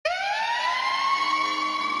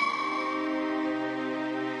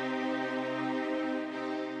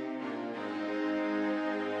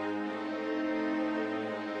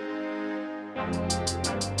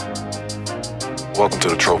Welcome to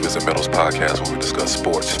the Trophies and Medals podcast, where we discuss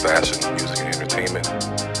sports, fashion, music, and entertainment.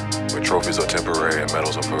 Where trophies are temporary and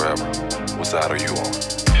medals are forever. What side are you on?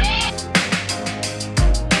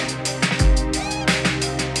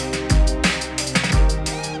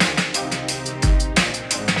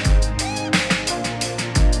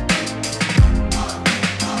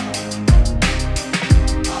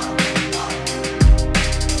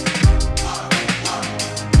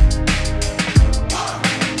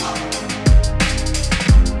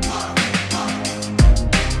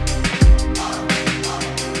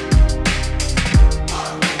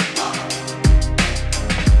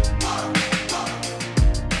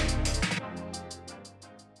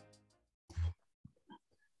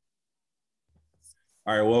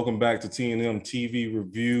 All right, welcome back to T&M TV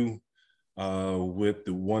Review with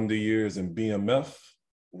the Wonder Years and BMF.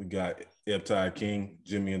 We got Eptide King,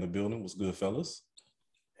 Jimmy in the building. What's good, fellas?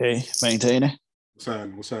 Hey, maintaining. What's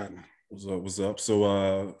happening? What's up?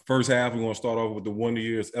 So first half, we're going to start off with the Wonder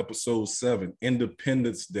Years, episode 7,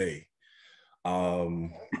 Independence Day.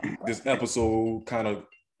 This episode kind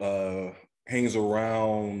of hangs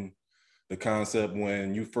around the concept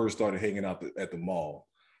when you first started hanging out at the mall.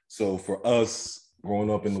 So for us,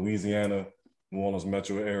 growing up in Louisiana, New Orleans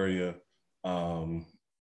metro area,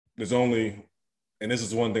 there's only, and this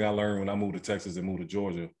is one thing I learned when I moved to Texas and moved to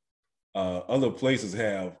Georgia, other places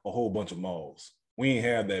have a whole bunch of malls. We ain't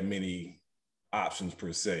have that many options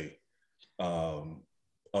per se of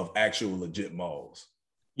actual legit malls.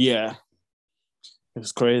 Yeah, it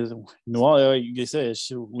was crazy. New Orleans, you said,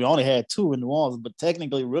 we only had 2 in New Orleans, but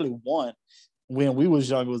technically really 1 when we was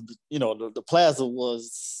young. Was the plaza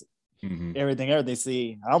was everything.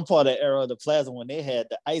 See, I'm part of the era of the plaza when they had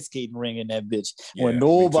the ice skating ring in that bitch. Yeah, when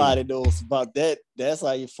nobody knows about that, that's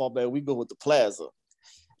how you fall back. We go with the plaza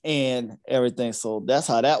and everything. So that's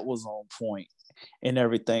how that was on point and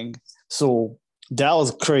everything. So that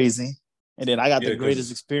was crazy. And then I got the greatest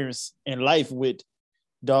experience in life with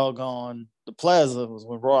doggone the plaza was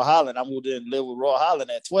when Roy Holland. I moved in and lived with Roy Holland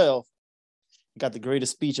at 12. Got the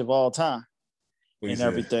greatest speech of all time and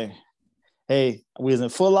everything. Hey, we was in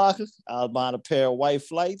Foot Locker. I was buying a pair of white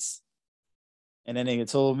flights. And then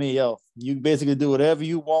nigga told me, yo, you basically do whatever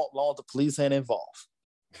you want, long as the police ain't involved.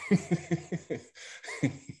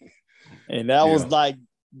 And that was like,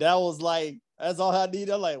 that's all I needed.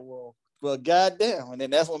 I'm like, well, goddamn. And then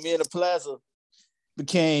that's when me and the plaza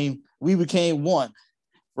became one.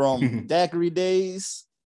 From daiquiri days,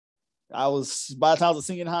 by the time I was a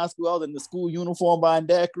senior in high school, I was in the school uniform buying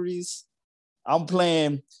daiquiris. I'm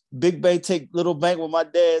playing Big Bank Take Little Bank with my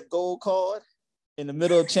dad's gold card in the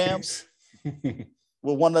middle of champs with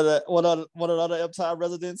one of the other Eptide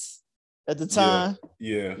residents at the time.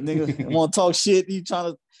 Yeah. Nigga want to talk shit. He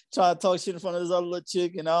trying to talk shit in front of this other little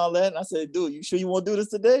chick and all that. And I said, dude, you sure you want to do this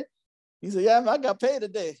today? He said, yeah, man, I got paid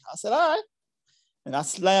today. I said, all right. And I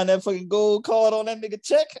slammed that fucking gold card on that nigga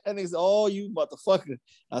check. And he said, oh, you motherfucker.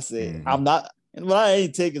 I said, I'm not, but I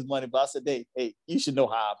ain't take his money. But I said, hey, you should know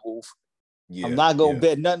how I move. Yeah, I'm not going to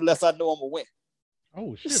bet nothing unless I know I'm going to win.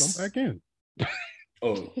 Oh, shit, I'm back in.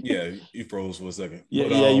 Oh, yeah, you froze for a second.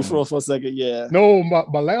 Yeah, you froze for a second, yeah. No,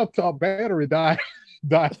 my laptop battery died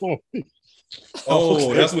on me. Oh,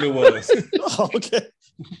 okay. That's what it was. Okay.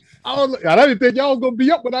 I didn't think y'all was going to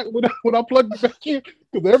be up when I plugged it back in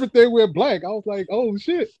because everything went blank. I was like, oh,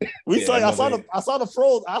 shit. I saw the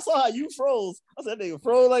froze. I saw how you froze. I said, nigga,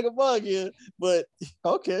 froze like a bug here. But,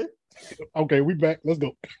 okay. Okay, we back. Let's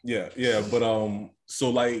go. Yeah. But so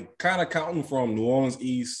like kind of counting from New Orleans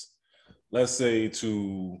East, let's say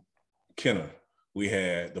to Kenner, we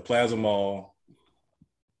had the Plaza Mall.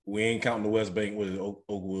 We ain't counting the West Bank with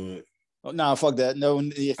Oakwood. Oh, nah, fuck that. No,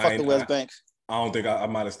 fuck the West Bank. I don't think I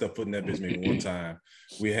might have stepped foot in that bitch maybe one time.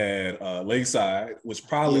 We had Lakeside, which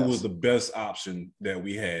probably was the best option that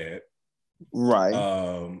we had.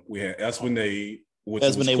 Right. We had Esplanade, which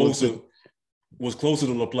was closer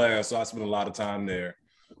to La Place, so I spent a lot of time there.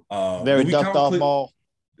 Very ducked off mall.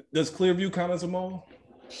 Does Clearview count as a mall?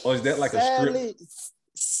 Or is that like a strip?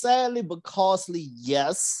 Sadly, but costly,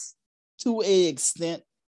 yes, to an extent,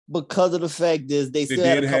 because of the fact is they still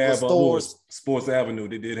had a couple of stores. Sports Avenue,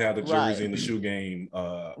 they did have the jersey and the shoe game.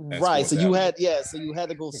 Right, so you had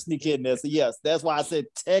to go sneak in there. So yes, that's why I said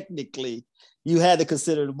technically you had to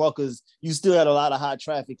consider the mall because you still had a lot of high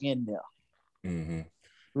traffic in there. Mm-hmm.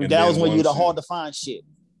 That was when you're the hard to find shit.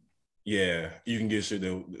 Yeah, you can get shit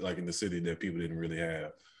that like in the city that people didn't really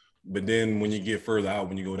have. But then when you get further out,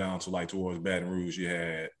 when you go down to like towards Baton Rouge, you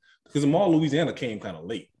had because the Mall Louisiana came kind of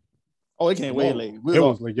late. Oh, it came way late. We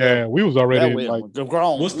was already like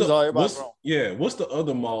grown. What's the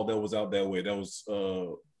other mall that was out that way? That was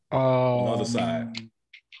on the other side.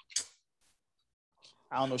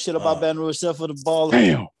 I don't know shit about Baton Rouge except for the ball.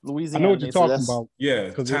 Damn. Louisiana. I know what you're talking about. Yeah,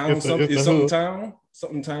 town. It's a Something hood. town.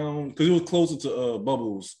 Something town. Because it was closer to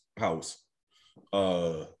Bubbles' house.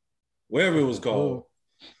 Wherever it was called.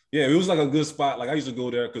 Yeah, it was like a good spot. Like I used to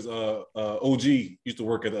go there because OG used to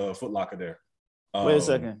work at Foot Locker there. Wait a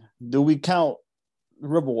second. Do we count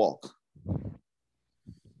Riverwalk?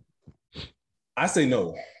 I say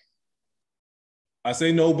no.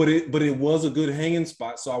 But it was a good hanging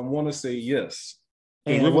spot, so I want to say yes.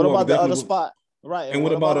 And what about the other spot? Right. And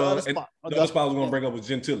what about the other spot? The other spot I was going to bring up was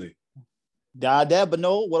Gentilly. But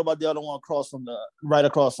no. What about the other one right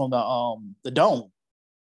across from the Dome?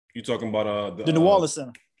 You talking about the New Orleans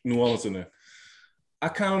Center? New Orleans Center. I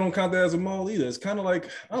kind of don't count that as a mall either. It's kind of like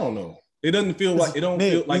I don't know. It doesn't feel like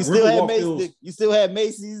feel like Riverwalk feels. You still had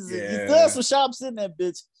Macy's. Yeah. You still have some shops in that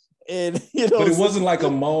bitch. And but it wasn't like a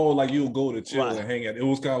mall like you'll go to chill and hang out. It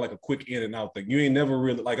was kind of like a quick in and out thing. You ain't never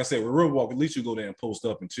really, like I said, with Riverwalk, at least you go there and post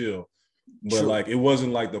up and chill. But like it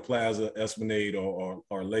wasn't like the Plaza, Esplanade, or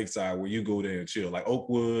Lakeside where you go there and chill. Like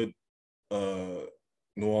Oakwood,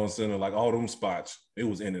 New Orleans Center, like all them spots, it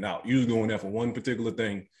was in and out. You was going there for one particular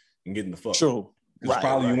thing and getting the fuck. True. You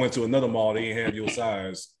went to another mall, they didn't have your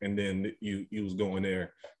size, and then you was going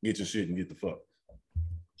there, get your shit and get the fuck.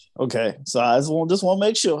 Okay, so I just want to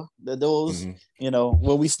make sure that those,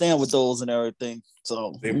 where we stand with those and everything.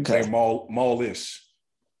 So they're mallish.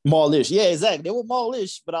 Mallish, yeah, exactly. They were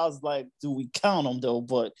mallish, but I was like, do we count them though?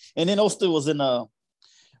 But and then those still was in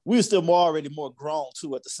we were still already more grown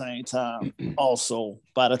too at the same time. Also,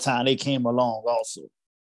 by the time they came along, also.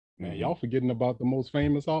 Man, y'all forgetting about the most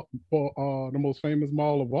famous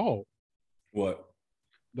mall of all. What?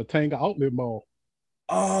 The Tanger Outlet Mall.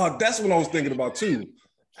 Oh, that's what I was thinking about too.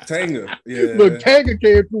 Tanger, yeah. Look, Tanger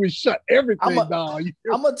came through and shut everything down.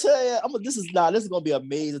 I'm gonna tell you, this is gonna be an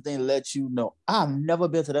amazing thing to let you know. I've never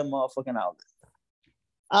been to that motherfucking outlet.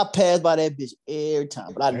 I pass by that bitch every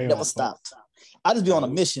time, but I never stopped. I just be on a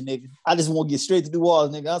mission, nigga. I just want to get straight to New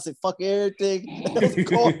Orleans, nigga. I say fuck everything.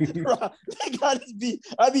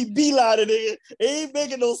 I be beelining, nigga. Ain't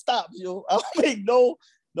making no stops, yo. I don't make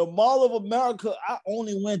the Mall of America. I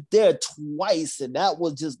only went there twice, and that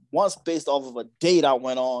was just once based off of a date I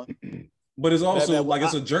went on. But it's also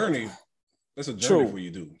it's a journey. That's a journey for you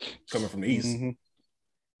do coming from the east. Mm-hmm.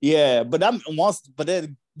 Yeah, but then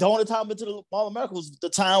the only time I went to the Mall of America was the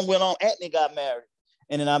time when Anthony got married,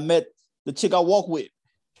 and then I met the chick I walk with.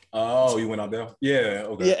 Oh, you went out there? Yeah,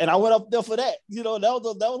 okay. Yeah, and I went up there for that. That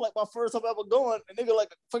was like my first time ever going. And nigga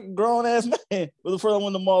like a fucking grown ass man. It was the first time I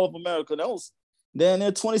went to the Mall of America. That was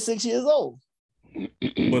they're 26 years old.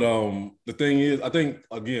 But the thing is, I think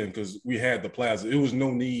again, because we had the Plaza, it was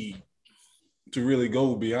no need to really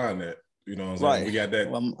go beyond that. You know what I'm saying? Right. We got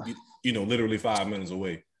that, literally 5 minutes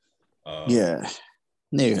away. Yeah,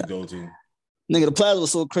 nigga. To go to. Nigga, the Plaza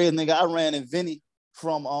was so crazy, nigga. I ran in Vinny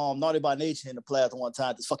from Naughty by Nature in the Plaza one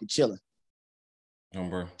time, just fucking chilling.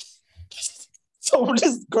 Bro. So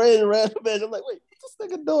this crazy random man, I'm like, wait, what's this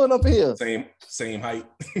nigga doing up here? Same height.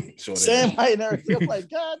 Same height and everything. I'm like,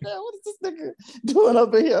 God damn, what is this nigga doing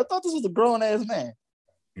up in here? I thought this was a grown ass man.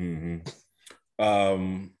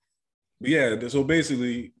 Mm-hmm. Yeah, so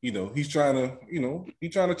basically, he's trying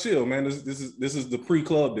to chill, man. This is the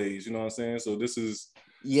pre-club days, you know what I'm saying? So this is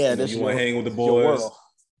you want to hang with the boys.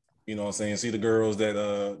 You know what I'm saying? See the girls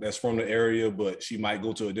that's from the area, but she might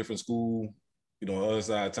go to a different school, other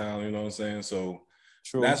side of town, you know what I'm saying? So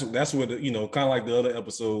true. That's where kind of like the other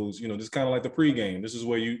episodes, this kind of like the pregame. This is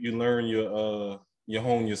where you learn you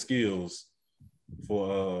hone your skills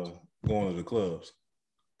for going to the clubs.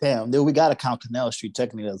 Damn, dude, we gotta count Canal Street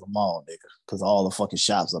technically as a mall, nigga, because all the fucking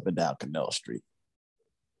shops up and down Canal Street.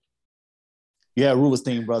 Yeah,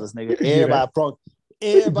 Rubenstein Brothers, nigga.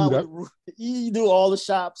 Everybody, you do all the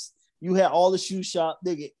shops. You had all the shoe shop,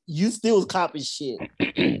 nigga. You still was copping shit.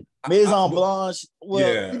 Maison Blanche.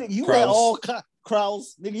 Well, you had all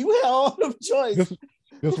Kraus, nigga. You had all them choices.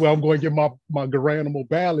 This is where I'm going to get my Garanimal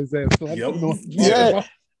Bally's at. So yeah.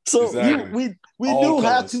 So exactly. we do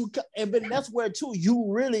have to, but that's where too.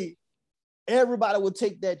 Everybody would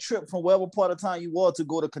take that trip from whatever part of town you were to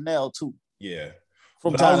go to Canal too. Yeah.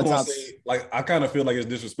 From time to time. I kind of feel like it's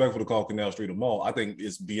disrespectful to call Canal Street a mall. I think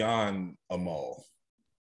it's beyond a mall.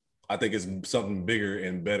 I think it's something bigger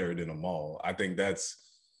and better than a mall. I think that's.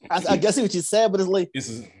 I guess what you said, but it's like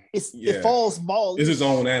it falls mall. It's its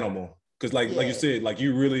own animal because, like you said, like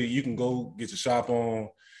you can go get your shop on,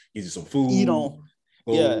 get you some food. Go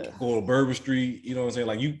to Bourbon Street. You know what I'm saying?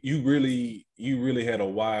 Like you really had a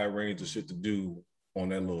wide range of shit to do on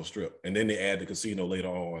that little strip, and then they add the casino later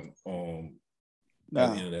on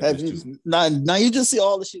Nah, now you just see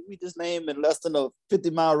all the shit we just named in less than a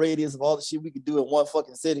 50-mile radius of all the shit we could do in one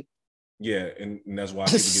fucking city. Yeah, and that's why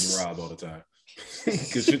people getting robbed all the time.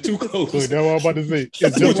 Because you're too close. Look, that's what I'm about to say.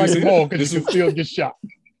 It's just like the mall because you can still get shot.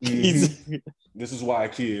 Mm-hmm. This is why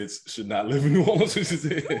kids should not live in New Orleans.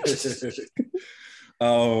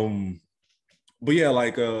 But yeah,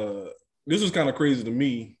 like this was kind of crazy to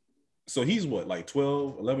me. So he's what, like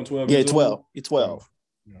 11, 12 Yeah, years 12. old? He's 12.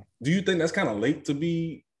 Yeah. Do you think that's kind of late to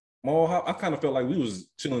be mall? I kind of felt like we was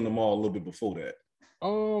chilling in the mall a little bit before that.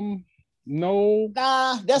 No.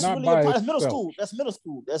 Nah, that's Not really by that's middle itself. school. That's middle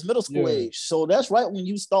school. That's middle school Yeah. age. So that's right when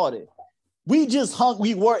you started. We just hung.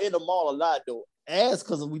 We were in the mall a lot though. As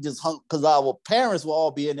because we just hung because our parents will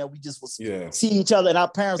all be in there. We just would see each other, and our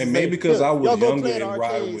parents. And would say, maybe because I was "Y'all go younger play in and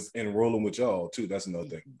riding arcades." with and rolling with y'all too. That's another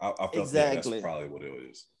thing. I felt Exactly. that's probably what it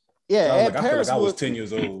is. Yeah, I and feel parents like I was would- 10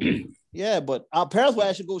 years old. Yeah, but our parents would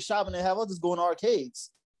actually go shopping and have us just go in arcades.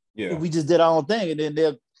 Yeah. We just did our own thing, and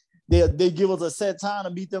then they give us a set time to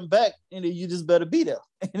meet them back, and then you just better be there,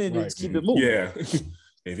 and then you Right. just keep it moving. Yeah.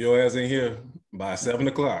 If your ass in here by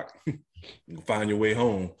 7:00, you can find your way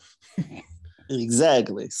home.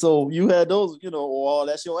 Exactly. So you had those, oh,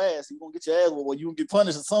 that's your ass. You gonna get your ass, well, you gonna get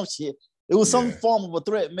punished or some shit. It was some form of a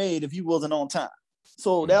threat made if you wasn't on time.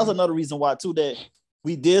 So that was another reason why too that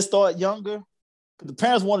we did start younger. The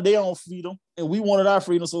parents wanted their own freedom, and we wanted our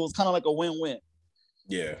freedom. So it was kind of like a win-win.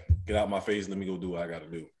 Yeah. Get out my face. Let me go do what I got to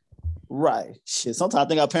do. Right. Shit. Sometimes I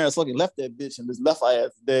think our parents fucking left that bitch and just left our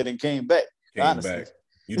ass dead and came back. Honestly. Back.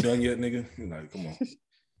 You done yet, nigga? Like, come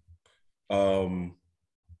on.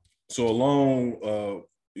 So along,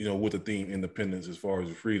 with the theme independence as far as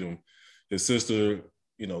freedom, his sister,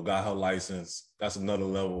 got her license. That's another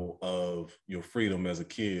level of your freedom as a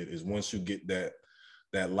kid is once you get that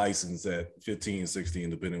license at 15, 16,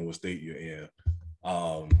 depending on what state you're in.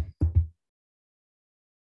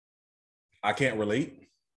 I can't relate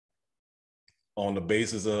on the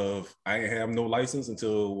basis of I ain't have no license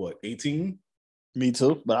until what, 18? Me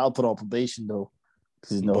too, but I'll put on probation though.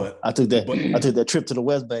 Because I took that trip to the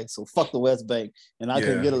West Bank, so fuck the West Bank, and I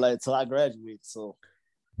couldn't get a license until I graduated. So,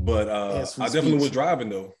 but I definitely was driving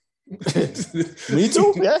though. Me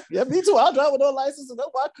too. Yeah, me too. I drive with no license, and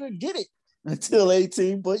I couldn't get it until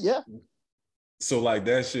 18. But yeah. So like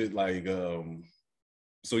that shit, like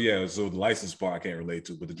so the license part I can't relate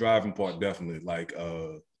to, but the driving part definitely, like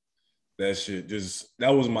that shit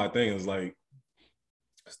that was my thing. It's like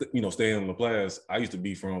staying in LaPlace, I used to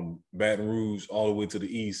be from Baton Rouge all the way to the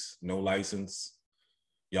east, no license.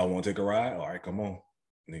 Y'all want to take a ride? All right, come on,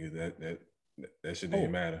 nigga. That shit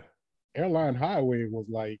didn't matter. Airline Highway was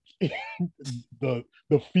like the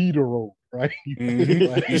feeder road, right?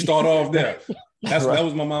 Mm-hmm. Like, you start off there. That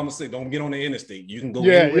was my mama say. Don't get on the interstate. You can go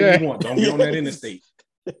anywhere you want. Don't get on that interstate.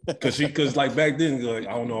 Cause like back then, like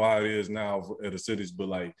I don't know how it is now at the cities, but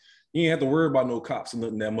like you ain't have to worry about no cops and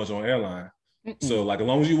nothing that much on airline. So like as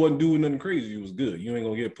long as you wasn't doing nothing crazy, you was good. You ain't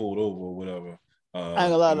gonna get pulled over or whatever. I ain't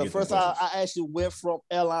gonna lie. The first time I actually went from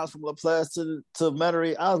airlines from LaPlace to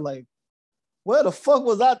Metairie, I was like, where the fuck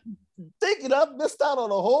was I thinking? I missed out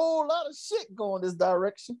on a whole lot of shit going this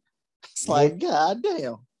direction. It's like, god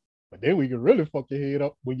damn. But then we can really fuck your head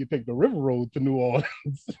up when you take the river road to New Orleans.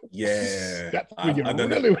 Yeah. That's when you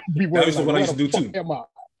really be worried. That's what I used to do too. I?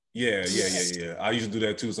 Yeah. I used to do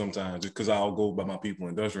that too sometimes just because I'll go by my people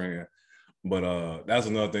in Dutchran. But that's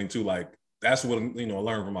another thing too. Like that's what I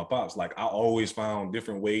learned from my pops. Like I always found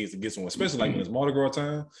different ways to get someone, especially like when it's Mardi Gras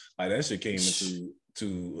time. Like that shit came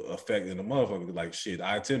into effect in the motherfucker. Like shit,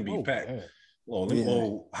 I-10 be packed. Man.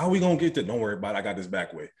 Well, how we gonna get that? Don't worry about it. I got this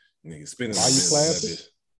back way. Nigga, spinning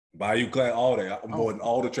Bayou Class, all that. I'm going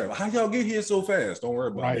all the traffic. How y'all get here so fast? Don't worry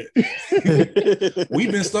about it.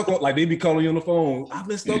 We've been stuck on, like they be calling you on the phone. I've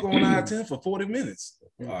been stuck on I-10 for 40 minutes.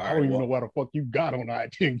 I don't even know why the fuck you got on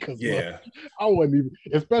I-10 because I wasn't even,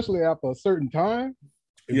 especially after a certain time.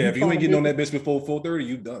 If you ain't getting on that bitch before 4:30,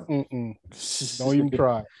 you done. Don't even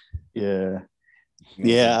try. Yeah.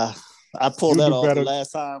 I pulled that off the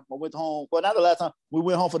last time I went home. Well, not the last time. We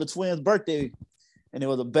went home for the twins' birthday. And there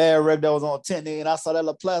was a bad wreck that was on 10 and I saw that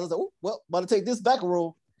LaPlace. I said, oh, well, about to take this back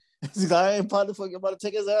road. I ain't about to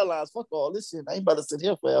take his airlines. Fuck all this shit. I ain't about to sit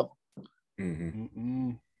here forever.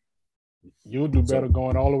 You'll do better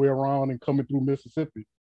going all the way around and coming through Mississippi.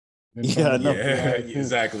 Yeah,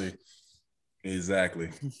 exactly.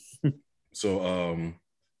 So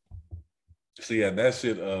that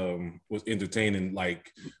shit was entertaining. Like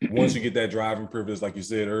once you get that driving privilege, like you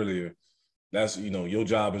said earlier, that's your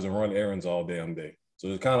job is to run errands all damn day. So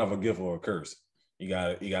it's kind of a gift or a curse. You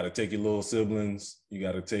gotta take your little siblings. You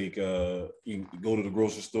gotta take you go to the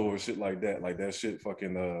grocery store, shit like that. Like that shit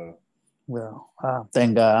fucking Well,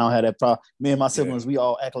 thank God I don't have that problem. Me and my siblings, we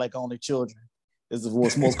all act like only children. It's the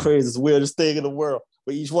most craziest, weirdest thing in the world.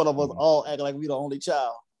 But each one of us all act like we the only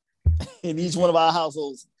child in each one of our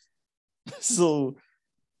households. So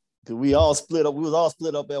we all split up. We was all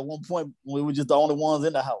split up at one point when we were just the only ones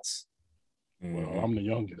in the house. Well, I'm the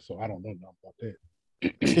youngest, so I don't know nothing about that.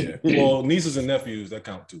 Yeah. Well, nieces and nephews, that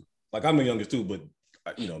count too. Like I'm the youngest too, but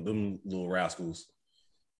them little rascals,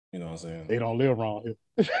 you know what I'm saying? They don't live around here.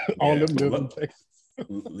 All them live in Texas.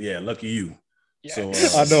 Yeah, lucky you. Yeah. So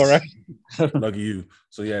I know, right? Lucky you.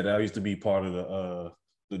 So yeah, that used to be part of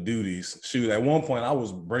the duties. Shoot, at one point I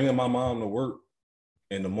was bringing my mom to work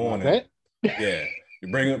in the morning. Yeah,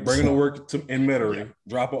 you bring her to work in Metairie,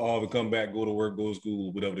 drop her off, and come back, go to work, go to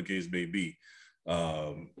school, whatever the case may be.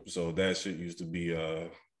 So that shit used to be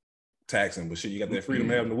taxing, but shit, you got that freedom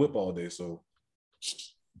having to whip all day, so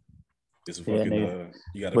it's a fucking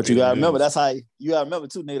you gotta. But you gotta remember, that's how you gotta remember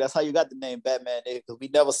too, nigga. That's how you got the name Batman, nigga, because we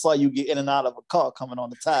never saw you get in and out of a car coming on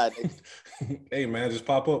the tide, nigga. Hey man, just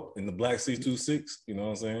pop up in the black C26, you know what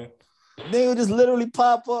I'm saying? Nigga just literally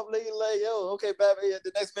pop up, nigga, like, yo, okay, Batman,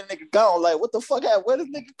 the next minute nigga gone. Like, what the fuck happened? Where does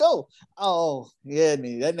nigga go? Oh, yeah,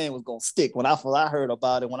 nigga, that name was gonna stick when I heard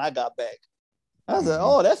about it when I got back. I was like,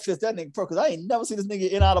 oh, that fits that nigga, because I ain't never seen this nigga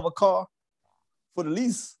in and out of a car for the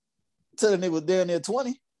least until the nigga was there near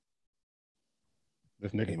 20.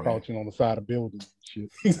 This nigga crouching on the side of buildings and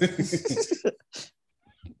shit.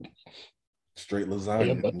 Straight lasagna.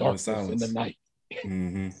 In the darkness, in the night.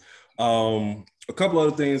 A couple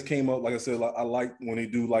other things came up. Like I said, I like when they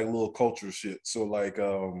do like little culture shit. So like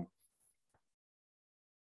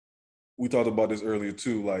we talked about this earlier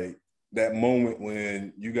too, like that moment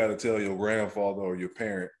when you got to tell your grandfather or your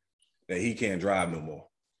parent that he can't drive no more.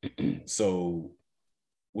 So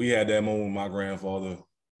we had that moment with my grandfather,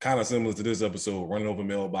 kind of similar to this episode, running over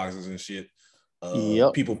mailboxes and shit.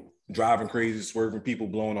 People driving crazy, swerving, people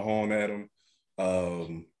blowing the horn at him.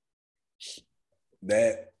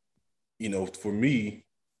 That, for me,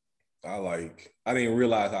 I didn't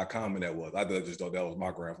realize how common that was. I just thought that was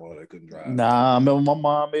my grandfather that couldn't drive. Nah, I remember my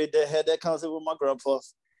mom had that concept with my grandpa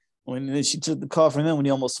when she took the car from him when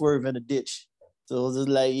he almost swerved in the ditch. So it was just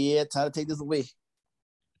like, yeah, time to take this away.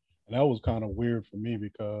 And that was kind of weird for me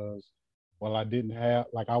because while I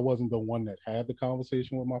wasn't the one that had the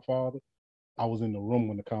conversation with my father, I was in the room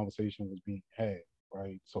when the conversation was being had,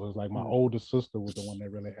 right? So it's like my older sister was the one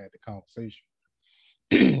that really had the conversation.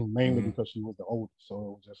 Mainly because she was the oldest, so it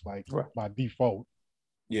was just like by default.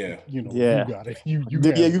 You got it. You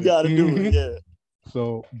got to do it. Yeah.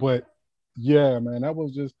 So, but yeah, man, that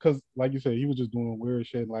was just because, like you said, he was just doing weird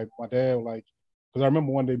shit. Like my dad, because I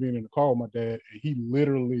remember one day being in the car with my dad, and he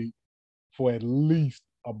literally, for at least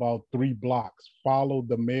about 3 blocks, followed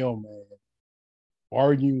the mailman,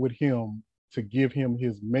 arguing with him to give him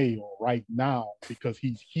his mail right now because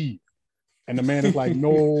he's here. And the man is like,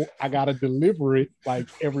 no, I got to deliver it like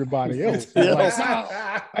everybody else. Like,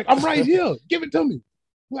 I'm right here. Give it to me.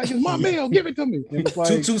 Like, it's my mail. Give it to me. And it's like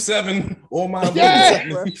 227 or my yeah.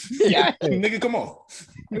 Nigga, come on.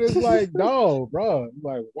 And it's like, no, bro.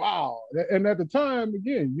 Like, wow. And at the time,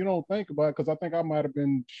 again, you don't think about it because I think I might have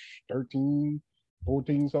been 13,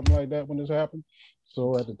 14, something like that when this happened.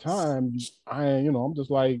 So at the time, I'm just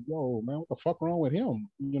like, yo, man, what the fuck wrong with him?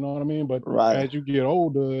 You know what I mean? But as you get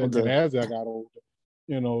older, and as I got older,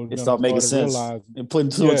 it started making sense and putting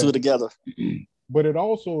two and two together. But it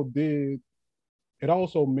also made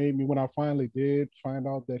me, when I finally did find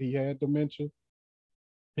out that he had dementia,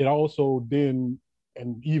 it also then,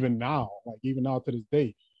 and even now to this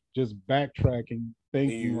day, just backtracking,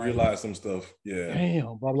 thinking. And you realize some stuff. Yeah.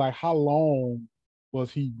 Damn, bro, like how long was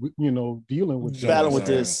he, dealing with battling with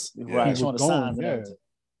this, right? Showing the signs,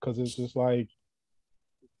 because it's just like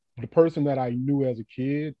the person that I knew as a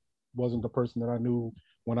kid wasn't the person that I knew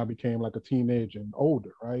when I became like a teenager and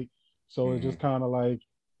older, right? So it's just kind of like,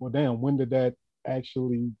 well, damn, when did that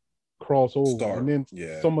actually cross over? And then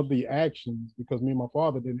some of the actions, because me and my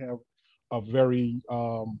father didn't have a very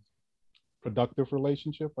productive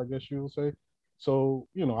relationship, I guess you would say. So,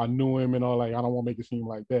 I knew him and all, like, I don't want to make it seem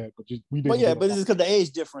like that, but we didn't. But it's just because the age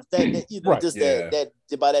difference. That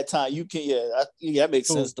by that time you can, that makes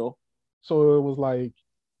sense though. So it was like,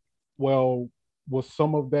 well, was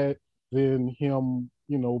some of that then him,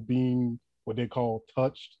 being what they call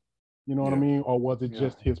touched, you know what I mean? Or was it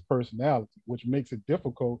just his personality, which makes it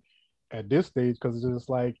difficult at this stage because it's just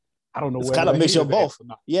like, I don't know. It's kind of mix of both.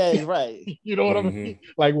 Yeah, right. You know what I mean?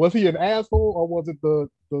 Like, was he an asshole or was it the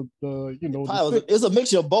it's a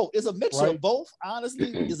mixture of both. It's a mixture of both. Honestly,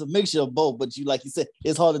 it's a mixture of both. But like you said,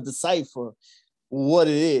 it's hard to decipher what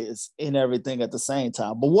it is and everything at the same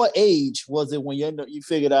time. But what age was it when you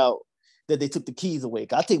figured out that they took the keys away.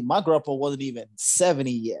 I think my grandpa wasn't even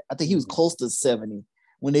 70 yet. I think he was close to 70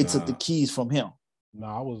 when they took the keys from him.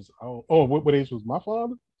 What age was my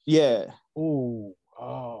father? Yeah. Oh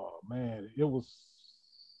man, it was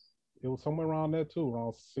somewhere around that too,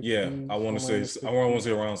 around 60. Yeah, I want to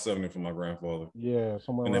say around 70 for my grandfather. Yeah,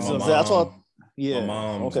 somewhere and around. then my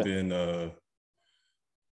mom's been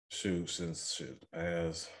since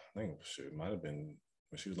it might have been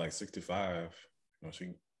when she was like 65.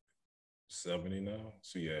 She 70 now.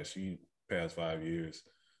 So yeah, she passed 5 years.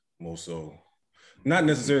 More so, not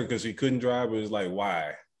necessarily because she couldn't drive, but it's like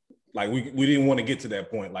why? Like we didn't want to get to that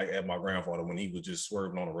point like at my grandfather when he was just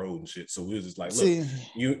swerving on the road and shit. So we was just like, look,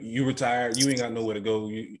 you retired, you ain't got nowhere to go.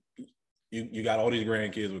 You got all these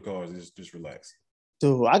grandkids with cars. Just relax.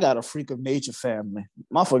 Dude, I got a freak of nature family.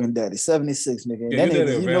 My fucking daddy, 76, nigga. Yeah, that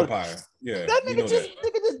nigga, a vampire. Yeah, that nigga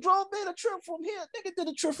just drove me a trip from here. Nigga did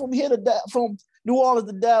a trip from here from New Orleans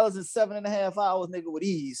to Dallas in 7.5 hours, nigga, with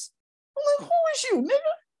ease. I'm like, who is you,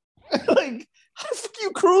 nigga? Like, how the fuck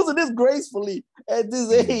you cruising this gracefully at this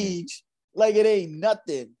age? Like it ain't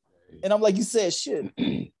nothing. And I'm like, you said shit.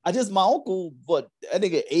 My uncle, but that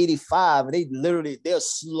nigga 85, and they're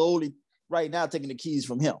slowly right now taking the keys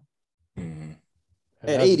from him. Mm-hmm.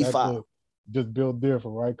 At 85. Just built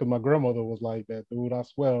different, right? Because my grandmother was like that, dude. I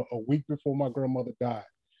swear, a week before my grandmother died,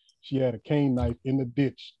 she had a cane knife in the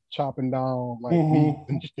ditch, chopping down like meat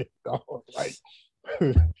and shit. Dog. Like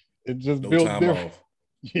it just built different. Off.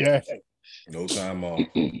 Yeah. No time off.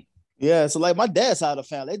 Yeah, so like my dad's side of the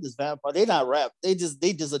family, they just vampire. They not rap. They just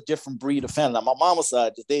a different breed of family. Like my mama's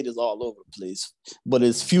side, they just all over the place. But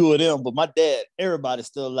it's few of them. But my dad, everybody's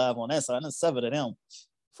still alive on that side. And there's 7 of them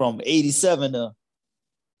from 87 to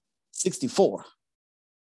 64.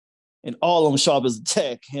 And all of them sharp as a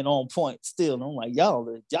tack and on point still. And I'm like, y'all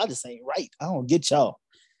just ain't right. I don't get y'all.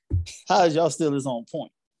 How is y'all still is on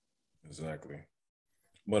point? Exactly.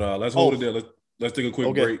 But let's hold it there. Let's take a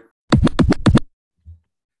quick break.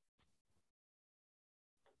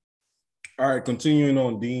 All right, continuing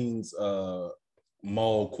on Dean's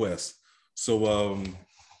mall quest. So a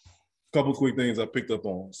couple quick things I picked up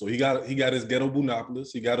on. So he got his ghetto Boonopolis.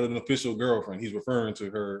 He got an official girlfriend. He's referring to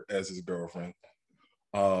her as his girlfriend,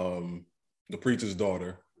 the preacher's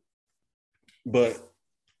daughter. But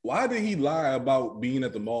why did he lie about being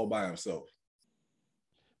at the mall by himself?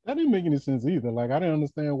 That didn't make any sense either. Like, I didn't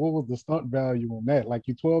understand what was the stunt value on that. Like,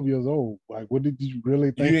 you're 12 years old. Like, what did you really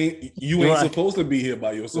think? You ain't supposed to be here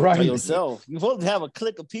by yourself. Right. By yourself. You're supposed to have a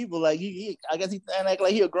clique of people. Like, I guess he act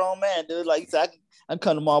like he a grown man, dude. Like, he said, I'm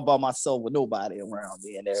coming all by myself with nobody around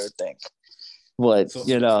me and everything. But, it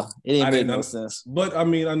didn't make no sense. But, I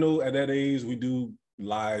mean, I know at that age, we do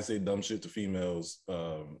lie, say dumb shit to females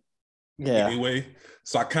anyway.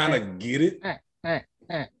 So I kind of get it.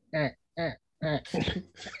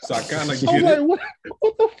 So I kind of get it. What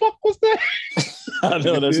the fuck was that? I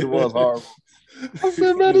know that shit was horrible. I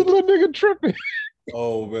said, man, this little nigga tripping.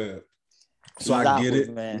 Oh man. So I get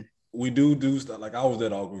it. Man. We do stuff like I was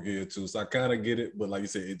that awkward kid too. So I kind of get it, but like you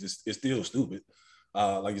said, it's still stupid.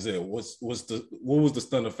 Like you said, what was the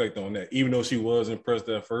stun effect on that? Even though she was impressed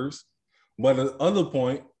at first, but the other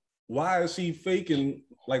point, why is she faking?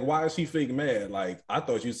 Like, why is she fake mad? Like, I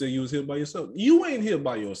thought you said you was here by yourself. You ain't here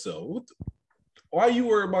by yourself. Why are you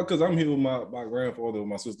worried about? Because I'm here with my grandfather or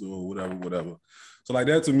my sister or whatever. So like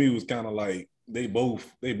that to me was kind of like they both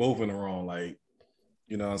in the wrong. Like,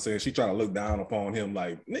 you know what I'm saying? She trying to look down upon him.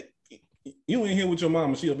 Like, you ain't here with your mom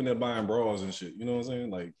and she up in there buying bras and shit. You know what I'm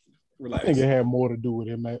saying? Like, relax. I think it had more to do with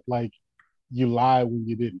him. Like, you lied when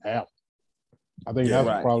you didn't have it. I think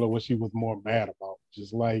that's probably what she was more mad about.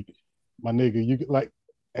 Just like, my nigga, you like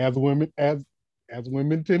as women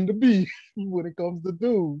tend to be when it comes to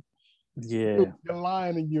dudes. Yeah, you're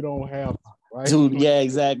lying and you don't have to, right? Dude, yeah,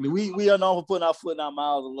 exactly. We are known for putting our foot in our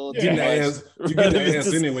mouths a little too much. You get the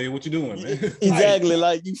ass anyway. What you doing, man? Exactly.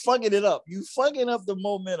 Like you fucking it up. You fucking up the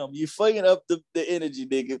momentum. You fucking up the energy,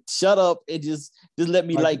 nigga. Shut up and just let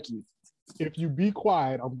me like you. If you be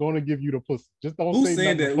quiet, I'm gonna give you the pussy. Just don't Who say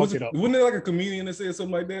said that? Fuck it up. Wasn't there like a comedian that said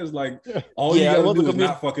something like that? It's like all you gotta do is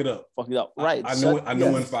not fuck it up. Fuck it up. Right. I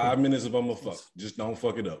know in 5 minutes if I'm gonna fuck. Just don't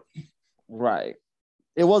fuck it up. Right.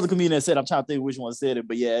 It was a comedian that said, I'm trying to think which one said it,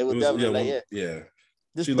 but yeah, it was definitely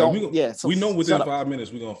Just don't, we know within 5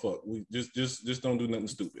 minutes we're gonna fuck. We just don't do nothing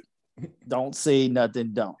stupid. Don't say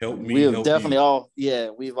nothing dumb. Help me. We've definitely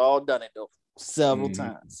we've all done it though several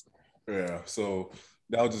times. Yeah, so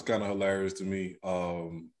that was just kind of hilarious to me.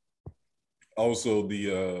 Also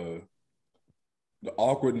the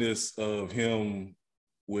awkwardness of him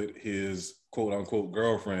with his quote unquote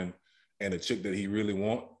girlfriend and a chick that he really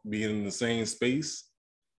want being in the same space.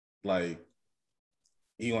 Like,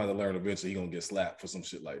 he gonna have to learn eventually. He gonna get slapped for some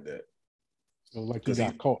shit like that. So like he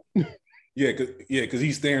got caught. Because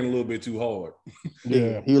he's staring a little bit too hard.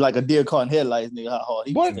 Yeah. He was like a deer caught in headlights, nigga. How hard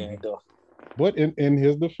he was But- staring though. But in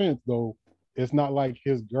his defense, though, it's not like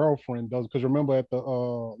his girlfriend does. Because remember at the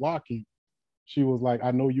lock-in, she was like,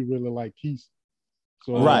 "I know you really like Keith."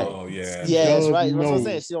 So Right. Oh yeah. Yeah, that's does right. That's what I'm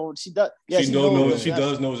know. saying. She does. Yeah, she knows.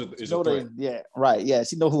 does know it's a threat. Yeah, right. Yeah,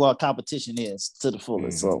 she know who our competition is to the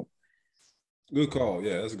fullest. So Good call.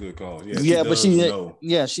 Yeah, that's a good call. Yeah, yeah, but she know.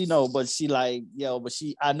 yeah, she know, but she like, but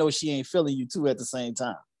I know she ain't feeling you too at the same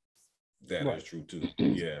time. That Right. is true too.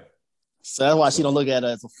 Yeah. So that's why she don't look at it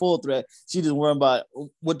as a full threat. She just worrying about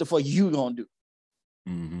what the fuck you gonna do.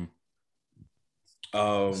 Mm-hmm.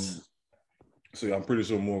 So yeah, I'm pretty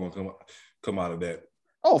sure more gonna come out of that.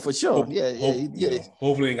 Oh, for sure. Yeah.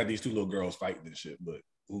 Hopefully, ain't got these two little girls fighting and shit, but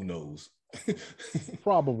who knows?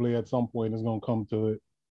 probably at some point it's gonna come to it.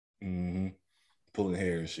 Mm-hmm. Pulling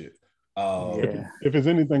hair and shit. Yeah. If it's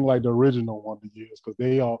anything like the original Wonder Years, because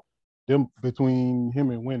they all them between him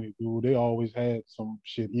and Winnie, dude, they always had some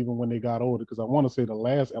shit, even when they got older. Because I want to say the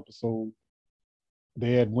last episode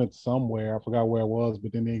they had went somewhere, I forgot where it was,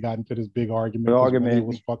 but then they got into this big argument. 'cause Winnie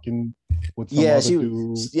was fucking with some other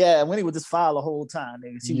dude. Yeah, Winnie would just file the whole time,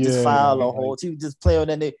 nigga. She would just file the whole. She would just play on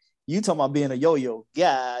that nigga. You talking about being a yo-yo?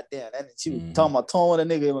 God damn, and she was talking about throwing a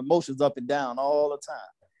nigga emotions up and down all the time.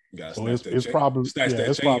 So it's probably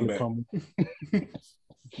coming.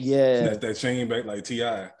 Yeah, snatch that chain back like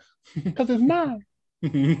T.I. Because it's mine. I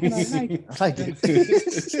like it.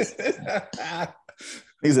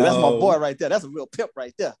 He said, "That's my boy right there. That's a real pimp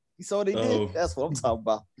right there." You saw what he did? That's what I'm talking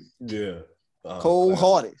about. Yeah,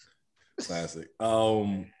 cold-hearted. Classic.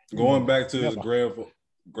 Going back to his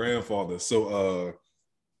grandfather. So,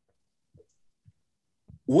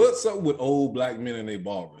 what's up with old black men and their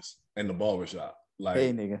barbers and the barbershop? Like,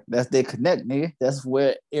 hey, nigga, that's their connect, nigga. That's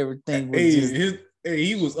where everything was.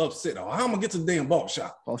 He was upset. Oh, how am I gonna get to the damn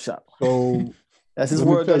barbershop? Barbershop. So that's his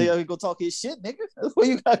word. He go talk his shit, nigga. That's where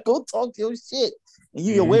you gotta go talk your shit. And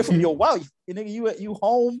you away from your wife, and nigga, you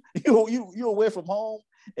home. You away from home,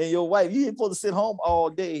 and your wife. You ain't supposed to sit home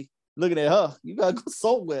all day looking at her. You gotta go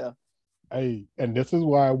somewhere. Hey, and this is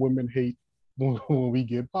why women hate when we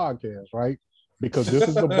get podcasts, right? Because this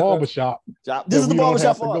is the barbershop. This is the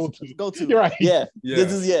barbershop for us. Go to. You're right. Yeah.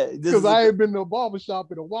 This is Because I ain't been to a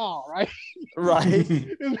barbershop in a while, right? Right.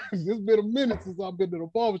 It's been a minute since I've been to the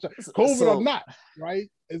barbershop. COVID or not, right?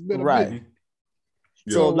 It's been a minute.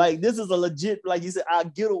 So like this is a legit, like you said, our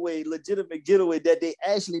legitimate getaway that they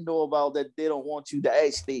actually know about that they don't want you to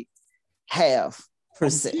actually have per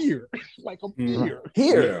se. Here. Like I'm here.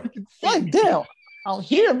 Here. Like damn. I'm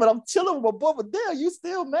here, but I'm chilling with my brother there. You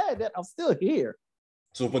still mad that I'm still here.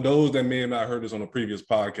 So for those that may have not heard this on a previous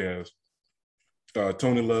podcast,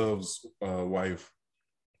 Tony Love's wife,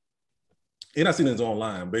 and I seen this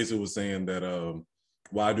online, basically was saying that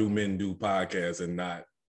why do men do podcasts and not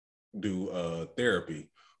do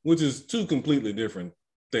therapy, which is two completely different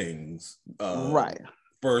things. Right.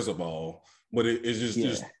 First of all, but it's just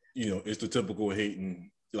it's the typical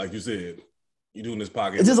hating, like you said. You doing this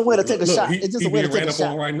podcast? It's just a way to take a shot. It's just a way to take a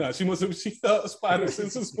shot right now. She must have spider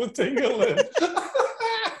senses with tingling.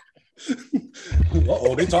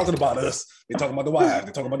 They talking about us. They talking about the wives.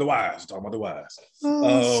 They talking about the wives. They talking about the wives.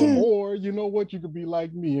 Or you know what? You could be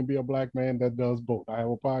like me and be a black man that does both. I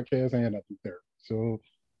have a podcast and I do therapy. So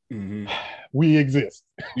we exist.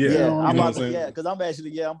 I'm about to, because I'm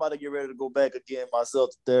about to get ready to go back again myself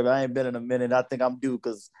to therapy. I ain't been in a minute. I think I'm due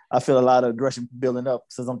because I feel a lot of aggression building up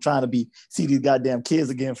since I'm trying to see these goddamn kids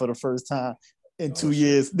again for the first time in 2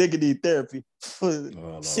 years. Nigga need therapy for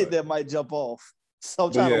shit that might jump off. So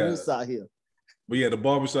I'm trying to loose out here. But yeah, the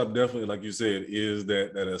barbershop definitely, like you said, is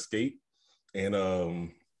that escape. And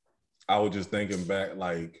I was just thinking back,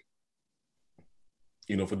 like,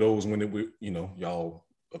 for those when y'all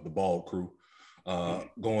of the ball crew,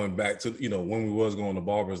 going back to when we was going to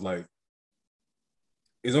barbers, like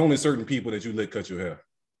it's only certain people that you let cut your hair.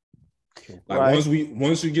 Like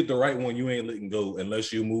once you get the right one, you ain't letting go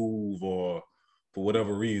unless you move or for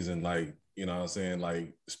whatever reason. Like you know what I'm saying.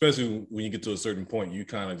 Like especially when you get to a certain point, you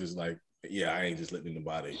kind of just like, I ain't just letting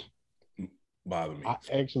anybody bother me. I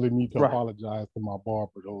actually need to apologize to my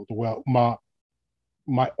barber though. Well,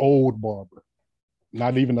 my old barber.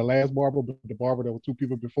 Not even the last barber, but the barber that was two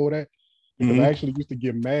people before that. Because I actually used to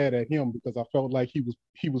get mad at him because I felt like he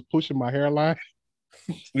was pushing my hairline.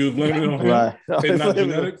 You was blaming it on him? Right. It's not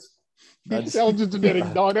genetics? That was just genetics,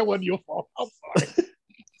 dog. That wasn't your fault. I'm sorry.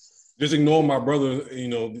 Just ignore my brother,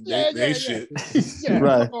 they shit.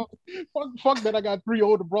 Right. Fuck that I got 3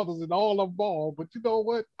 older brothers and all of them bald, but you know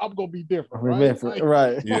what? I'm going to be different, right?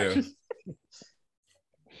 Right. Yeah.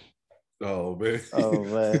 Oh man. Oh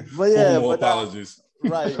man. But yeah, Formal but apologies.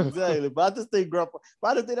 right, exactly. But I just think Grandpa, but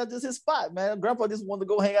I just think that's just his spot, man. Grandpa just wanted to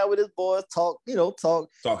go hang out with his boys, talk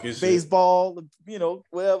His baseball,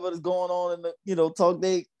 whatever is going on in the, talk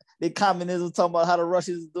they communism, talking about how the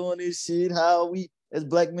Russians doing this shit, how we as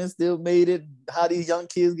black men still made it, how these young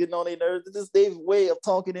kids getting on their nerves. It's just their way of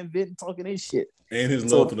talking and venting, talking this shit. And his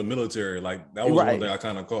love for the military. Like that was Right. one thing I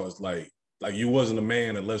kind of caught. It's like you wasn't a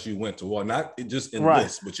man unless you went to war. Not just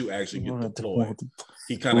enlist, but you actually get deployed.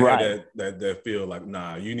 He kind of had that feel like,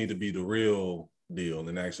 nah, you need to be the real deal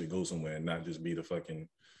and actually go somewhere and not just be the fucking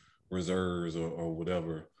reserves or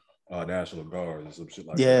whatever, National Guard or some shit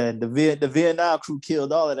like that. Yeah, the Vietnam crew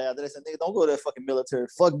killed all of that. They said, nigga, don't go to that fucking military.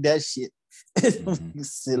 Fuck that shit.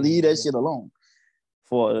 Leave that shit alone.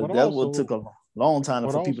 That's what took a long time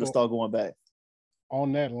for people to start going back.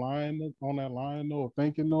 On that line though, of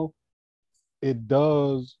thinking though, it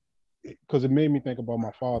does, because it made me think about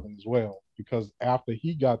my father as well. Because after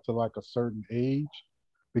he got to like a certain age,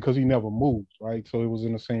 because he never moved, right? So it was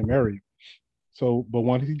in the same area. So, but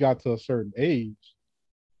when he got to a certain age,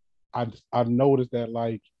 I noticed that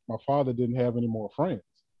like my father didn't have any more friends,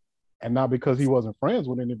 and not because he wasn't friends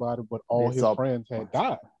with anybody, but all his friends had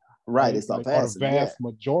died. Right, it's like the vast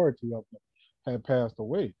majority of them had passed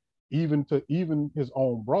away. Even his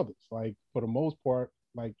own brothers, like for the most part,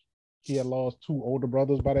 like he had lost 2 older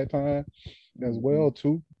brothers by that time as well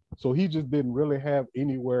too. So he just didn't really have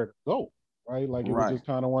anywhere to go, right? Like it was just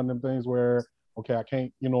kind of one of them things where, okay, I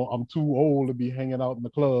can't, I'm too old to be hanging out in the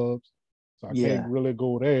clubs, so I can't really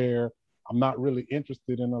go there. I'm not really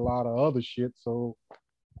interested in a lot of other shit, so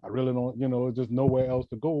I really don't, there's just nowhere else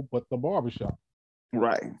to go but the barbershop.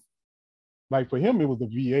 Right. Like for him, it was the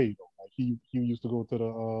VA though. Like he used to go to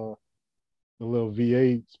the little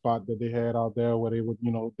VA spot that they had out there where they would,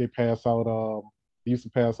 they pass out. They used to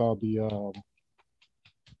pass out the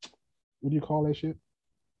what do you call that shit?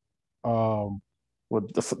 Well,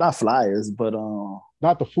 not flyers, but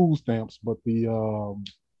not the food stamps, but the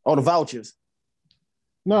the vouchers.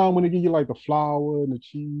 No, when they give you like the flour and the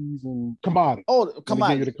cheese and commodities. Oh, commodities.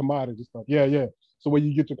 They give you the commodities and stuff. Yeah. So where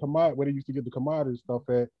you get your where they used to get the commodity stuff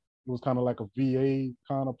at, it was kind of like a VA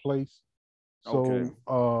kind of place. So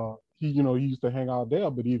he used to hang out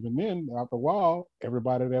there, but even then, after a while,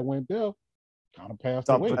 everybody that went there kind of passed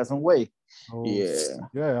away. So,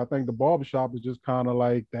 yeah, I think the barbershop is just kind of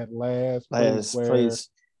like that last place.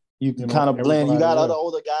 You can kind of blend. You got other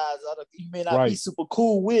older guys, you may not be super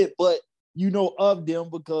cool with, but of them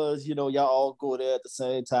because y'all all go there at the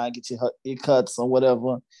same time, get your cuts or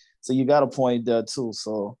whatever. So you got a point there too.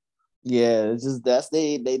 So yeah, it's just that's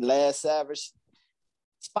they last savage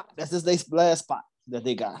spot. That's just their last spot that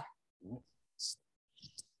they got.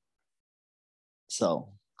 So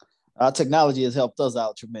our technology has helped us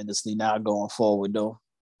out tremendously now going forward though.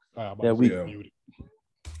 I was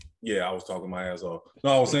talking my ass off.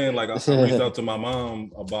 No, I was saying like I reached out to my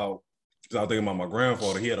mom about, because I was thinking about my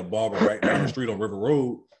grandfather. He had a barber right down the street on River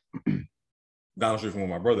Road, down the street from where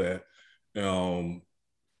my brother at.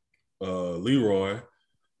 Leroy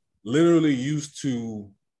literally used to,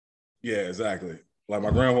 exactly. Like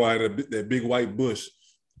my grandfather had that big white bush.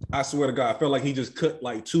 I swear to God, I felt like he just cut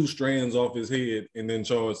like 2 strands off his head and then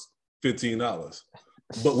charged $15.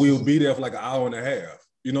 But we would be there for like an hour and a half.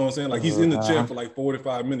 You know what I'm saying? Like he's in the chair for like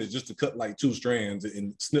 45 minutes just to cut like 2 strands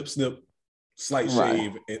and snip, slight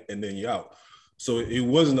shave, and then you're out. So it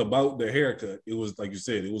wasn't about the haircut. It was, like you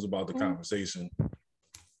said, it was about the conversation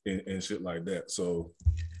and shit like that. So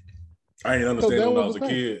I didn't understand when I was a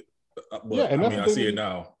kid, but I see it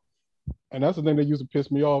now. And that's the thing that used to piss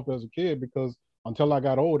me off as a kid, because until I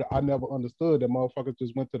got older, I never understood that motherfuckers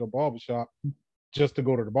just went to the barbershop just to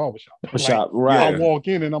go to the barbershop. I walk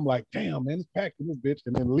in and I'm like, damn, man, it's packed in this bitch,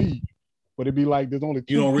 and then leave. But it'd be like, there's only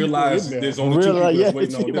 2 You don't realize there's only 2 people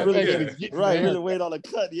waiting on that. Really wait on a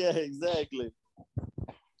cut. Yeah, exactly.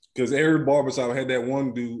 Because every barbershop had that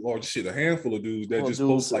one dude, or a handful of dudes that just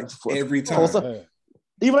post like every time.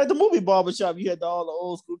 Even like the movie barbershop, you had all the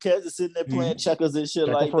old school cats just sitting there playing checkers and shit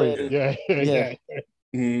like that. Yeah.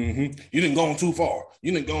 Mm-hmm. You didn't go on too far.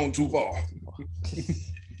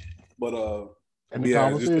 But and the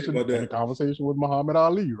conversation with Muhammad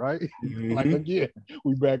Ali, right? Mm-hmm. Like again,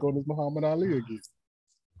 we back on this Muhammad Ali again.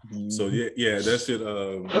 So that shit.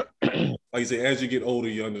 Like you say, as you get older,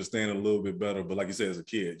 you understand it a little bit better. But like you said, as a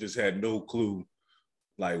kid, just had no clue.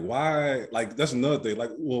 Like why? Like that's another thing.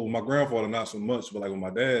 Like, well, my grandfather not so much, but like with my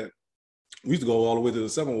dad, we used to go all the way to the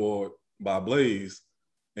 7th Ward by Blaze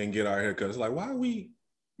and get our haircuts. Like, why are we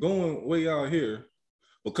going way out here?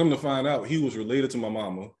 But come to find out, he was related to my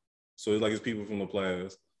mama. So it's like his people from the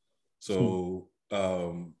Plaza. So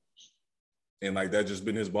And like that just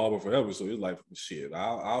been his barber forever. So it's like, shit,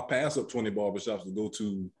 I'll pass up 20 barbershops to go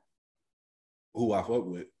to who I fuck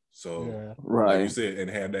with. So Yeah. Right. like you said, and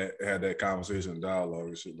had that conversation and dialogue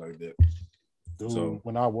and shit like that. Dude, So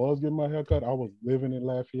when I was getting my haircut, I was living in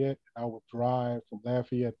Lafayette. I would drive from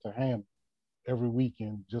Lafayette to Hammond every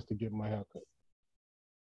weekend just to get my haircut.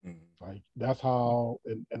 Like that's how,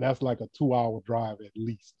 and that's like a 2-hour drive at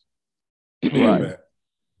least. Right.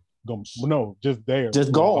 No, just there.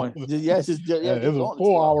 Just going. It's a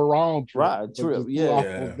 4-hour round trip. Right, trip.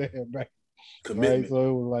 Yeah. There and back. Commitment. Right. So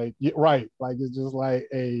it was like, right. Like it's just like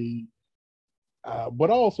but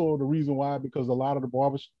also the reason why, because a lot of the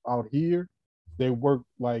barbers out here, they work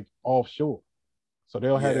like offshore. So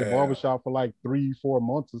they'll have their barbershop for like 3-4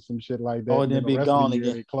 months or some shit like that. Oh, and then be gone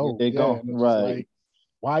again. They close. They gone. Right. Like,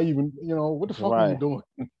 why even, what the fuck are you doing?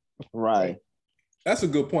 Right. That's a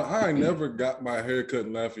good point. I ain't never got my hair cut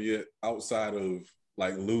in Lafayette outside of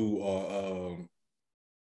like Lou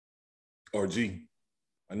or G.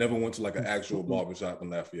 I never went to like an actual barbershop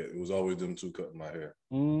in Lafayette. It was always them two cutting my hair,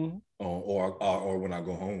 or when I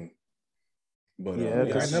go home. But I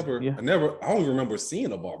don't even remember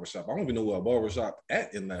seeing a barbershop. I don't even know what a barbershop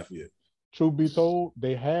at in Lafayette. Truth be told,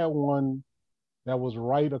 they had one that was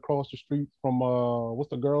right across the street from what's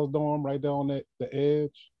the girls' dorm right there on the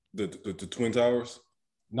edge. The Twin Towers?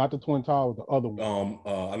 Not the Twin Towers, the other one.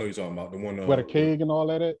 I know you're talking about the one where the keg and all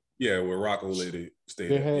that at. Yeah, where Rocco lady stayed.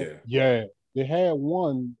 They had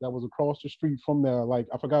one that was across the street from there. Like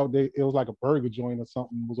I forgot it was like a burger joint or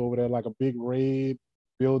something was over there, like a big red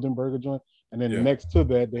building burger joint. And then next to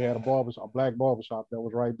that, they had a black barbershop that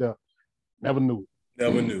was right there. Never knew.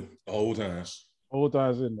 Never knew the whole time. Whole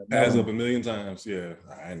time sitting there. Adds up a million times. Yeah,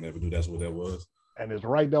 I never knew that's what that was. And it's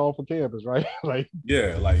right there off of campus, right? Now,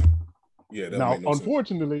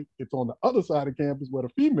 unfortunately, it's on the other side of campus where the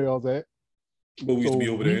females at. But we used to be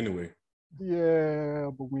over there anyway. Yeah,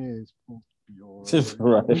 but we ain't supposed to be over there.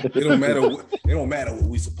 Right. It don't matter what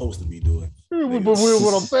we supposed to be doing. But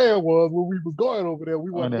what I'm saying was, when we was going over there,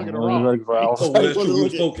 we weren't looking around. We were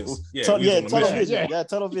focused. Tunnel vision. Yeah,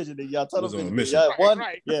 tunnel vision. Yeah, tunnel vision.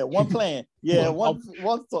 Yeah, one plan. Yeah,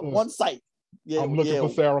 one site. Yeah, I'm looking for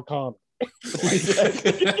Sarah Connor.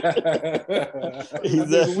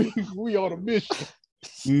 Exactly. We on a mission.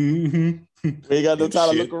 Mm-hmm. We ain't got no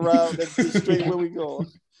time to look around. That's just straight where we going.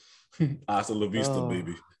 Hasta la vista,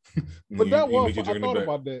 baby. But I thought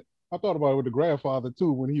about that. I thought about it with the grandfather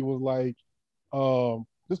too, when he was like,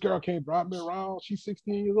 this girl can't drive me around. She's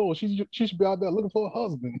 16 years old. She should be out there looking for a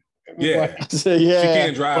husband. Yeah. She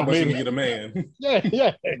can't drive, but she can get a man.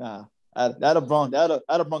 Yeah. Nah. That'd have brung a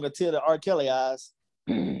tear to R. Kelly eyes.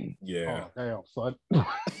 Yeah. Oh, damn, son.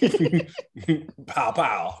 Pow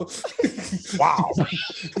pow. Wow.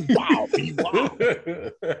 Wow.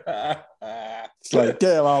 It's like,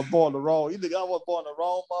 damn, I was born the wrong. You think I was born the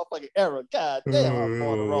wrong motherfucking era? God damn, I was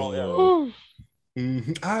born the wrong era.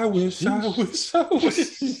 I wish.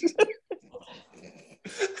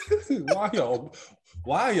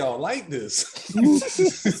 Why y'all like this?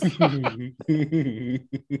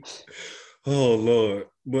 Oh Lord.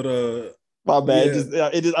 But my bad. Yeah.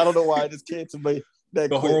 It just I don't know why it just came to me.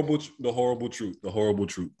 The horrible truth.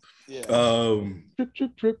 Yeah.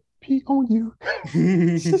 Trip, pee on you.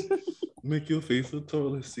 Make your face a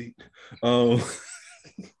toilet seat. What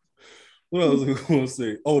else was I gonna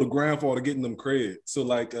say? Oh, the grandfather getting them cred. So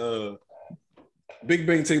like Big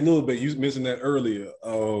Bang take Little Bang, you mentioned that earlier.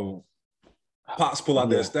 Pops pull out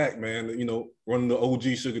that stack, man. Running the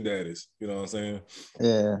OG sugar daddies. You know what I'm saying?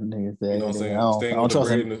 Yeah, niggas. You know what I'm saying? I don't trust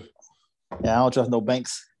him. Yeah, I don't trust no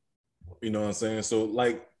banks. You know what I'm saying? So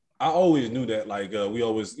like I always knew that, like we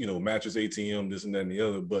always, mattress ATM, this and that and the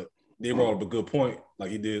other, but they brought up a good point,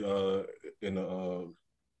 like he did in the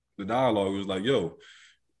dialogue. It was like, yo,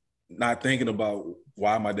 not thinking about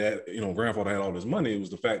why my dad, grandfather had all this money. It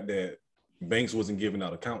was the fact that banks wasn't giving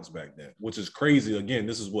out accounts back then, which is crazy. Again,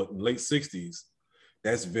 this is what, late 60s.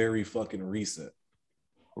 That's very fucking recent.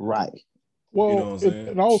 Right. Well,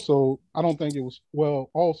 and also, I don't think it was,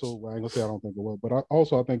 also, I ain't gonna say I don't think it was, but I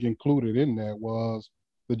think included in that was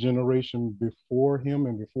the generation before him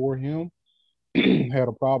and before him had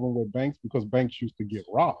a problem with banks because banks used to get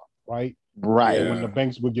robbed, right? Right. And when the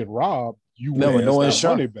banks would get robbed, you would no insurance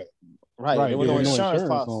money back. Right. There was no insurance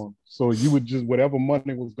on. So you would just, whatever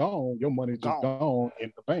money was gone, your money just gone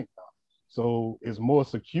in the bank now. So it's more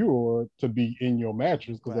secure to be in your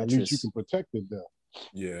mattress because at least you can protect it there.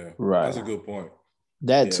 Yeah, right. That's a good point.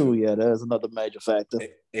 That too, that's another major factor.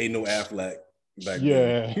 Ain't no Aflac back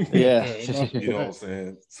then. Yeah. You know what I'm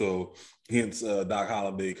saying? So hence Doc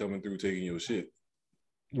Holliday coming through taking your shit.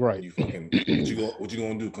 Right. You fucking what you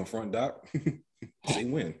gonna do? Confront Doc? they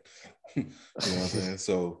win. You know what I'm saying?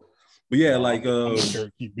 So, but yeah, like I'm the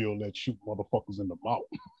Cherokee Bill that shoot motherfuckers in the mouth.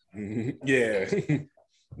 yeah,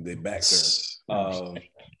 they back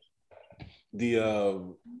there.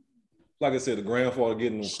 Like I said, the grandfather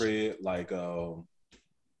getting them cred. Like that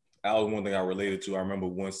was one thing I related to. I remember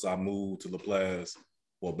once I moved to LaPlace.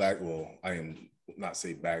 I am not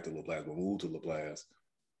say back to LaPlace, but moved to LaPlace.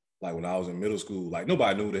 Like when I was in middle school, like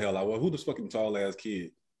nobody knew who the hell I was. Who this fucking tall ass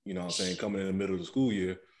kid? You know what I'm saying? Coming in the middle of the school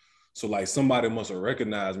year. So like somebody must have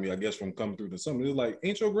recognized me, I guess, from coming through the summer. It's like,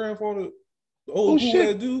 ain't your grandfather the old cool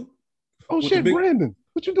ass dude? Oh shit, Brandon,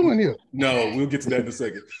 what you doing here? No, we'll get to that in a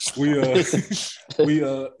second.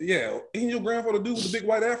 Yeah, ain't your grandfather dude with the big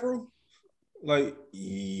white afro? Like,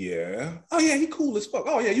 yeah. Oh yeah, he cool as fuck.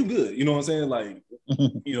 Oh yeah, you good. You know what I'm saying? Like,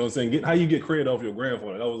 you know what I'm saying? How you get credit off your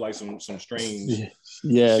grandfather? That was like some strange.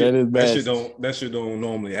 Yeah, shit. that is bad. That shit don't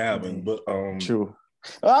normally happen. But true.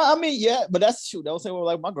 I mean, yeah, but that's true. That was saying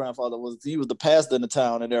like my grandfather was the pastor in the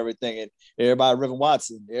town and everything, and everybody Reverend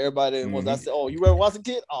Watson. Everybody was I said, oh, you Reverend Watson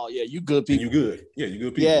kid? Oh yeah, you good people. And you good. Yeah, you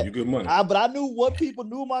good people. Yeah. You good money. But I knew what people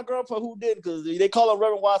knew my grandpa who didn't, because they call him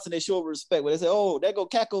Reverend Watson, they show respect. But they say, oh, that go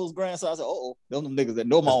Caco's grandson. I said, oh, them niggas that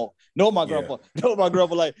know my grandpa. Know my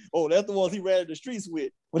grandpa, like, oh, that's the ones he ran in the streets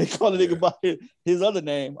with. When they call a nigga by his other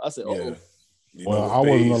name, I said, oh. Well, I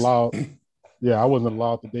wasn't allowed. Yeah, I wasn't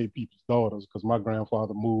allowed to date people's daughters because my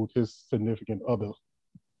grandfather moved his significant other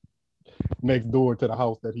next door to the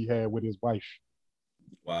house that he had with his wife.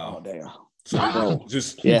 Wow. Oh, damn. So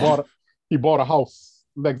he bought a house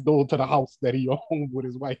next door to the house that he owned with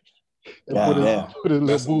his wife. And put his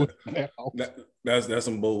little boo in that house. That's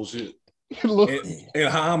some bullshit. and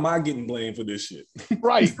how am I getting blamed for this shit?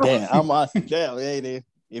 Right. Damn, hey,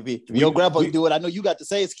 if your grandpa do it, I know you got the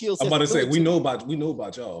same skill set. I'm about to say we know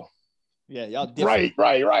about y'all. Yeah, y'all different.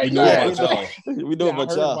 Right. We know about y'all. We know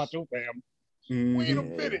about y'all. About your family. Wait a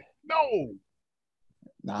minute. No.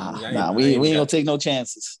 Nah, we ain't gonna take no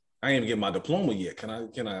chances. I ain't even get my diploma yet. Can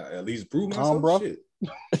I at least prove myself? Bro. Shit.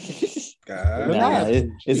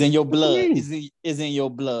 God. It's in your blood. It's in your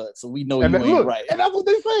blood. So we know you ain't right. And that's what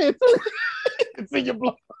they said. It's in your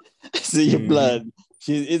blood. It's in your blood.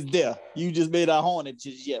 It's there. You just made our hornet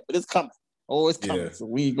just yet, but it's coming. Oh, it's coming. Yeah. So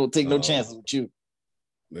we ain't gonna take no chances with you.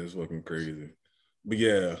 That's fucking crazy. But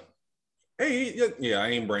yeah. Hey, yeah, I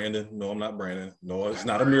ain't Brandon. No, I'm not Brandon. No, it's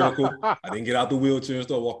not a miracle. I didn't get out the wheelchair and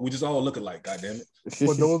start walking. We just all look alike, goddammit.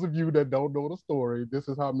 For those of you that don't know the story, this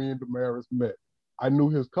is how me and Damaris met. I knew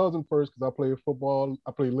his cousin first because I played football.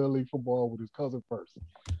 I played Little League football with his cousin first.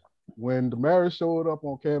 When Damaris showed up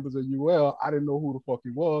on campus at UL, I didn't know who the fuck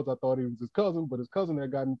he was. I thought he was his cousin, but his cousin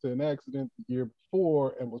had gotten into an accident the year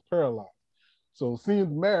before and was paralyzed. So seeing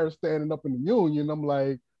Damaris standing up in the union, I'm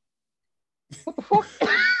like, what the fuck?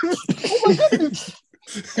 Oh my goodness.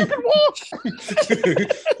 You can walk.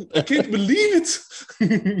 I can't believe it.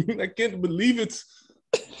 I can't believe it.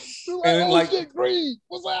 Like, and like, shit, Green,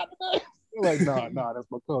 what's happening? I'm like, nah, that's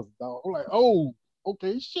my cousin, dog. I'm like, oh,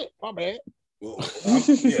 okay, shit, my bad. Well,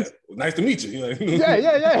 yeah, nice to meet you.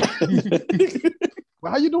 Yeah.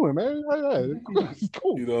 Well, how you doing, man?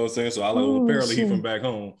 Cool. You know what I'm saying? So I like apparently he from back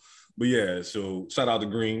home. But yeah, so shout out to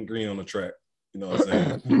Green on the track. You know what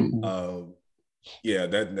I'm saying? Yeah,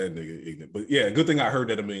 that nigga ignorant. But yeah, good thing I heard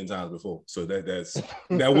that a million times before. So that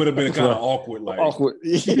would have been kind of awkward. Like awkward.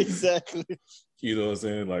 Exactly. You know what I'm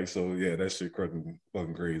saying? Like, so yeah, that shit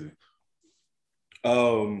fucking crazy.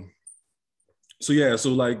 So yeah,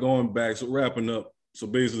 so like going back, so wrapping up. So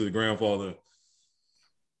basically the grandfather,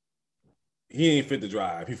 he ain't fit to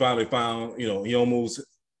drive. He finally found, he almost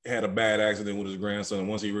had a bad accident with his grandson. And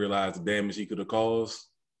once he realized the damage he could have caused,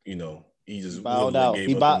 he just bowed out.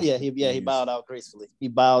 He bowed out gracefully. He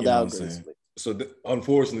bowed out gracefully. So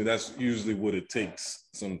unfortunately, that's usually what it takes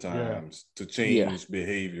sometimes to change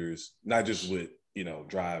behaviors, not just with,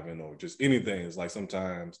 driving or just anything. It's like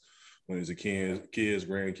sometimes when it's a kids,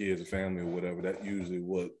 grandkids, a family or whatever, that usually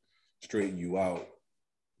what straighten you out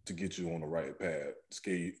to get you on the right path,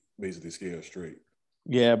 basically scale straight.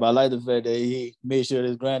 Yeah, but I like the fact that he made sure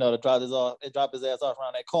his granddaughter dropped his ass off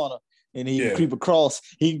around that corner. And he can creep across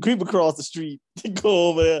the street to go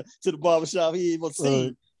over there to the barbershop. He ain't gonna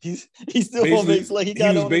see. He still won't make like he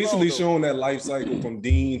got. He was basically showing that life cycle from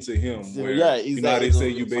Dean to him. Where, they say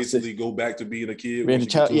you basically go back to being a kid.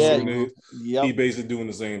 He basically doing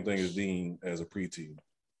the same thing as Dean as a preteen.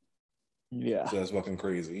 Yeah. So that's fucking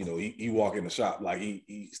crazy. He walk in the shop like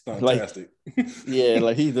he's fantastic.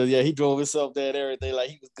 He drove himself there and everything like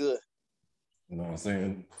he was good. You know what I'm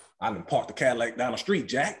saying? I done parked the Cadillac down the street,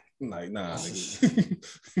 Jack. I'm like, nah,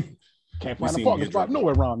 can't find a parking spot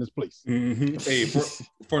nowhere around this place. Mm-hmm. Hey,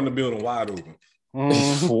 front of the building wide open.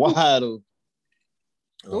 Wide open.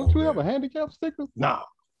 Don't you have a handicap sticker? Nah,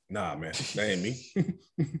 man, that ain't me.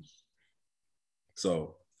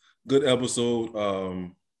 So, good episode.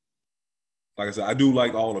 Like I said, I do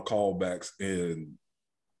like all the callbacks, and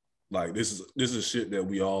like this is shit that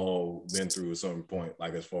we all been through at some point.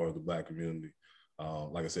 Like as far as the Black community,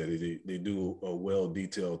 like I said, they do a well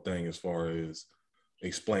detailed thing as far as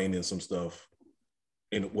explaining some stuff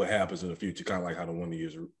and what happens in the future, kind of like how the Wonder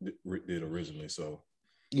Years did originally. So.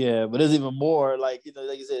 Yeah, but there's even more, like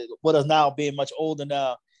like you said, with us now being much older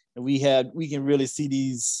now, and we can really see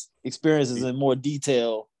these experiences in more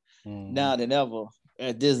detail now than ever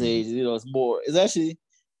at this age. It's actually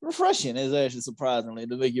refreshing. It's actually surprisingly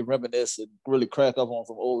to make you reminisce and really crack up on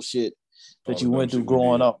some old shit that you went through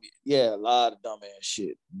growing up. Yeah, a lot of dumb ass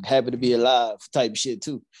shit. Happy to be alive type shit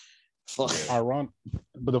too. Fuck. Ironic,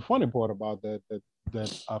 but the funny part about that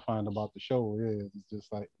I find about the show is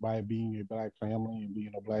just like by it being a Black family and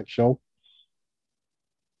being a Black show.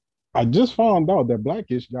 I just found out that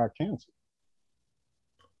Blackish got canceled.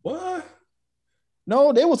 What?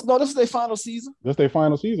 No, this was their final season. That's their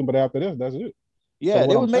final season, but after this, that's it. Yeah, so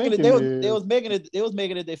they was making it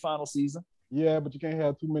their final season. Yeah, but you can't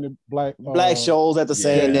have too many black shows at the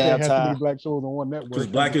same damn time. Too many Black shows on one network. Because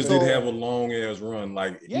Blackish did have a long ass run.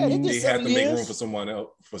 Like they had to make room for someone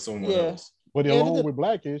else. But along with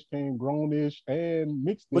Blackish came Grownish and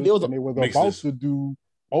Mixedish, and they was about to do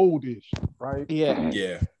Oldish, right? Yeah.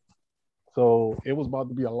 Yeah. So it was about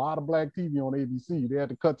to be a lot of Black TV on ABC. They had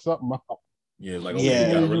to cut something out. Yeah, like you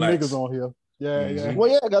gotta relax. Niggas on here. Yeah, yeah. Well,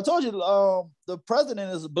 yeah, I told you the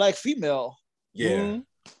president is a Black female. Yeah. Mm-hmm.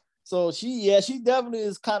 So she definitely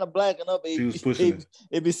is kind of blacking up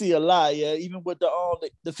ABC a lot. Yeah, even with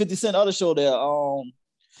the 50 Cent other show there,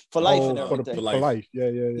 For Life and everything. For life.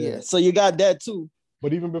 Yeah. So you got that too.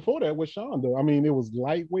 But even before that with Shonda, I mean, it was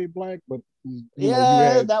lightweight Black, but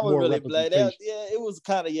that was really Black. It was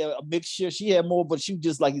kind of a mixture. She had more, but she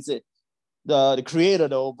just like you said, the creator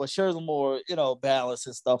though. But she's more balanced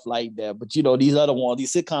and stuff like that. But these other ones,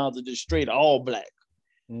 these sitcoms are just straight all Black.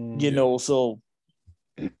 So.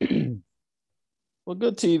 Well,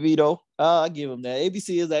 good TV though. I give them that.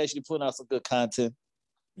 ABC is actually putting out some good content.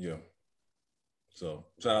 Yeah. So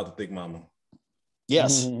shout out to Thick Mama.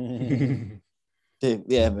 Yes.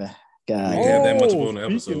 Yeah, man. God. We have that much fun on the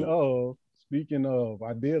episode. Speaking of,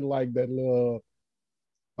 I did like that little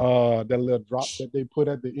drop that they put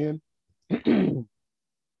at the end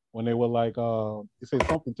when they were like, it said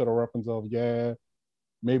something to the reference of,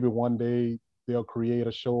 maybe one day they'll create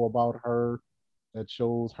a show about her that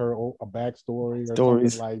shows her a backstory or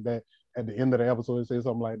something like that. At the end of the episode, it says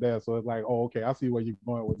something like that. So it's like, oh, okay, I see where you're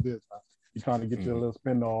going with this. You're trying to get your little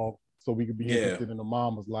spin off so we can be interested in the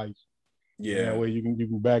mama's life. Yeah, that way you can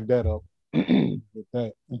back that up with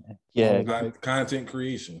that. Yeah, content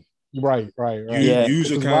creation. Right. Use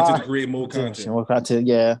your content to create more content. More content,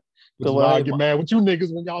 yeah. So I get mad with you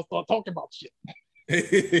niggas when y'all start talking about shit.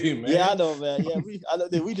 Man. Yeah, I know, man. Yeah,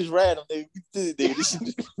 we just random, nigga.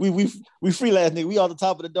 We freelance, nigga. We on the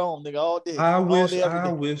top of the dome, nigga, all day. I wish.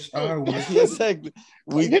 Yeah, exactly.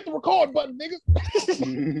 We hit the record button, nigga.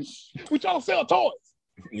 We trying to sell toys.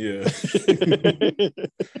 Yeah.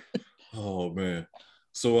 Oh man.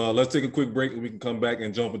 So let's take a quick break and we can come back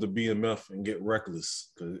and jump into BMF and get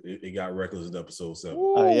reckless because it got reckless in episode 7.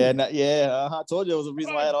 Oh yeah, I told you it was a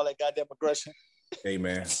reason why I had all that goddamn aggression. Hey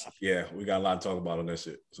man, yeah, we got a lot to talk about on that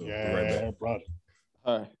shit. So be right back, brother.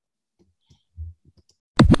 All right.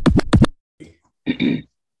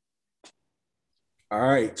 All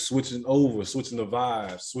right, switching the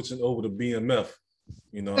vibes, switching over to BMF.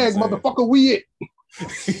 Hey, motherfucker, we it.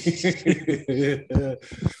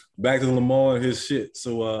 Back to Lamar and his shit.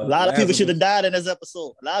 So a lot of people should have died in this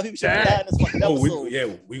episode. A lot of people should have died in this fucking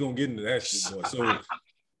episode. We gonna get into that shit, boy.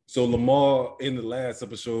 So Lamar in the last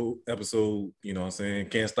episode, you know what I'm saying,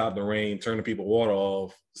 can't stop the rain, turning people water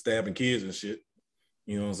off, stabbing kids and shit.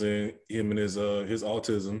 You know what I'm saying? Him and his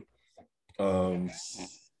autism.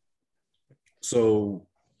 So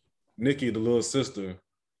Nikki, the little sister,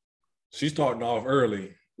 she's starting off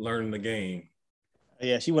early, learning the game.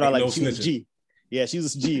 Yeah, she went out like she was G. Yeah, she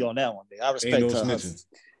was G on that one. I respect her.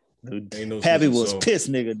 Pappy was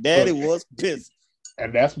pissed, nigga. Daddy was pissed.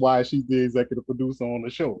 And that's why she's the executive producer on the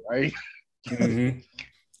show, right? Mm-hmm.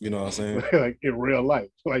 You know what I'm saying? Like in real life.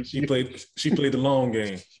 Like she played the long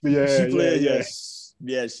game. Yeah,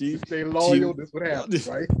 she stay loyal. This would happen,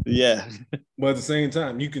 right? Yeah. But at the same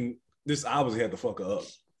time, this obviously had to fuck her up.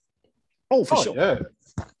 Oh, for sure. Yeah.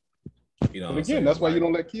 You know, but again, that's why you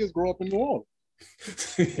don't let kids grow up in New Orleans.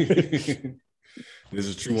 This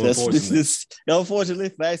is true. Unfortunately,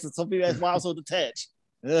 facts. Some people that's why I'm so detached.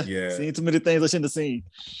 Yeah, seen too many things I shouldn't have seen.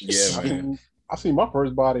 Yeah, man. I seen my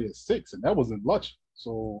first body at 6, and that was in Luxury.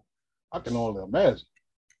 So I can only imagine.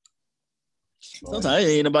 Sometimes it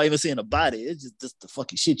ain't about even seeing a body. It's just the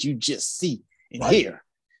fucking shit you just see and hear.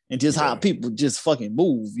 And just how people just fucking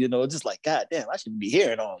move, you know, just like, God damn, I shouldn't be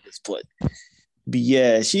hearing all this. But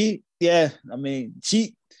yeah, she put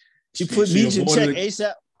Meech in check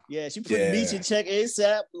ASAP. Yeah, she put Meech in check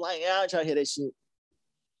ASAP. Like, I ain't trying to hear that shit.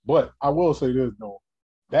 But I will say this, though.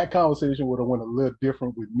 That conversation would have went a little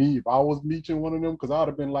different with me if I was Meeching one of them, because I would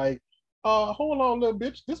have been like, hold on, little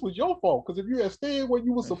bitch, this was your fault. Because if you had stayed where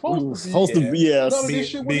you were supposed to be, none of this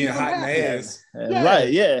shit being hot in the ass. Right,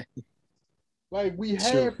 yeah. Like, we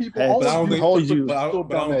had people but I don't always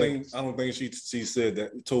think she said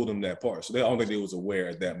that, told them that part. So I don't think they was aware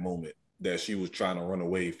at that moment that she was trying to run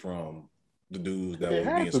away from the dudes that were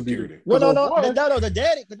being security. Well, no, the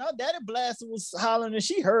daddy Blaster was hollering and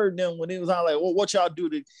she heard them when it was on like, well, what y'all do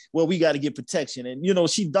we got to get protection. And, you know,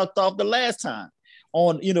 she ducked off the last time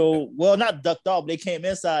on, you know, well, not ducked off. They came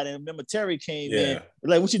inside and remember Terry came in.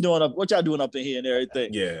 Like, what y'all doing up in here and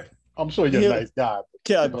everything? Yeah. I'm sure you're a nice guy.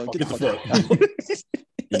 Get the fuck out.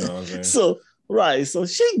 You know what I'm saying? So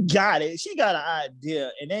she got it. She got an idea,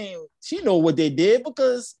 and she know what they did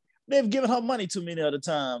because they've given her money too many other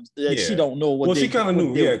times that she don't know what. Well, she kind of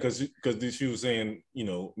knew, because she was saying, you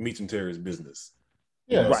know, Meech and Terry's business.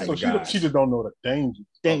 Yeah, right. So she just don't know the danger.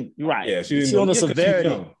 Right. Yeah, she don't know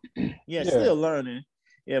severity. Still learning.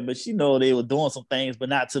 Yeah, but she know they were doing some things, but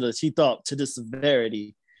not she thought to the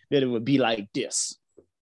severity that it would be like this.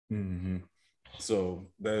 Mm-hmm. So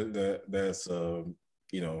that's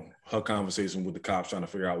you know, her conversation with the cops trying to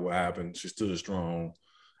figure out what happened. She stood strong.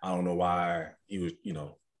 I don't know why he was, you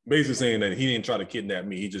know, basically saying that he didn't try to kidnap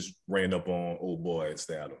me. He just ran up on old boy and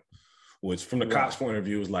stabbed him. Which, from the cops' point of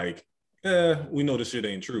view, is like, we know this shit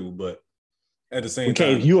ain't true, but at the same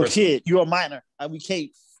time, you're a kid, you're a minor. We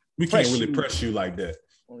can't really press you like that.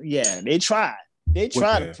 Yeah, they tried. They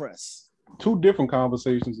tried to press. Two different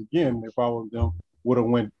conversations again. If I was them, would have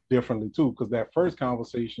went differently too, because that first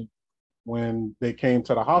conversation when they came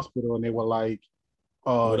to the hospital and they were like,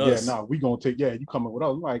 we gonna take, you coming with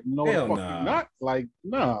us. I'm like, no, the fuck you not. Like,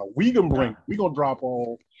 we gonna drop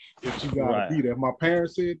off if she gotta be there. If my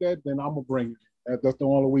parents said that, then I'm gonna bring it. That's the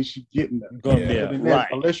only way she's getting there.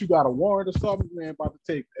 Unless you got a warrant or something, man, about to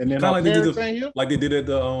take. And then like they did at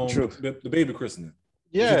the baby christening.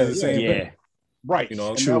 Right. You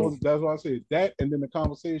know, that's what I said. That, and then the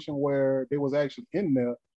conversation where they was actually in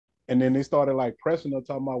there, and then they started like pressing her,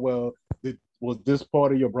 talking about, well, was this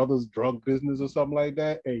part of your brother's drug business or something like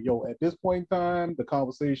that? Hey, yo, at this point in time, the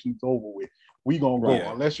conversation's over with. We gonna go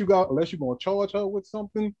unless you're gonna charge her with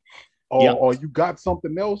something, or you got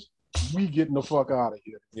something else. We getting the fuck out of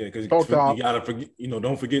here. Yeah, because you gotta forget. You know,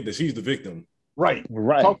 don't forget that she's the victim. Right.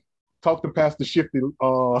 Talk to Pastor Shifty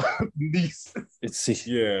niece.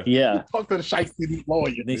 Yeah. Talk to the shiesty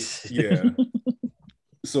lawyer. Yeah.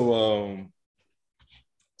 So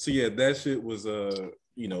yeah, that shit was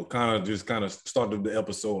you know, kind of started the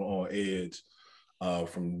episode on edge.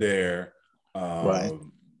 From there,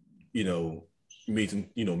 you know,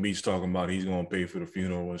 Meech talking about he's gonna pay for the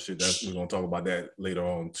funeral and shit. We're gonna talk about that later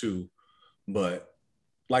on too. But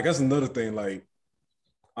like, that's another thing. Like,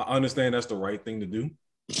 I understand that's the right thing to do,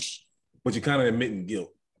 but you're kind of admitting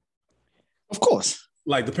guilt. Of course.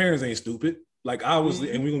 Like, the parents ain't stupid. Like,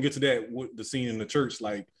 obviously, and we're gonna get to that with the scene in the church.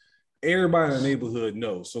 Like, everybody in the neighborhood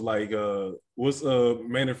knows. So like, what's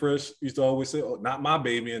Manny Fresh used to always say, not my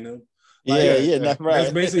baby and them. Like, that's right.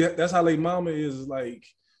 That's basically, that's how like mama is. Like,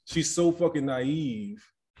 she's so fucking naive.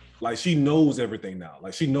 Like, she knows everything now.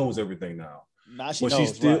 Nah,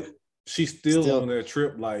 she's still on that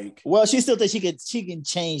trip. Like, well, she still thinks she can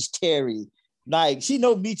change Terry. Like, she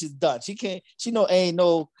know Meech is done. She know ain't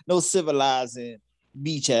no civilizing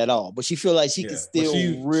Meech at all. But she feel like she can still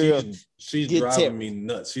she's driving Terry. Me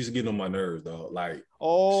nuts. She's getting on my nerves, though. Like,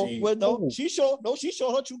 she showed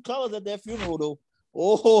her true colors at that funeral though.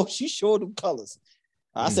 Oh, she showed them colors.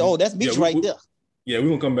 I said, oh, that's Meech right there. Yeah, we're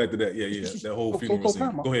gonna come back to that. Yeah. That whole funeral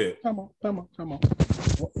scene. Go ahead. Come on.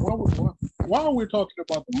 While we're talking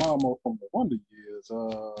about the mama from the Wonder Years,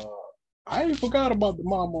 I ain't forgot about the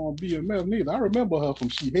mama on BMF neither. I remember her from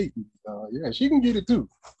She Hate Me. Yeah, she can get it too.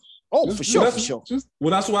 Oh, for sure.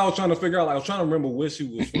 Well, that's what I was trying to figure out. Like, I was trying to remember where she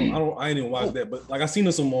was from. I ain't even watched that, but like, I seen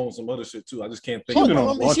her on some other shit too. I just can't think of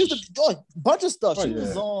it. She was a bunch of stuff. She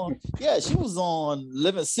was on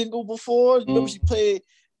Living Single before. Remember she played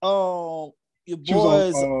your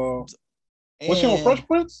boys. Was she on Fresh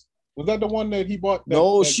Prince? Was that the one that he bought?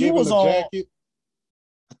 She was on jacket?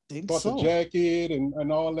 I think bought the jacket and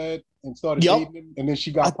all that, and started dating him, and then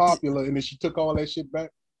she got popular, and then she took all that shit back.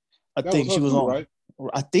 I think she was on. Right?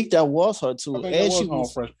 I think that was her too. I think And that she was on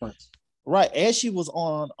was Fresh Prince. right, and she was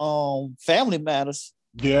on Family Matters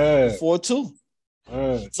Yeah. before too.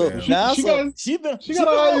 So Damn. now She so got- she been She got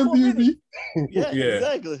on an for a minute. IMDb. Yeah, Yeah.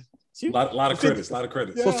 exactly. She A lot of for 50 credits. A lot of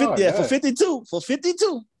credits. Yeah. for 50, yeah. for 52. For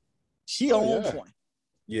 52. She Oh, on yeah. point.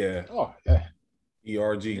 Yeah. Oh, yeah.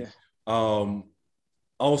 ERG. Yeah.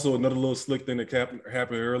 Also, another little slick thing that happened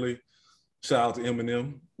early. Shout out to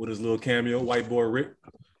Eminem with his little cameo, White Boy Rick.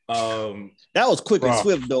 That was quick and Bruh.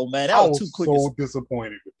 swift though, man. That I was was too quick. so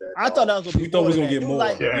disappointed with that. I thought that was gonna be we thought we was more gonna than get that.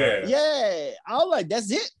 It was more. like, Yeah. yeah. I was like,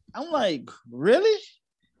 that's it. I'm like, really?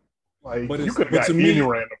 Like, But you it's- could have but got to me- any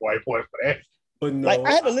random white boy for that. But no, Like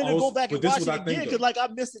I had to literally also- go back and but this watch is it what I think, again though. because like I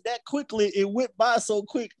missed it that quickly. It went by so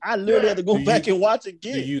quick. I literally had to go Do back you- and watch it Do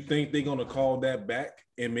again. you think they're gonna call that back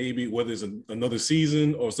and maybe whether it's another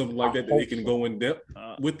season or something like that, that they hope can so. go in depth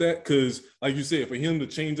with that? Because, like you said, for him to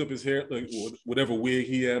change up his hair, like whatever wig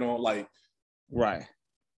he had on, like Right.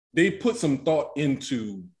 they put some thought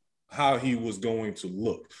into how he was going to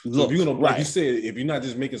look. So Look, if you're gonna, like you right. said, if you're not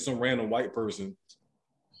just making some random white person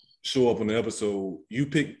show up on the episode, you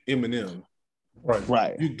pick Eminem.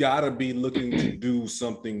 Right. You gotta be looking to do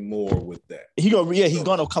something more with that. He's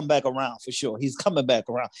gonna come back around for sure. He's coming back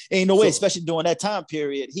around. Ain't no way, especially during that time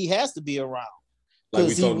period, he has to be around. Like we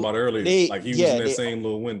 'Cause he- talked about earlier, they- like he was yeah, in that they- same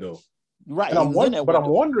little window. Right. And he I'm was in wondering, that but I'm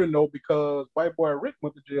window. wondering though, because White Boy Rick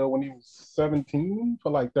went to jail when he was 17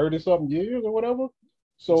 for like 30 something years or whatever.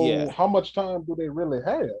 So Yeah. how much time do they really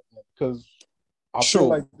have? Because I True. feel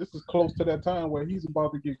like this is close to that time where he's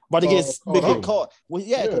about to get Get up. caught. Well,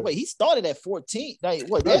 yeah, 'cause Yeah. wait, he started at 14. Like,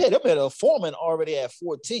 what? Right. They had him at a foreman already at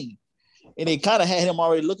 14. And they kind of had him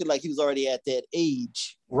already looking like he was already at that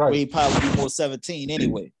age where Right. he probably be more 17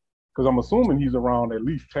 anyway. Because I'm assuming he's around at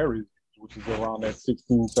least Terry's, which is around that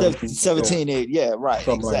 16, 17. 17, 8. Yeah, right.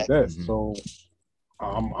 Something Exactly. like that. Mhm. So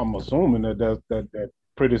I'm assuming that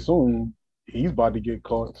pretty soon he's about to get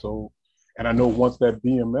caught. So, and I know once that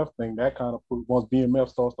BMF thing, that kind of once BMF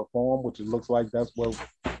starts to form, which it looks like that's what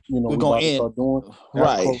We're we're gonna about to end. start doing. That's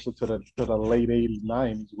Right. closer to the late 80s,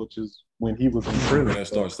 90s, which is when he was in When prison. that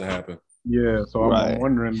starts to happen. Yeah, so I'm Right.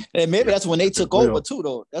 wondering. And maybe that's when they took Well- over too,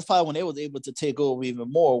 though. That's probably when they was able to take over even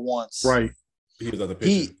more once. Right. He was at the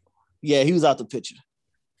picture. He was out the picture.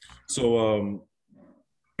 So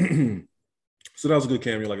so that was a good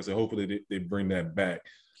cameo. Like I said, hopefully they bring that back.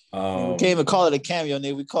 We can't even call it a cameo,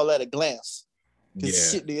 nigga. We call that a glance. Yeah.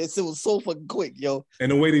 Shit, nigga, it was so fucking quick, yo.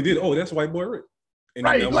 And the way they did, that's White Boy Rick. And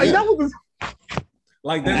Right. that Like was, that was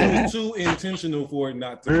that was too intentional for it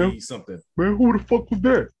not to Yeah. be something. man, who the fuck was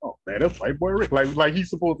that? Oh man, that's White Boy Rick. Like he's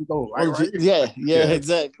supposed to know. Like, right? Yeah, Yeah.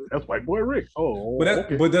 exactly. That's White Boy Rick. Oh, But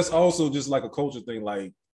okay. that's also just like a culture thing.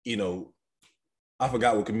 Like, I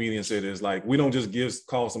forgot what comedian said is like, we don't just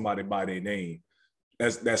call somebody by their name.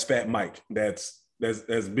 That's Fat Mike. That's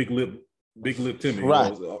Big Lip Timmy,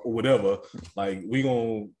 Right. or whatever. Like we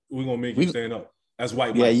gonna make you stand up. That's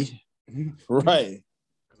White Yeah, Mike. right.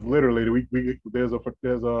 Literally, there's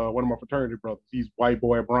one of my fraternity brothers. He's White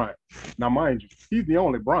Boy Brian. Now, mind you, he's the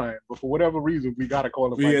only Brian, but for whatever reason, we gotta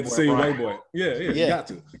call him. We White had to Boy say Brian. White Boy. Yeah. You Yeah. got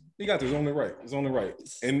to. You got to. It's only right. It's only right.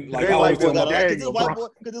 And like Yeah, I always white boy tell got my a-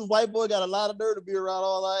 Because this white boy got a lot of nerve to be around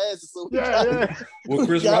all our asses. So we Yeah, gotta, yeah. what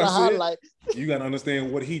Chris we gotta Rock said, highlight. you got to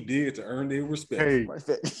understand what he did to earn their respect.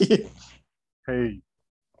 Hey, hey,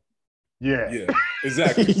 yeah, Yeah,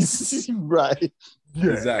 exactly. right.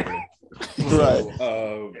 yeah. Exactly.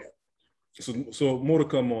 Right. So more to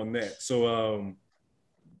come on that. So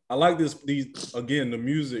I like these again, the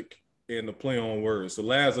music and the play on words. So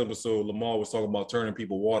last episode, Lamar was talking about turning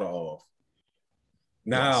people water off.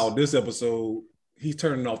 Now this episode, he's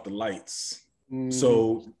turning off the lights. Mhm.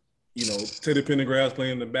 So, Teddy Pendergrass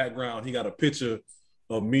playing in the background. He got a picture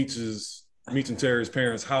of Meech and Terry's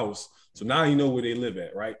parents' house. So now he know where they live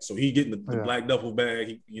at, right? So he getting the Yeah. black duffel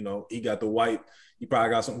bag. He got the white. He probably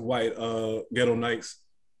got some white Ghetto Knights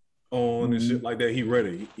on and shit like that. He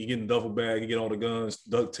ready. He getting the duffel bag. He get all the guns,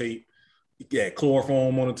 duct tape. He got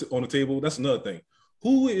chloroform on the table. That's another thing.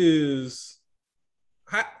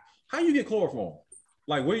 How you get chloroform?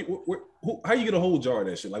 Like how you get a whole jar of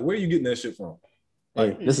that shit? Like where are you getting that shit from?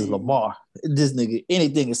 Hey, this is Lamar. This nigga,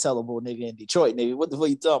 anything is sellable, nigga, in Detroit, nigga. What the fuck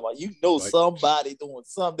you talking about? You know somebody doing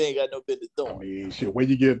something they ain't got no business I doing. mean, shit, where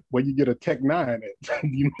you get a Tech 9 at?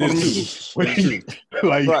 You know what I mean? That's Where you-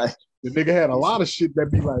 like Right. the nigga had a lot of shit that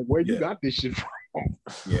be like, where you Yeah. got this shit from?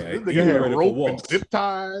 Yeah, This he nigga had ready for rope war. and zip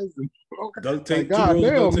ties and Duct like, tape, God 2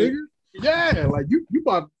 damn, rolls of duct tape. nigga. Yeah, like you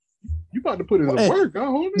about to put in Hey. the work, huh,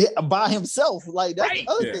 homie? Yeah, by himself. Like that's Right.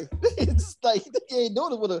 the other Yeah. thing. It's like nigga ain't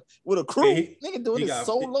doing it with a crew. He- Nigga doing it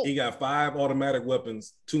solo. He got 5 automatic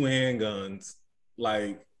weapons, 2 handguns.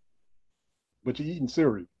 Like but you're eating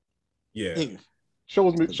cereal. Yeah. Nigga.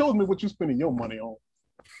 Shows me what you spending your money on.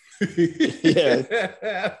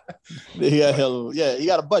 Yeah. He got hell of, yeah, he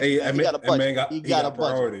got a budget. Hey, Man. He got a budget. Man he got a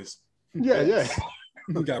budget. priorities. Yeah.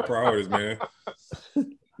 He got priorities, man.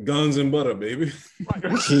 Guns and butter, baby. I'm to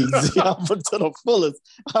the fullest.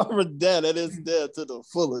 I'm that is there to the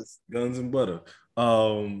fullest. Guns and butter.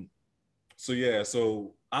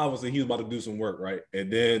 So obviously he was about to do some work, right?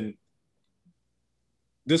 And then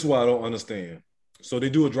this is what I don't understand. So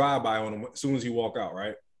they do a drive-by on him as soon as he walk out,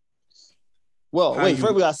 right? Well,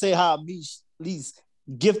 first we gotta say how these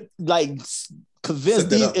convince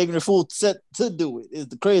these ignorant fools to do it is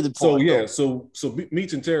the crazy part. So yeah, so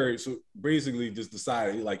Meech and Terry basically just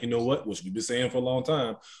decided, like, you know what we've been saying for a long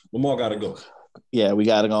time, Lamar gotta go. Yeah, we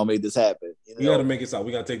gotta go make this happen. We gotta make this out.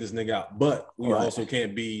 We gotta take this nigga out, but we also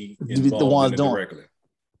can't be involved the ones doing directly.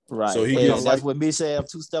 Right. So that's what Meech said. I'm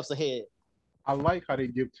 2 steps ahead. I like how they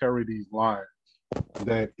give Terry these lines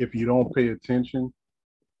that if you don't pay attention,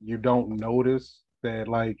 you don't notice that,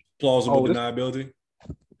 like, plausible deniability.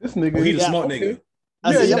 This nigga, he's a smart nigga.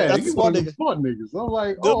 That's a smart nigga. Smart niggas. I'm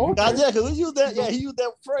like, okay. Yeah, because we use that. Yeah, he used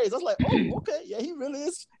that phrase. I was like, oh, okay. Yeah, he really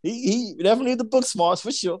is. He definitely the book smarts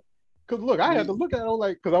for sure. Because look, I had to look at it,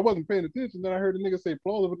 like, because I wasn't paying attention. Then I heard the nigga say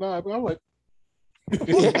plausible deniability. I'm like,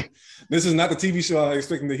 this is not the TV show I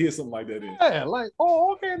expecting to hear something like that in. Yeah, like,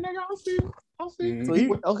 okay, nigga, I'll see.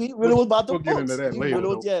 Mm-hmm. So he really was about the books. Get into that later.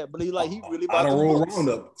 But he really about the roll books. round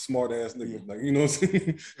up, smart ass nigga. Like, you know what I'm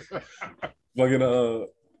saying? Fucking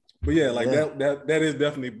but yeah, like that is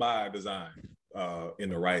definitely by design in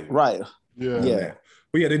the writing. Right. Yeah.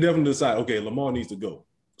 But yeah, they definitely decide, okay, Lamar needs to go.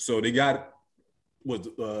 So they got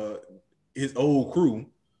his old crew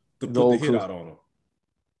to put the hit out on him.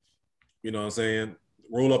 You know what I'm saying?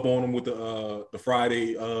 Roll up on him with the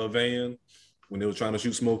Friday van when they were trying to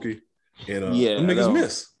shoot Smokey. And them niggas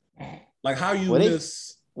miss. Like, how you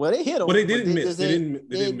miss? They hit him. But they didn't miss. They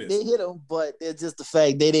didn't miss. They hit him, but it's just the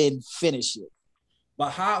fact they didn't finish it.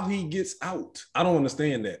 But how he gets out, I don't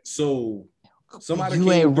understand that. So somebody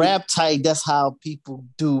ain't rap tight. That's how people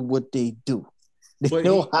do what they do. They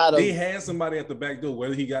know how to. They had somebody at the back door,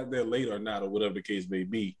 whether he got there late or not, or whatever the case may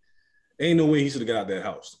be. Ain't no way he should have got out that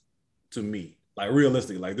house. To me, like,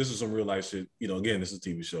 realistically, like, this is some real life shit. You know, again, this is a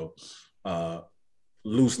TV show,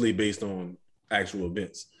 loosely based on actual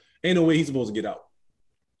events. Ain't no way he's supposed to get out.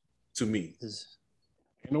 To me,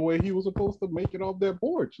 ain't no way he was supposed to make it off that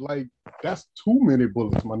porch. Like, that's too many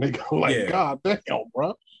bullets, my nigga. Like, God damn,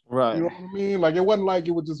 bro. Right. You know what I mean? Like, it wasn't like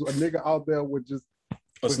it was just a nigga out there with just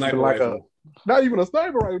a sniper rifle. Not even a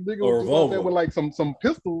sniper rifle, nigga. Or was just out there with like some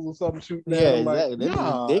pistols or something shooting at him. Like,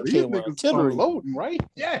 they these came niggas unloading, right?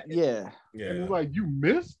 Yeah. And like, you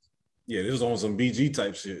missed. Yeah, this was on some BG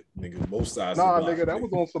type shit, nigga. Both sides. Nah, nigga, that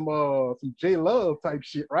was on some J Love type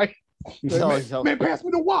shit, right? Man, pass me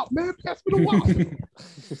the wop, man. Pass me the wop.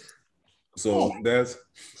 So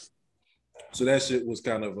that shit was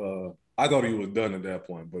kind of I thought he was done at that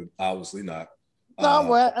point, but obviously not.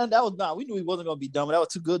 And that was not. We knew he wasn't gonna be done. That was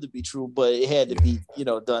too good to be true, but it had to be,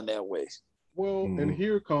 done that way. Well, and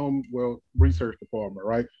here comes research department,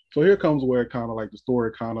 right? So here comes where kind of like the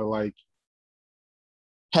story kind of like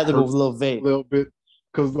had to go a little vague, a little bit,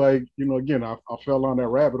 because like again, I fell on that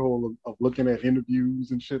rabbit hole of looking at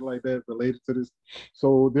interviews and shit like that related to this.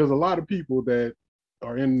 So there's a lot of people that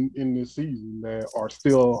are in this season that are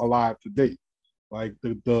still alive today. Like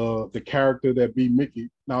the character that be Mickey.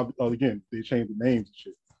 Now again, they changed the names and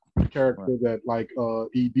shit. The character that like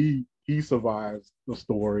ED, he survives the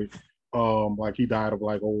story. Like he died of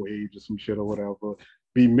like old age or some shit or whatever.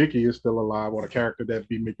 B Mickey is still alive, or the character that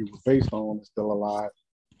B Mickey was based on is still alive.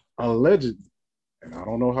 Allegedly, and I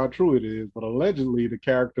don't know how true it is, but allegedly the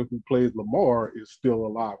character who plays Lamar is still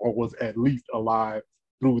alive, or was at least alive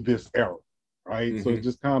through this era, right? Mm-hmm. So it's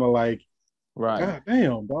just kind of like, God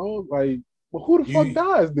damn, dog, like. Well, who the fuck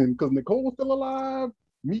dies then? Because Nicole's still alive.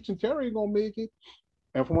 Meech and Terry ain't gonna make it.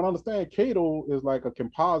 And from what I understand, Kato is like a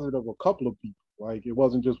composite of a couple of people. Like, it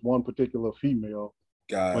wasn't just one particular female.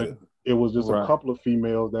 It was just a couple of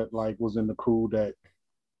females that like was in the crew that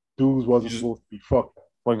dudes wasn't supposed to be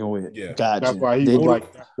fucking with. Yeah, gotcha. That's why he was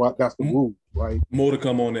like, that's the rule, right? More to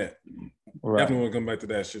come on that. Definitely want to come back to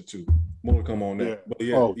that shit too. More to come on that. But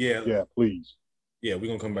yeah, please. Yeah, we're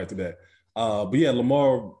gonna come back to that. But yeah,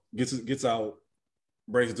 Lamar gets out,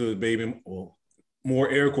 breaks into his baby, or more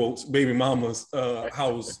air quotes, baby mama's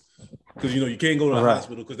house, because you can't go to the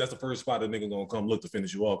hospital because that's the first spot a nigga gonna come look to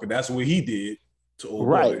finish you off, because that's what he did to old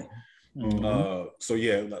boy. Mm-hmm. So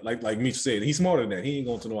yeah, like Meech said, he's smarter than that. He ain't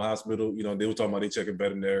going to no hospital. They were talking about they checking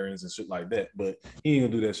veterinarians and shit like that, but he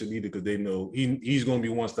ain't gonna do that shit either, because they know he's gonna be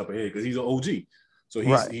one step ahead because he's an OG. So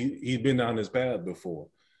Right. he's been down this path before.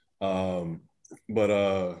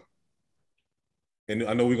 But and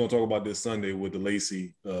I know we're gonna talk about this Sunday with the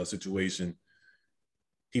Lacey situation.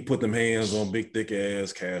 He put them hands on big thick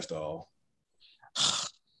ass Cash Doll.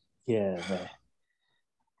 Yeah, man.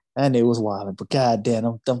 And it was wild, but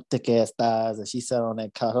goddamn, them thick ass thighs, and she sat on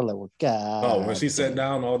that couch. I'm like, well, God. Oh, when she sat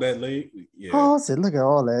down, all that leg, yeah. Oh, I said, look at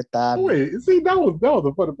all that thigh. Wait, see, that was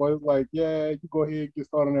the funny part. It's like, yeah, you go ahead and get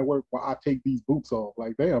started on that work while I take these boots off.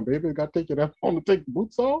 Like, damn, baby, I got to take you that long to take the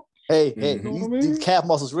boots off. Hey, Mhm. You know what I these mean? calf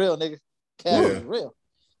muscles real, nigga. Calf Yeah. is real.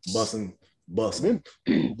 busting. And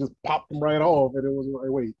then just popped them right off, and it was like,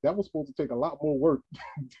 wait, that was supposed to take a lot more work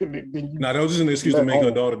than you. Now that was just an excuse to Let make her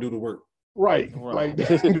off. daughter do the work. Right, Right. like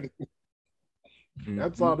Mhm.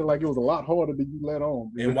 that sounded like it was a lot harder than you let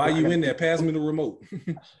on. And while you in there, pass me the remote.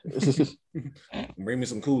 Bring me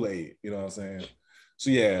some Kool-Aid. You know what I'm saying? So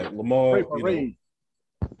yeah, Lamar, Pray for you know, rain.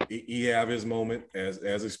 he have his moment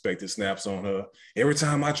as expected. Snaps on her every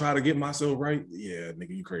time I try to get myself right. Yeah,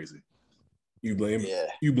 nigga, you crazy. You blaming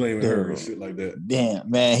her and shit like that. Damn,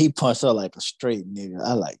 man, he punched her like a straight nigga.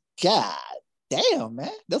 I like, God damn,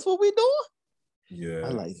 man, that's what we doing. Yeah,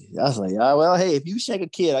 I was like, well, hey, if you shake a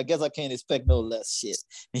kid, I guess I can't expect no less shit.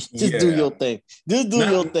 Just do your thing. Just do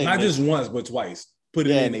your thing. Not nigga. just once, but twice. Put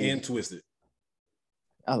it in and twist it.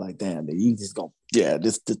 I like, damn, nigga, you just gonna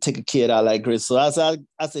just to take a kid out like Chris. So I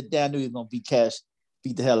said, damn, I knew he was gonna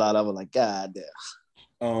beat the hell out of her. Like, God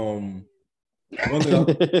damn. One thing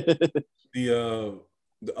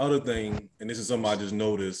the other thing, and this is something I just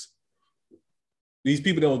noticed, these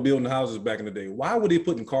people that was building houses back in the day, why were they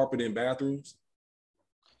putting carpet in bathrooms?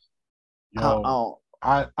 Yo,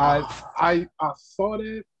 I saw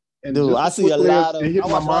that, and dude, I see a lot of. It hit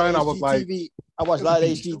my mind. I was like, I watch a lot of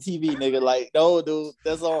HGTV, nigga. Like, no, dude,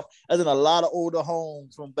 that's in a lot of older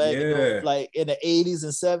homes from back in the, like in the 80s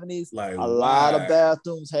and 70s. Like, a lot of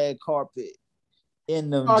bathrooms had carpet in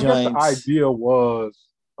them I joints. guess the idea was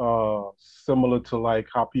similar to like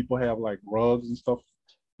how people have like rugs and stuff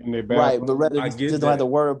in their bathroom. Right, but rather just don't have to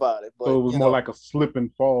worry about it. But, so it was more like a slip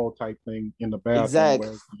and fall type thing in the bathroom. Exactly.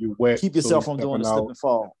 Where you wet. Keep yourself from doing the slip and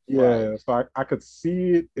fall. Yeah, right. So I could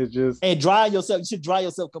see it. It's just and dry yourself. You should dry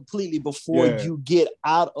yourself completely before you get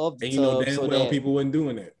out of the tub. And you know damn well people weren't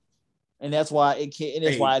doing that. And that's why it can't. And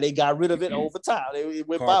that's why they got rid of it over time. It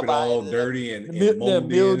went carpet bye-bye. all dirty and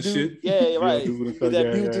moldy and shit. Yeah, right.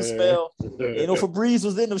 That mildew smell. Ain't no Febreze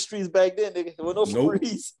was in the streets back then, nigga. There was no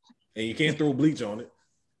Febreze. And you can't throw bleach on it.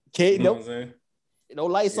 Can't. You know what I'm saying? No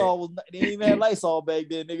Lysol was. They didn't even have Lysol back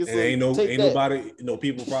then, nigga. So ain't nobody.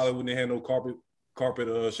 People probably wouldn't have no carpet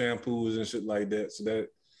shampoos and shit like that. So that.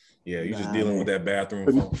 Yeah, you're just dealing with that bathroom.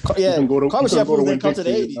 Carpet shampoos didn't come to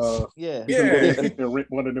the 80s. And rent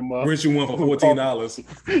one of them. Rent you one for $14.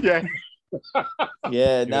 Yeah.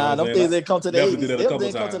 Yeah, them things didn't come to the 80s. They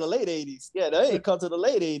didn't come to the late 80s. Yeah, they ain't come to the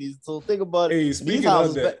late 80s. So think about it. Hey, speaking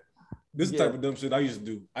of that, this is the type of dumb shit I used to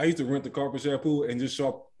do. I used to rent the carpet shampoo and just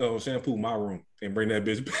shampoo my room and bring that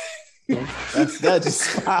bitch back. That's just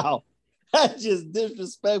foul. That's just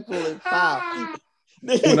disrespectful and foul.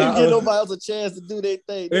 They didn't give nobody else a chance to do their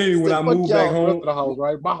thing. Hey, when I moved back home to the house,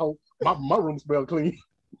 right? My room smelled clean.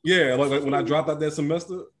 Yeah, like when I dropped out that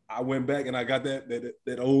semester, I went back and I got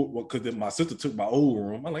that old, because my sister took my old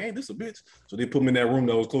room. I'm like, ain't this a bitch? So they put me in that room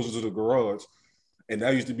that was closer to the garage. And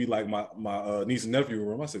that used to be like my niece and nephew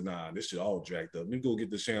room. I said, nah, this shit all jacked up. Let me go get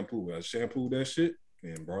the shampoo. I shampooed that shit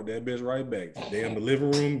and brought that bitch right back. Damn the living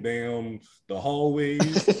room, damn the hallways.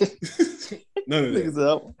 None of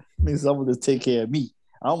that. Means someone to take care of me.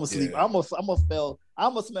 I'm gonna sleep. I'm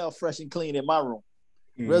gonna smell fresh and clean in my room.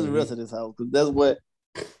 The rest of this house, because that's what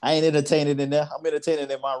I ain't entertaining in there. I'm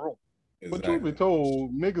entertaining in my room. Exactly. But truth be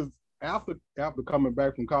told, niggas after coming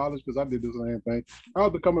back from college, because I did the same thing.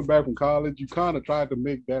 After coming back from college, you kind of tried to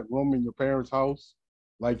make that room in your parents' house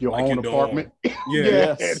like your own apartment.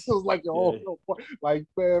 Yeah, it was like your own apartment. Like,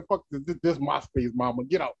 man, fuck this my space, mama.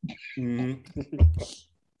 Get out. Mm-hmm.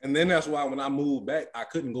 And then that's why when I moved back, I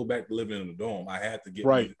couldn't go back to living in the dorm. I had to get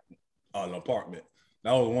an apartment.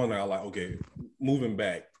 That was one thing I was like, okay, moving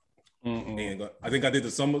back. Mm-mm. And I think I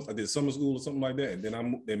did summer school or something like that. And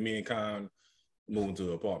then me and Con moved into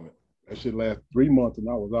the apartment. That shit lasted 3 months and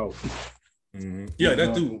I was out. Mm-hmm. Yeah,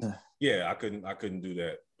 that too. Yeah, I couldn't do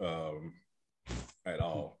that at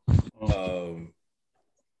all.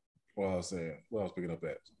 What I was saying, what I was picking up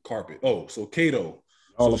at carpet. Oh, so Cato.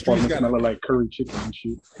 All the apartments smell like curry chicken and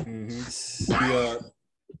shit. Mm-hmm.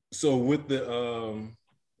 So with the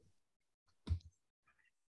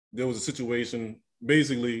there was a situation.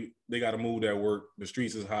 Basically, they got to move that work. The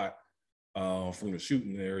streets is hot from the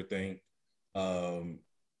shooting and everything.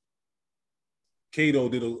 Cato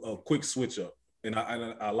did a quick switch up. and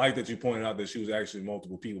I like that you pointed out that she was actually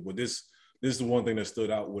multiple people, but this is the one thing that stood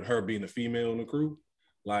out with her being a female in the crew.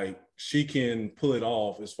 Like she can pull it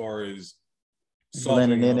off as far as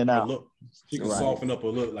blending in and out. Look. She can soften up her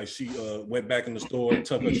look. Like she went back in the store,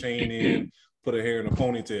 tuck her chain in, put her hair in a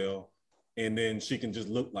ponytail, and then she can just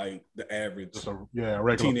look like the average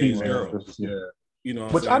regular teenage female. girl. Yeah. You know,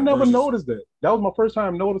 which I never noticed that. That was my first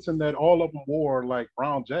time noticing that all of them wore like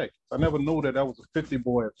brown jackets. I never knew that was a 50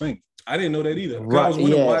 boy thing. I didn't know that either. I was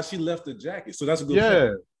wondering why she left the jacket. So that's a good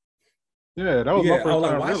point. Yeah, that was my first time.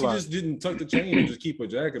 Like, why she just didn't tuck the chain and just keep her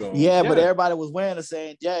jacket on? Yeah, but everybody was wearing the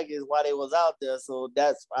same jackets while they was out there. So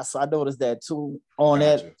I noticed that too on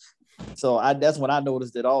that. So that's when I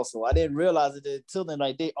noticed it also. I didn't realize it until then.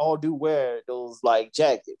 Like they all do wear those like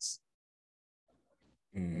jackets.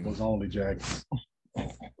 Those only jackets.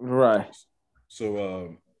 Right.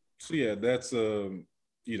 So yeah, that's that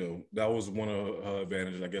was one of her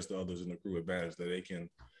advantages. I guess the others in the crew advantage that they can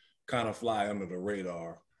kind of fly under the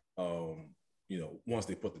radar. Once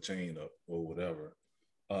they put the chain up or whatever.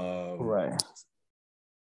 Right.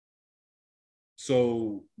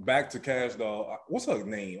 So back to Cash Doll. What's her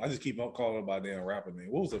name? I just keep on calling her by damn rapper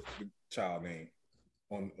name. What was the child name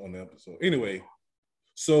on the episode? Anyway,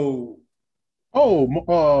 so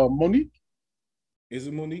Monique. Is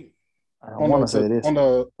it Monique? I want to say this on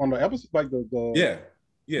the episode, like the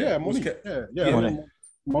Monique.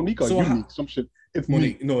 Monique or Unique, some shit. It's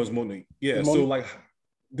Monique. No, it's Monique. Yeah. It's Monique. So like,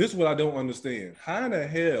 this is what I don't understand. How in the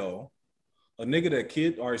hell a nigga that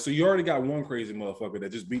kid? All right, so you already got one crazy motherfucker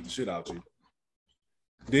that just beat the shit out you.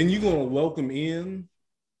 Then you gonna welcome in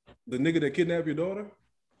the nigga that kidnapped your daughter?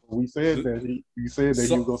 We said that he was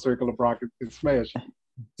gonna circle the block and smash.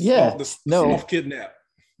 Yeah, soft kidnap.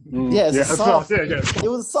 Yes, it was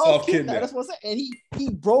a soft kidnap. That's what I'm saying. And he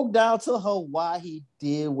broke down to her why he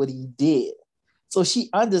did what he did. So she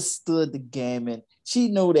understood the game and she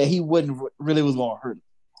knew that he wouldn't really was gonna hurt her.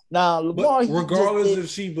 Now, Lamar, regardless if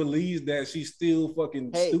she believes that, she's still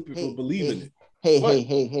fucking stupid for believing it.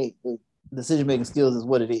 Hey. Decision making skills is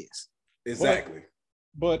what it is. Exactly.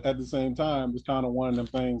 But at the same time, it's kind of one of them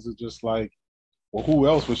things that's just like, well, who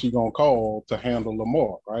else was she gonna call to handle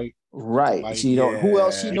Lamar, right? Right. Like, who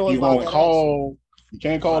else she knows you about gonna call? You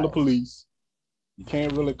can't call the police. You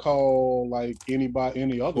can't really call like any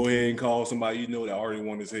other. Go ahead and call somebody you know that already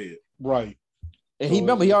won his head. Right. And he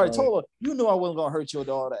already told her, you know I wasn't gonna hurt your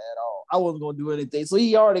daughter at all. I wasn't gonna do anything. So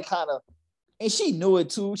he already kind of, and she knew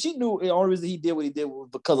it too. She knew the only reason he did what he did was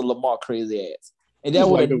because of Lamar crazy ass. And that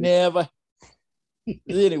would have never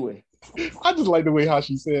anyway. I just like the way how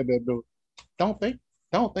she said that though. Don't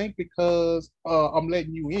think because I'm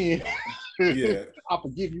letting you in. Yeah. I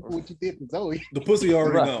forgive you for what you did to Zoe. The pussy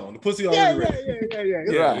already gone. The pussy already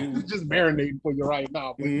ready. Yeah. It's just marinating for you right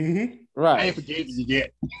now. But I ain't forgave you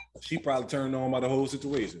yet. She probably turned on by the whole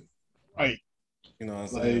situation. Right. You know what I'm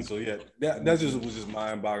saying? Like, so yeah, that was just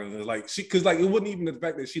mind-boggling. It's like because it wasn't even the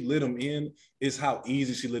fact that she let him in, it's how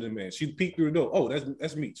easy she let him in. She peeked through the door. Oh,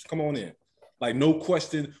 that's me. Come on in. Like no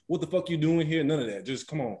question, what the fuck you doing here? None of that. Just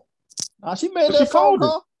come on. She made that phone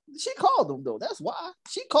call. She called him though. That's why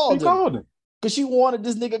she called him. Because she wanted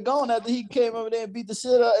this nigga gone after he came over there and beat the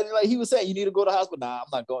shit up. And like he was saying, you need to go to the hospital. Nah, I'm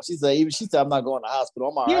not going. She said, I'm not going to the hospital.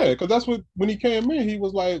 I'm all right. Yeah, because that's what when he came in, he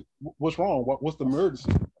was like, "What's wrong? What's the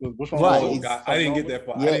emergency? What's wrong?" Right. I didn't get that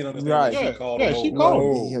part. I didn't understand. Right. She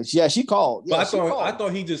called. Yeah, she called. But I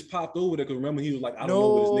thought he just popped over there because remember he was like, I don't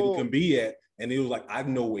know where this nigga can be at, and he was like, I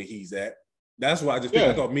know where he's at. That's why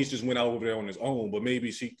I thought Meech just went out over there on his own, but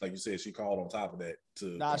maybe she, like you said, she called on top of that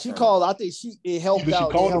to. Nah, she called. I think it helped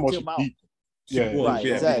out. She called him out.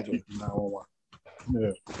 Exactly.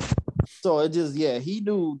 Yeah. So it just, he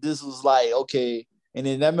knew this was like, okay. And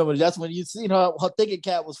then I remember that's when you seen her thinking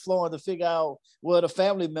cap was flowing to figure out what a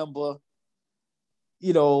family member,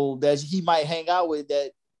 that he might hang out with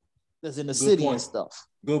that's in the city and stuff.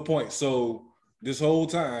 Good point. So this whole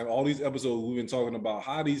time, all these episodes, we've been talking about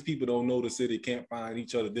how these people don't know the city, can't find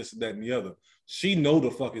each other, this, that, and the other. She know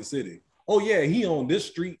the fucking city. Oh yeah, he on this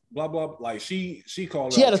street, blah blah. Like she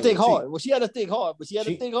called. She had to think hard. Well, she had to think hard, but she had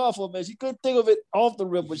to think hard for a minute. She couldn't think of it off the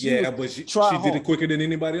rip, but she did it quicker than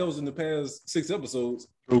anybody else in the past 6 episodes.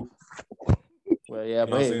 Well, yeah,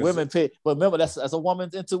 but hey, women pay. But remember, that's a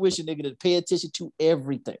woman's intuition, nigga, to pay attention to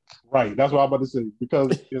everything. Right. That's what I'm about to say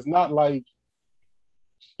because it's not like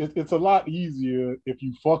it's a lot easier if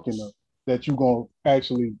you fucking her that you gonna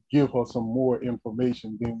actually give her some more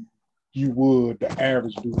information than you would the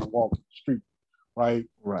average dude walking the street, right?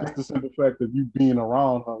 Just the simple fact of you being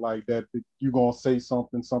around her like that you're gonna say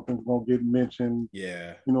something's gonna get mentioned.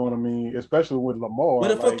 Yeah. You know what I mean? Especially with Lamar.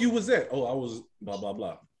 Where the fuck you was at? Oh, I was blah blah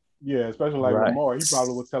blah. Yeah, especially like Right. Lamar, he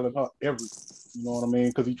probably was telling her everything. You know what I mean?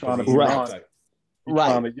 Because he's trying to be Right. honest. He's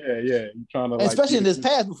Right. trying to, he's trying to, And like, especially in get this it-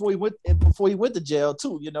 past before he went to jail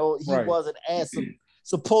too. You know, he Right. wasn't as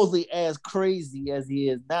supposedly as crazy as he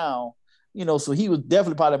is now. You know, so he was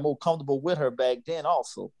definitely probably more comfortable with her back then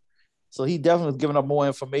also. So he definitely was giving her more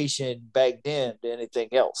information back then than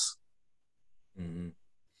anything else. Mm-hmm.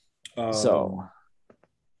 So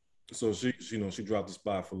she dropped the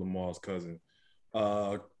spot for Lamar's cousin.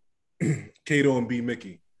 Kato and B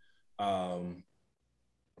Mickey.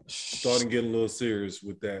 Starting to get a little serious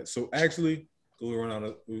with that. So actually, we run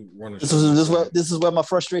a this is where my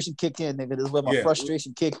frustration kicked in, nigga. This is where my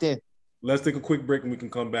frustration kicked in. Let's take a quick break and we can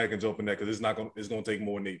come back and jump in that because it's gonna take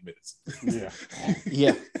more than 8 minutes.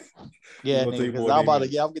 Yeah, nigga. Because I'm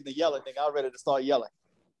getting to yelling, nigga. I'm ready to start yelling.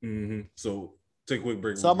 Mm-hmm. So take a quick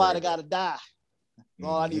break. Somebody gotta die. That's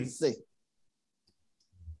all I need to say.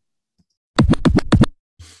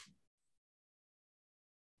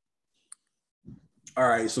 All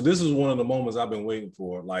right, so this is one of the moments I've been waiting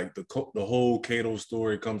for. Like the whole Kato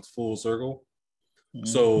story comes full circle. Mm-hmm.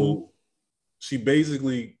 So she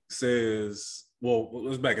basically says, well,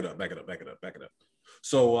 let's back it up.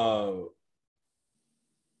 So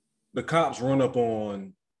the cops run up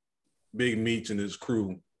on Big Meech and his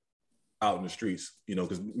crew out in the streets, you know,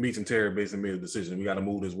 because Meech and Terry basically made a decision. We got to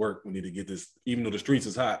move this work. We need to get this, even though the streets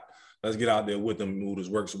is hot, let's get out there with them and move this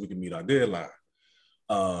work so we can meet our deadline.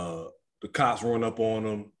 The cops run up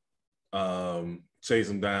on them, chase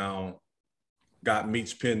them down, got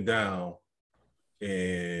Meech pinned down,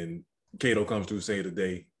 and Kato comes through, save the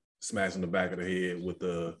day, smashing the back of the head with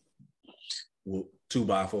the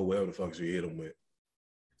 2x4, whatever the fuck she hit him with.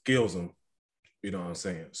 Kills him, you know what I'm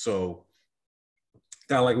saying? So,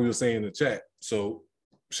 kind of like we were saying in the chat. So,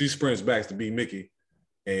 she sprints back to B Mickey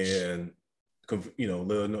and, you know,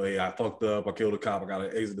 let her know, hey, I fucked up, I killed a cop, I got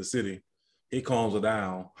to exit the city. He calms her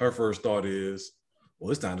down. Her first thought is,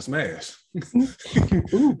 well, it's time to smash.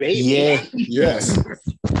 Ooh, baby. Yeah. Yes.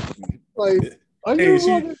 Like,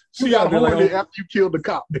 she got like, after you killed the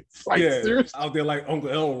cop. It's like, seriously? Out there like Uncle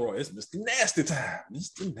Elroy. It's Mr. Nasty time.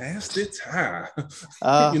 Mr. Nasty time.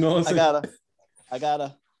 You know what I'm saying? I got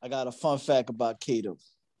a fun fact about Kato.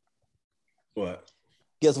 What?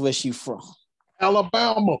 Guess where she from?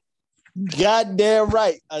 Alabama. Goddamn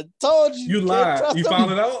right. I told you. You lied. You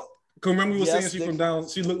found it out? Because remember we were saying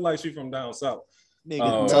she looked like she from down south.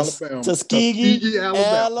 Nigga, Tuskegee,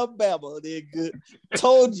 Alabama. Nigga.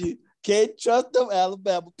 Told you. Can't trust them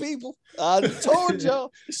Alabama people. I told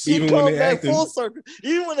y'all. She even come when they back acting. full circle.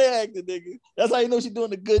 Even when they acting, nigga. That's how you know she's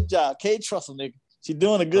doing a good job. Can't trust them, nigga. She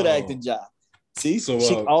doing a good acting job. See?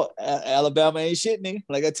 So Alabama ain't shit, nigga.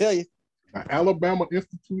 Like I tell you. Alabama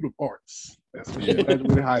Institute of Arts. That's what she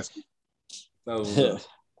graduated high school. That was the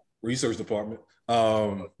research department. We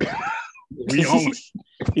own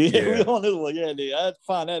it. We own this one. Yeah, nigga. I had to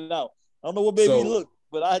find that out. I don't know what baby looked,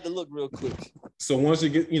 but I had to look real quick. So once she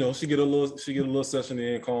get a little session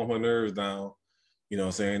in, calm her nerves down. You know what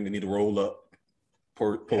I'm saying? They need to roll up,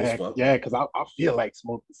 post up. Yeah, because I feel like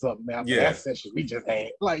smoking something after that session we just had.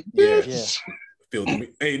 Like, Feel to me.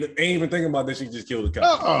 Hey, ain't even thinking about that. She just killed the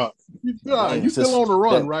cop. You still on the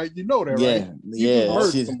run, right? You know that, right? Yeah.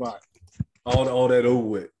 Murdered somebody. All that over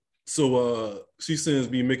with. So she sends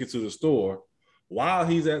B Mickey to the store. While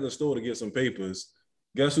he's at the store to get some papers,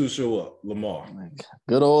 guess who show up? Lamar.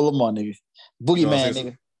 Good old Lamar, nigga. Boogeyman,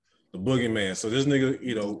 nigga. The boogeyman. So this nigga,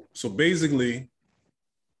 you know, so basically,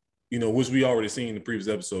 you know, which we already seen in the previous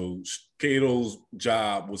episode, Kato's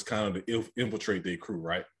job was kind of to infiltrate their crew,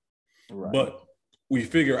 right? But we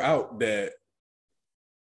figure out that,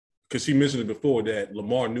 because she mentioned it before, that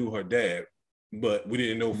Lamar knew her dad, but we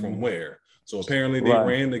didn't know from where. So apparently they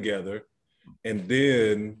ran together, and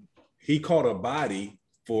then he caught a body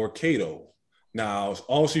for Kato. Now,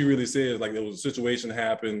 all she really said is like there was a situation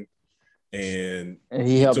happened, and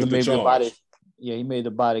he helped him make the body. Yeah, he made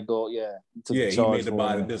the body go. Yeah, he made the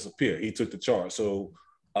body disappear. He took the charge. So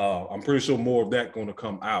I'm pretty sure more of that going to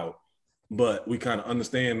come out. But we kind of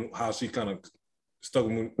understand how she kind of stuck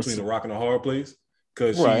between the rock and the hard place,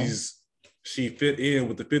 because she fit in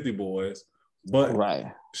with the 50 boys, but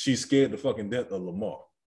she's scared the fucking death of Lamar.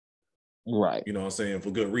 Right. You know what I'm saying?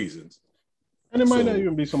 For good reasons. And it might not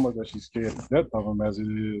even be so much that she's scared to death of him as it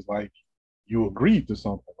is like you agreed to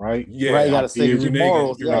something, right? Yeah, right. You gotta say your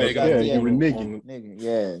morals. You're reneging.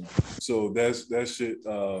 Yeah. So that shit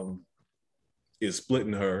is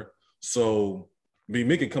splitting her. So B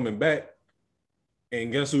Mickey coming back,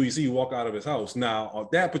 and guess who you see walk out of his house? Now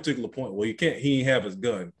at that particular point, he ain't have his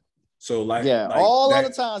gun. So all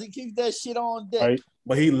other times he keeps that shit on deck. Right.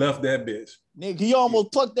 But he left that bitch. Nigga, he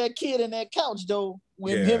almost plucked that kid in that couch though.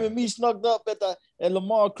 When him and me snuck up at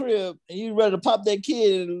Lamar crib, and you ready to pop that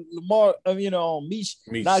kid, and Lamar, Meech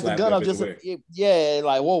knocked the gun up just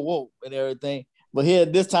like whoa, and everything. But here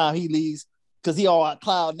this time he leaves because he all at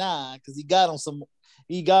cloud nine because he got on some.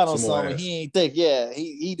 He got on something. He ain't think. Yeah,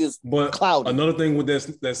 he just. But clouded. Another thing with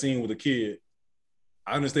that scene with the kid,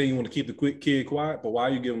 I understand you want to keep the kid quiet, but why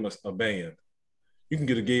you give him a band? You can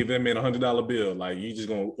give that man $100 bill. Like you just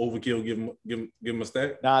gonna overkill, give him a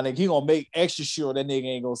stack. Nah, nigga, he gonna make extra sure that nigga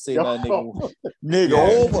ain't gonna say nothing.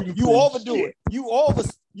 Nigga, you overdo it.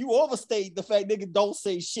 You overstate the fact nigga don't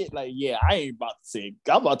say shit. Like, yeah, I ain't about to say.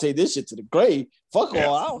 I'm about to take this shit to the grave. Fuck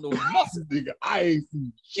all. I don't know nothing. Nigga, I ain't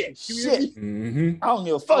seen shit. Mm-hmm. I don't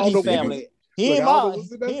give a fuck. His family. He ain't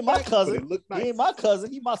my cousin. He ain't my cousin.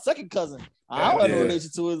 He my second cousin. I don't have no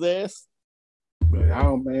relation to his ass.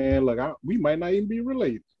 We might not even be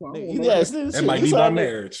related. That might be by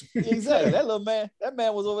marriage. Exactly. That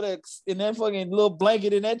man was over there in that fucking little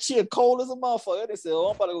blanket in that chair, cold as a motherfucker. They said,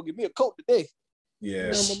 I'm about to go get me a coat today.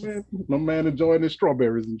 Yeah. My man enjoying his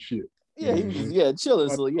strawberries and shit. Yeah, he was just chilling.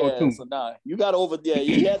 So you gotta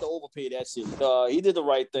he had to overpay that shit. He did the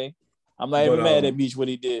right thing. I'm not even mad at Meech what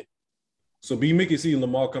he did. So B Mickey see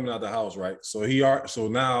Lamar coming out the house, right? So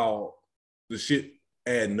now the shit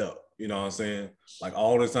adding up. You know what I'm saying? Like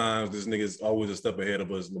all the times, this nigga's always a step ahead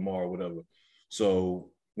of us, Lamar or whatever. So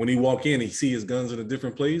when he walk in, he see his guns in a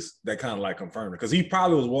different place. That kind of like confirmed it. Because he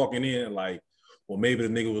probably was walking in like, well, maybe the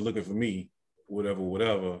nigga was looking for me,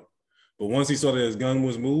 whatever. But once he saw that his gun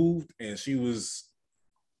was moved and she was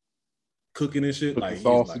cooking and shit, like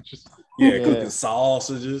sausages. Cooking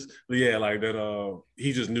sausages. But yeah, like that.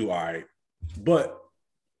 He just knew, all right. But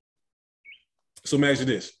so imagine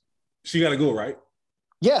this: she got to go, right?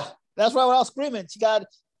 Yeah. That's right. When I was screaming,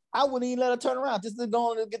 I wouldn't even let her turn around. Just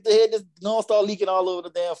going to get the head, just gonna start leaking all over the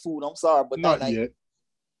damn food. I'm sorry, but not yet.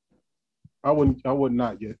 I would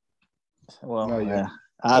not yet. Well, not yet.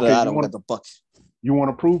 I don't want the bucket. You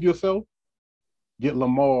want to prove yourself? Get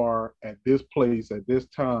Lamar at this place at this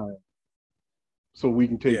time, so we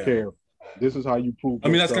can take care of it. This is how you prove. I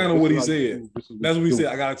mean, that's kind of what he said. That's what he said.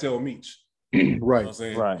 I gotta tell Meech. Right. You know what I'm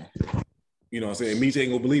saying? Right. You know what I'm saying? Meech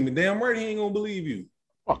ain't gonna believe me. Damn right, he ain't gonna believe you.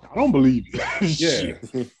 Fuck, I don't believe you. Yeah.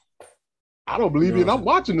 I don't believe you, and I'm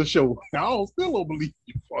watching the show. Still don't believe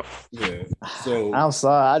you. Fuck. Yeah. So I'm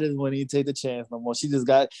sorry, I didn't want to even take the chance no more. She just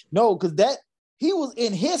got because he was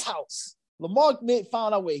in his house. Lamar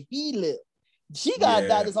found out where he lived. She got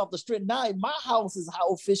this off the street. Now my house is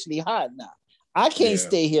officially hot now. I can't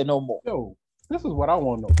stay here no more. Yo, this is what I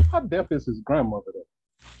want to know. How deaf is his grandmother though?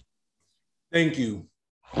 Thank you.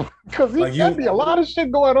 Because there'd be a lot of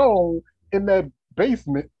shit going on in that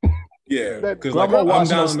basement. Yeah, because Grandma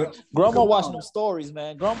watching them stories,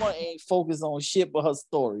 man. Grandma ain't focused on shit but her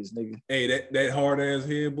stories, nigga. Hey, that hard ass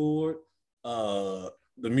headboard, the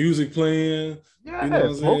music playing. Yeah, you know what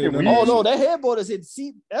I'm saying? Oh no, that headboard is in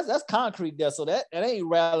seat. That's concrete there, so that ain't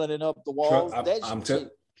rattling up the walls.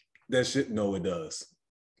 That shit. No, it does.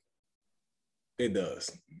 It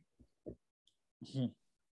does. Mm-hmm.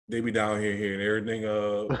 They be down here hearing everything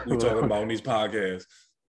we talking about on these podcasts.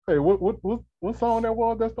 Hey, what song that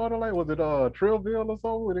was that started like? Was it Trillville or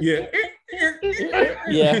something? Yeah.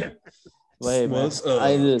 Yeah. Wait, man.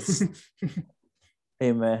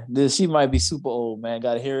 Hey man, she might be super old, man.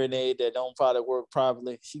 Got a hearing aid that don't probably work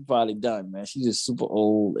properly. She probably done, man. She's just super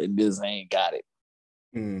old and just ain't got it.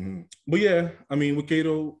 Mm-hmm. But yeah, I mean, with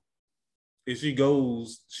Kato, if she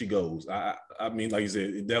goes, she goes. I mean, like you said,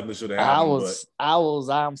 it definitely should have happened.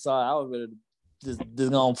 I'm sorry. I was ready to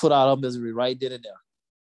just gonna put out her misery right then and there.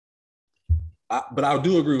 But I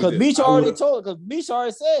do agree with this. Because Meech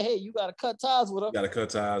already said, hey, you got to cut ties with her. Got to cut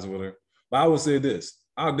ties with her. But I would say this.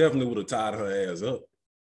 I definitely would have tied her ass up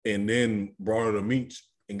and then brought her to Meech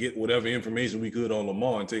and get whatever information we could on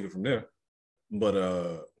Lamar and take it from there. But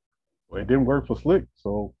well, it didn't work for Slick,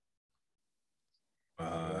 so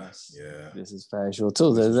yeah. This is factual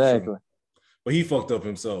too. Exactly. But he fucked up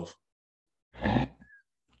himself.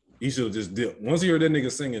 He should have just dipped. Once he heard that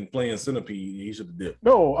nigga singing, playing Centipede, he should have dipped.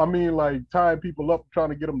 No, I mean like tying people up, trying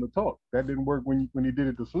to get them to talk. That didn't work when he did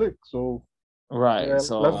it to Slick. So right. Yeah,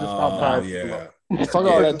 so let's just stop tying people up. Fuck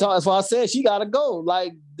all that talk. That's why I said she gotta go.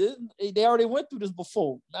 Like they already went through this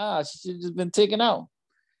before. Nah, she should have just been taken out.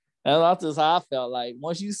 And that's just how I felt. Like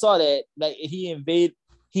once you saw that, like he invaded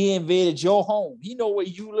your home. He know where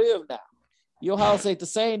you live now. Your house ain't the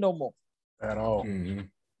same no more. At all. Mm-hmm.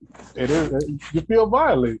 It is. You feel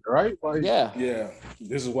violated, right? Like yeah.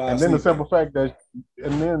 This is why. And then the simple fact that,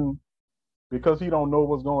 and then because he don't know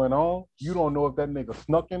what's going on. You don't know if that nigga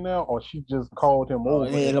snuck in there or she just called him over.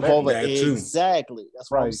 Exactly.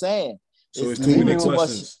 That's what I'm saying. So it's too many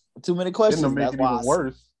questions. Too many questions. Then to make it even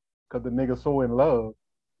worse, because the nigga so in love,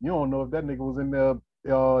 you don't know if that nigga was in there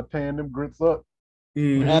tearing them grits up.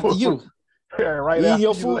 After you. Yeah, right. Eating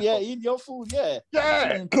your food, eating your food,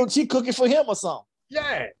 Yeah. She cooking for him or something.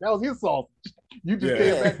 Yeah, that was his sausage. You just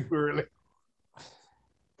came back too early.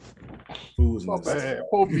 Food's my bad.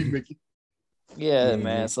 Poor me, Mickey. Yeah,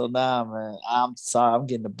 man. So man. I'm sorry. I'm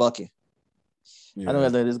getting the bucket. Yeah. I know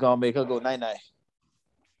that it's gonna make her go night-night.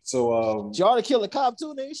 So she already killed a cop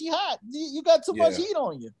too, nigga. She hot. You got too much heat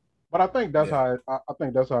on you. But I think that's how I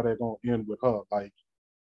think that's how they're gonna end with her. Like,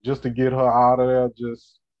 just to get her out of there,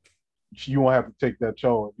 you won't have to take that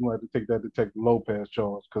charge. You won't have to take that Detective Lopez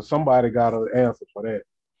charge because somebody got an answer for that,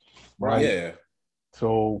 right? Yeah.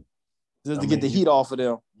 So just to get the heat off of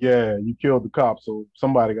them. Yeah, you killed the cop, so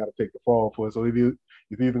somebody got to take the fall for it. So it's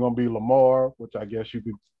either gonna be Lamar, which I guess you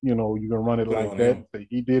could, you can run it like that, say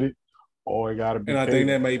he did it, or it got to be. And I think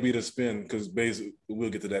that may be the spin because basically we'll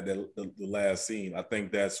get to that the last scene. I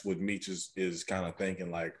think that's what Meech is kind of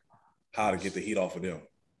thinking, like how to get the heat off of them.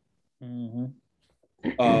 Mm-hmm.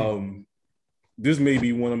 This may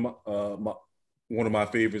be one of my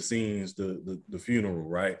favorite scenes, the funeral,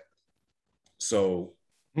 right? So.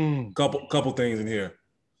 Couple things in here.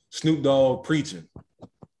 Snoop Dogg preaching.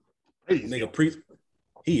 Nigga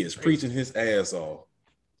he is preaching his ass off.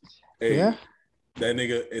 Hey, that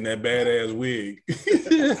nigga in that badass wig.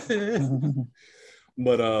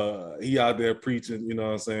 But he out there preaching, you know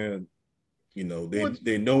what I'm saying?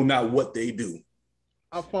 They know not what they do.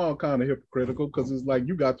 I found kind of hypocritical because it's like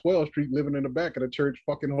you got 12th Street living in the back of the church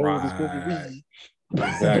fucking holding this weed.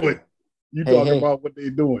 Exactly. But you talking about what they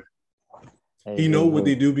doing. He know what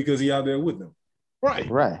they do because he out there with them.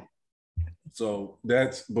 Right. So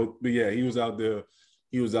but yeah, he was out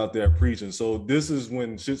there preaching. So this is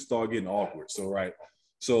when shit started getting awkward. So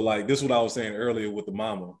like this is what I was saying earlier with the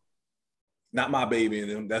mama. Not my baby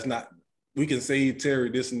and them. That's not, we can save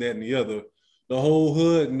Terry, this and that and the other. The whole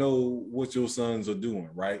hood know what your sons are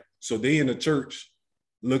doing, right? So they in the church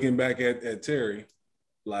looking back at Terry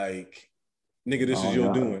like, nigga, this is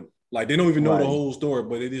your doing. Like, they don't even know the whole story,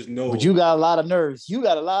 but they just know. But you got a lot of nerves. You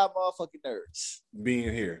got a lot of motherfucking nerves.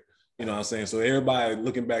 Being here. You know what I'm saying? So everybody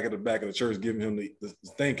looking back at the back of the church, giving him the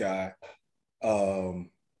stink eye. And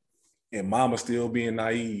mama still being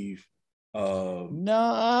naive. No,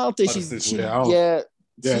 I don't think she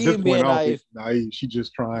being naive. She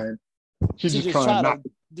just trying. She's just trying not.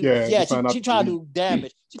 She trying to do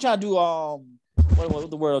damage. She trying to do what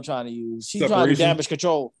the word I'm trying to use. She's trying to do damage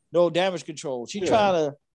control. No damage control. She trying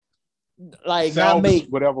to like not make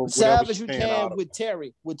whatever savage you can with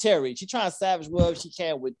Terry. She trying to savage whatever she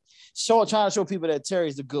can with trying to show people that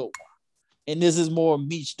Terry's the GOAT. And this is more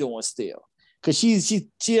Meech doing still. Cause she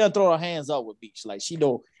done throw her hands up with Meech. Like she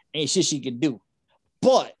know ain't shit she can do.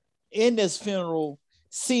 But in this funeral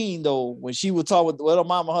scene though, when she was talking with her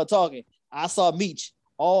mama, her talking, I saw Meech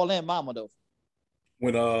all in mama though.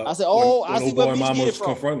 When I said, I see where Meech get it from.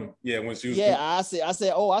 Confronting. Yeah, when she was. Yeah, I said, I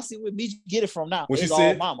see where Meech get it from now. When it's she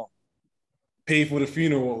said, all mama. Paid for the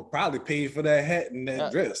funeral, probably paid for that hat and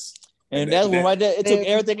that dress. And that's when right there, it took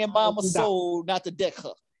everything in mama's soul not to deck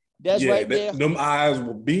her. That's right there. Them eyes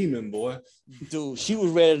were beaming, boy. Dude, she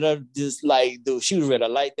was ready to she was ready to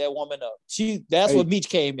light that woman up. That's what Meech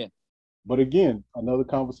came in. But again, another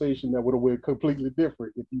conversation that would have been completely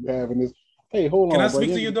different if you having this. Hey, hold on. Can I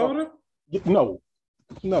speak to your daughter? No.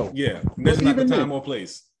 Yeah, that's not the time or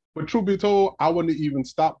place. But truth be told, I wouldn't even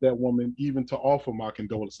stop that woman even to offer my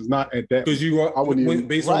condolences. Not at that. Because you are, I wouldn't even,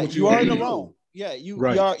 based on what you are in the wrong. Yeah,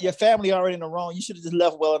 your family already in the wrong. You should have just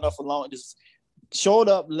left well enough alone. Just showed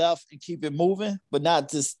up, left, and keep it moving, but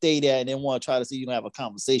not just stay there and then want to try to see you have a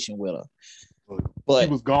conversation with her. But she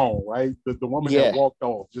was gone, right? The woman that walked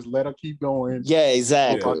off. Just let her keep going. Yeah,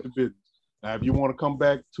 exactly. Talk to business. Now, if you want to come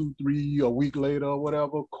back 2, 3, a week later or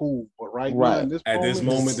whatever, cool. But now, in this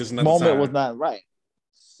moment was not right.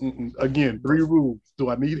 Again, 3 rules.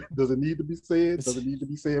 Does it need to be said? Does it need to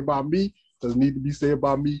be said by me? Does it need to be said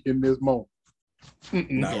by me in this moment?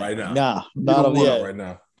 Not right now. Nah, not right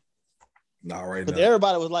now. Not right now. Because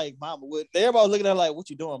everybody was like, Mama, everybody was looking at her like, what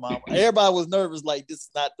you doing, Mama? Everybody was nervous, like, this is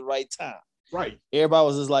not the right time. Right. Everybody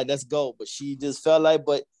was just like, let's go. But she just felt like,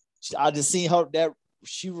 I just seen her that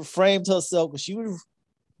she reframed herself because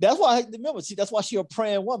that's why that's why she a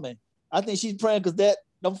praying woman. I think she's praying because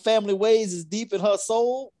them family ways is deep in her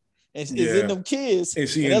soul and is in them kids. And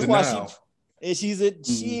that's why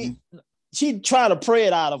she trying to pray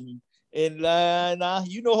it out of them. And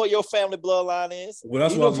you know who your family bloodline is. Well,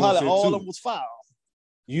 that's you know probably all of them was foul.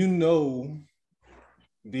 you know,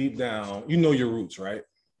 deep down, you know your roots, right?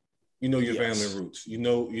 You know your family roots. You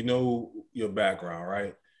know your background,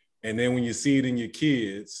 right? And then when you see it in your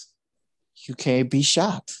kids, you can't be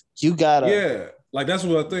shocked. You gotta. Yeah, like that's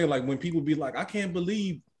what I think. Like when people be like, I can't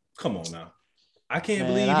believe. Come on now. I can't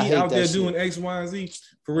believe he out there doing X, Y, and Z.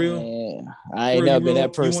 For real? Man, I ain't never been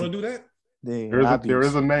that person. You want to do that? There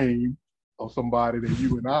is a name of somebody that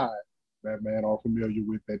you and I, that man, are familiar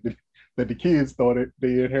with, that the kids thought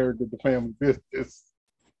they inherited the family business.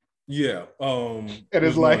 Yeah. And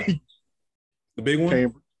it's like the big one?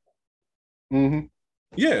 Cambridge. Mm-hmm.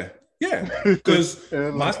 Yeah. Yeah. Because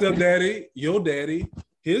my stepdaddy, your daddy,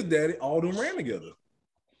 his daddy, all them ran together.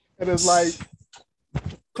 And it's like,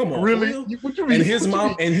 come on, really? What you mean?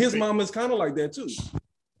 And his mom is kind of like that too.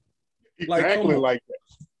 Exactly like that.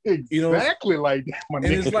 Exactly like that. And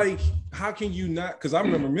it's like, how can you not? Because I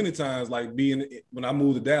remember many times, like when I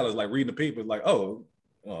moved to Dallas, like reading the paper, like, oh,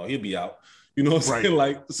 he'll be out. You know what I'm saying?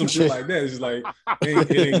 Like some shit like that. It's just like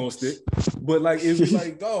it ain't gonna stick. But like it's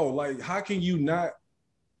like, dog, like how can you not?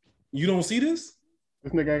 You don't see this?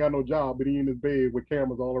 This nigga ain't got no job, but he in his bed with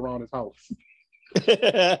cameras all around his house.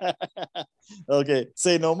 Okay,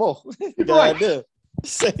 say no more. Right.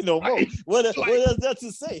 Say no more. What else that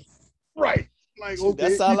to say? Right. Like,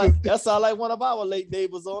 okay, that sound like one of our late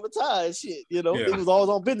neighbors on the tie and shit. You know, he was always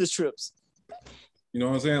on business trips. You know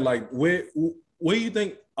what I'm saying? Like where you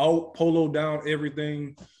think Polo down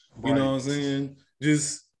everything? You know what I'm saying?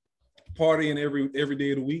 Just partying every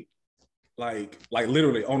day of the week. Like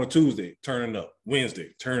literally on a Tuesday, turning up.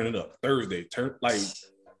 Wednesday, turning up. Thursday,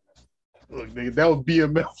 Look, nigga, that was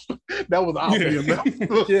BMF. That was our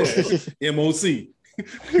BMF. Yeah, MOC.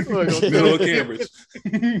 Middle of Cambridge.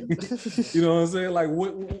 You know what I'm saying? Like,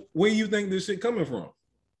 where you think this shit coming from?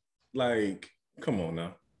 Like, come on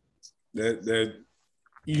now. That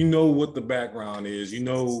you know what the background is. You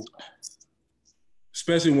know,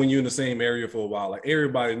 especially when you're in the same area for a while. Like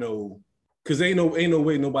everybody know, because ain't no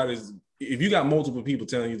way nobody's. If you got multiple people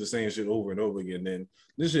telling you the same shit over and over again, then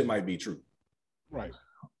this shit might be true. Right.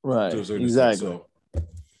 Right. Exactly. So,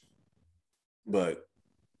 but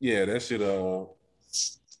yeah, that shit.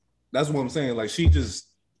 That's what I'm saying. Like she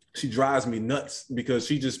drives me nuts because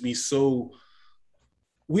she just be so.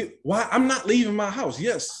 Why I'm not leaving my house?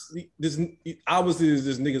 Yes, obviously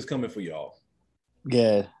this nigga's coming for y'all.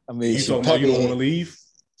 Yeah, I mean, you talking about you don't want to leave?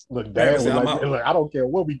 Look, Dad was like, I don't care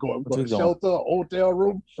where we going. We go to shelter, hotel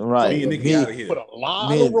room. Right. Me and Nikki out of here. Put a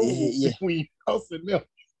lot of room between us and them.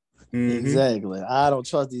 Mm-hmm. Exactly. I don't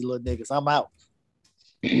trust these little niggas. I'm out.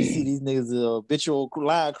 You see these niggas habitual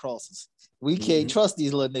line crosses. We can't trust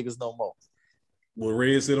these little niggas no more. Well,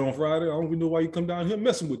 Red said on Friday, I don't even know why you come down here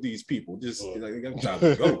messing with these people. Just like, time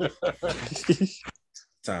to go.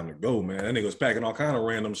 Time to go, man. That nigga was packing all kind of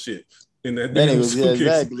random shit in that nigga was,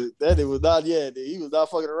 exactly. That nigga was not, he was not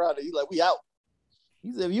fucking around. He like, we out.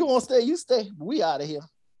 He said, if you want to stay, you stay. But we out of here.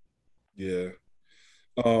 Yeah.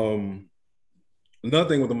 Another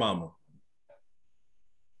thing with the mama.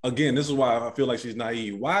 Again, this is why I feel like she's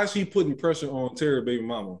naive. Why is she putting pressure on Terry baby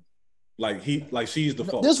mama? Like she's the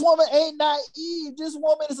fault. This woman ain't naive. This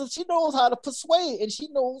woman she knows how to persuade and she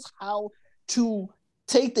knows how to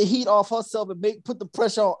take the heat off herself and put the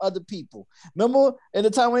pressure on other people. Remember in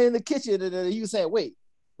the time we were in the kitchen and you saying, wait,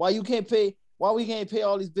 why we can't pay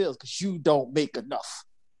all these bills? Because you don't make enough.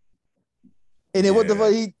 And then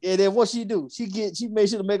what she do? She made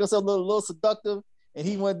sure to make herself a little seductive. And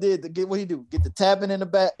he went there to get what he do? Get the tapping in the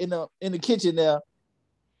back in the kitchen there.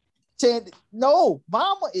 Saying, no,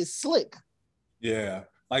 mama is slick. Yeah,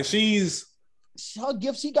 like she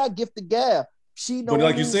got gifted gab. She knows. But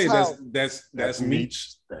like you say, that's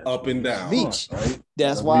Meech up and down. Meech, right?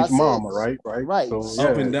 That's why I said mama, right. So,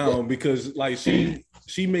 up and down because like she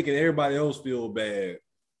making everybody else feel bad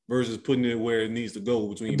versus putting it where it needs to go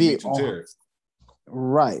between Meech and Terry.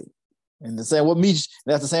 Right. And that's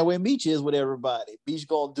the same way Meech is with everybody. Meech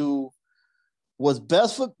gonna do what's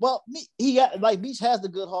best for Meech has the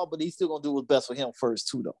good heart, but he's still gonna do what's best for him first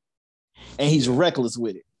too, though. And he's reckless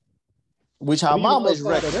with it. Which how mama is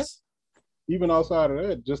reckless. Even outside of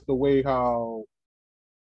that, just the way how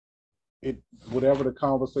whatever the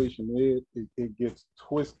conversation is, it gets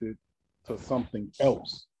twisted to something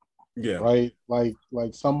else. Yeah. Right? Like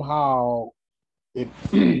somehow it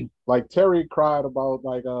like Terry cried about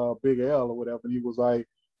like Big L or whatever, and he was like,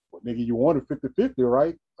 well, nigga, you wanted 50-50,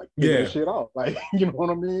 right? Like figure that shit out. Like, you know what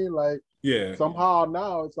I mean? Like somehow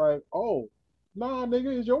now it's like, oh, nah,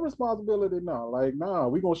 nigga, it's your responsibility now. Like, nah,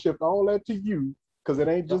 we gonna shift all that to you because it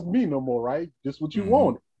ain't just me no more, right? Just what you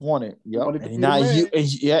wanted. Yep. And now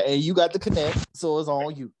you got the connect, so it's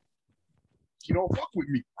on you. She don't fuck with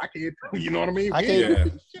me. I can't. You know what I mean? I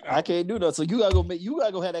can't. Yeah. I can't do that. So you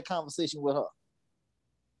gotta go have that conversation with her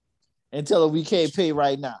and tell her we can't pay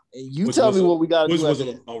right now. And you tell me what we gotta do. Which was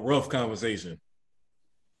after that. a rough conversation.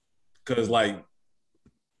 Cause like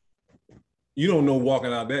you don't know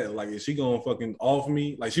walking out that, like, is she gonna fucking off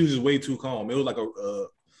me? Like, she was just way too calm. It was like a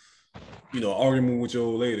argument with your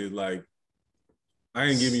old lady. Like, I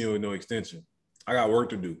ain't giving you no extension. I got work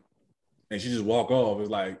to do. And she just walk off. It's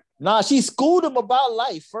like, nah, she schooled him about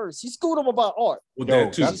life first. She schooled him about art. well, Yo,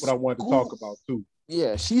 that too. that's what I wanted to talk about too.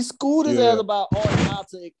 Yeah, she schooled his ass about art,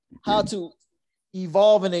 how to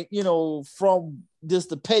evolve in it, from just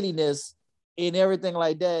the pettiness and everything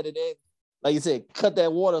like that. And then, like you said, cut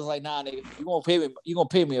that water. It's like, nah, nigga, you're gonna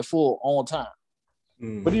pay me a full on time.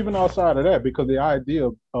 But even outside of that, because the idea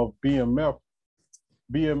of BMF,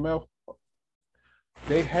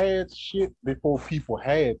 they had shit before people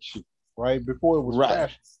had shit, right? Before it was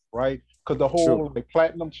fashion, right? Because the whole like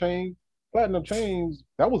platinum chains, that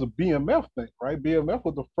was a BMF thing, right? BMF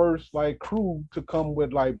was the first like crew to come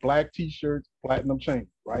with like black t-shirts, platinum chains,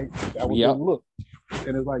 right? That was their look.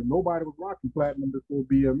 And it's like nobody was rocking platinum before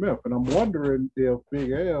BMF. And I'm wondering if Big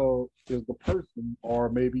L is the person or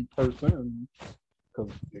maybe person, because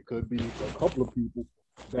it could be a couple of people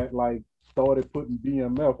that like started putting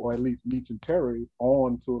BMF or at least Meech and Terry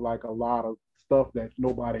on to like a lot of stuff that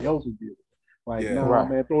nobody else was doing. Like,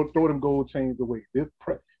 man, throw them gold chains away. This,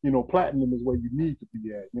 platinum is where you need to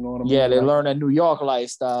be at. You know what I mean? Yeah, they like, learn that New York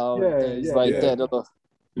lifestyle. Things like that.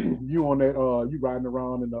 You on that? You riding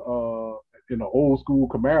around in the old school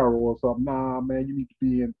Camaro or something? Nah, man, you need to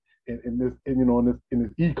be in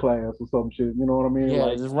this E class or some shit. You know what I mean? Yeah,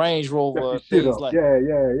 like, this Range Rover things like. Yeah.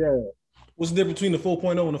 What's the difference between the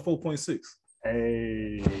 4.0 and the 4.6?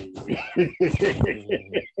 Hey.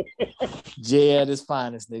 Jay at his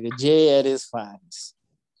finest, nigga. Jay at his finest.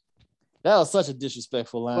 That was such a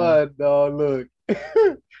disrespectful line. But look,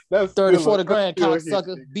 that's 30-40 grand,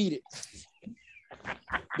 cocksucker. Beat it.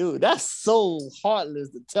 Dude, that's so heartless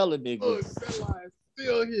to tell a nigga. Look, that line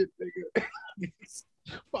still hit, nigga.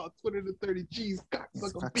 About 20 to 30 G's,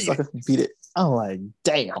 cocksucker. Beat it. I'm like,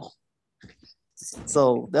 damn.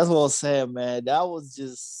 So that's what I was saying, man. That was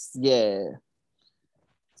just,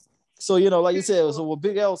 So, like you said, so with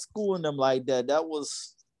Big L schooling them like that, that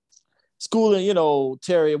was schooling,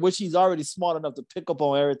 Terry, which he's already smart enough to pick up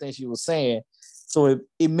on everything she was saying. So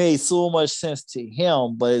it made so much sense to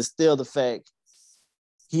him, but it's still the fact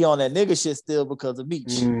he on that nigga shit still because of Meech.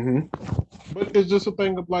 Mm-hmm. But it's just a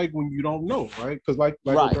thing of like when you don't know, right? Because like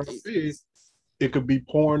what I said, it could be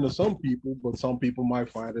porn to some people, but some people might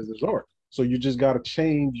find it as art. So you just got to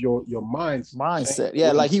change your mindset.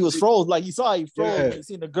 Yeah, like he was froze. Like he saw he froze. Yeah. He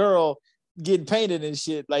seen the girl getting painted and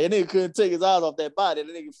shit. Like a nigga couldn't take his eyes off that body.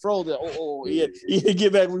 The nigga froze it. He had to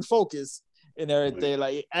get back refocused and everything.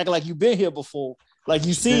 Like act like you've been here before. Like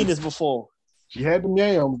you seen this before. She had them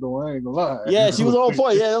yams though. I ain't gonna lie. Yeah, she was on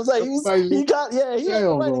point. Yeah, I was like, he got right.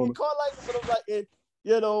 He caught like, but I'm like,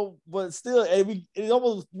 but still, it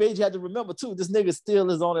almost made you have to remember too. This nigga still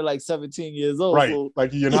is only like 17 years old, right? So,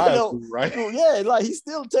 like he in high school, right? Yeah, like he's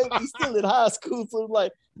still in high school, so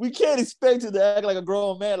like we can't expect him to act like a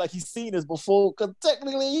grown man, like he's seen this before, because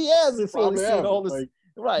technically he hasn't fully seen all this,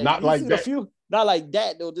 right? Not like that. Not like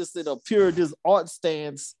that though. Just in a pure art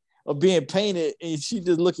stance of being painted, and she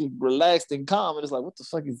just looking relaxed and calm, and it's like, what the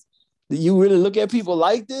fuck is? Do you really look at people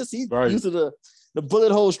like this? He's used to the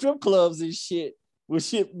bullet hole strip clubs and shit. With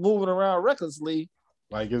shit moving around recklessly.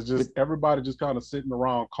 Like it's just everybody just kind of sitting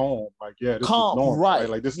around calm. Like, this is normal, right?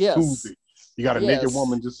 Like this is Tuesday. You got a naked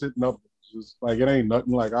woman just sitting up, just like it ain't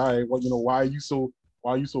nothing. Like, all right, well, why are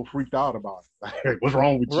you so freaked out about it? Like, what's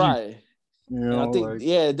wrong with you? Right. I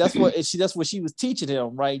think that's what she was teaching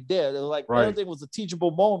him right there. It was like everything was a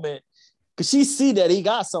teachable moment. Cause she see that he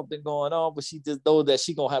got something going on, but she just knows that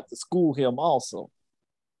she gonna have to school him also.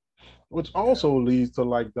 Which also leads to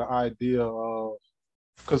like the idea of,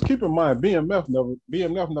 because keep in mind, BMF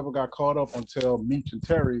never got caught up until Meech and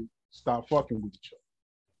Terry stopped fucking with each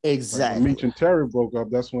other. Exactly. Like when Meech and Terry broke up,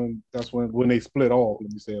 that's when they split off.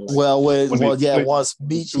 Let me say it like once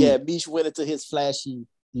Meech went into his flashy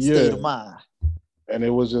state of mind, and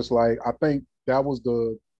it was just like I think that was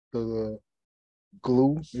the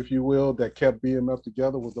glue, if you will, that kept BMF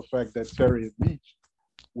together was the fact that Terry and Meech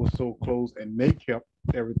was so close, and they kept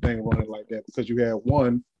everything running like that because you had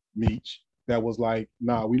one Meech that was like,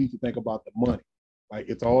 nah, we need to think about the money. Like,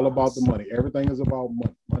 it's all about the money. Everything is about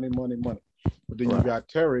money. But then you got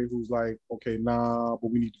Terry, who's like, okay, nah,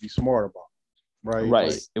 but we need to be smart about it, right? Right.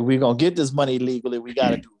 Like, if we're gonna get this money legally, we got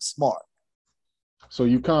to do it smart. So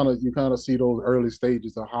you kind of see those early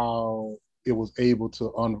stages of how it was able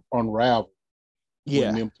to unravel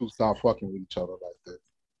when them two start fucking with each other like that.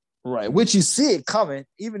 Right, which you see it coming.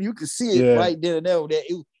 Even you could see it right then and there. That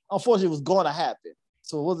it, unfortunately, it was going to happen.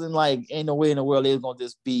 So it wasn't like ain't no way in the world they was gonna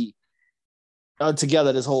just be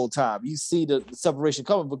together this whole time. You see the separation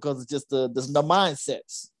coming because it's just the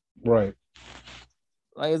mindsets. Right.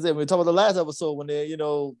 Like I said, we talked about the last episode when they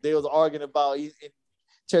was arguing about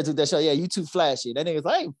Terry took that shot. Yeah, you too flashy. That nigga's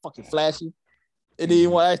like, I ain't fucking flashy. And then you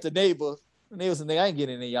want to ask the neighbor. The neighbor said, nigga, I ain't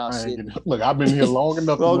getting in y'all shit. Look, I've been here long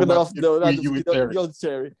enough. Not you and Terry.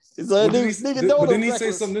 But didn't he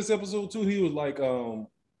say something this episode too? He was like,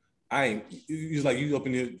 I ain't. He's like, you up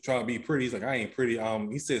in here trying to be pretty. He's like, I ain't pretty.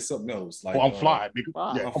 He said something else. Like, I'm fly,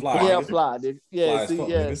 nigga. Yeah, I'm fly. Yeah, I'm fly, nigga. Yeah, see,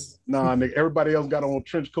 niggas. Nah, nigga. Everybody else got on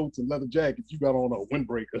trench coats and leather jackets. You got on a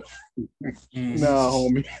windbreaker. Nah,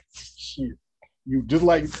 homie. Shit. You just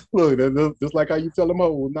like just like how you tell them,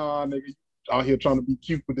 oh, nah, nigga, out here trying to be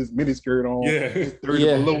cute with this miniskirt on. Yeah,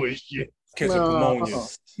 30 below and shit. Catching pneumonia.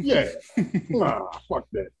 Yeah, nah, fuck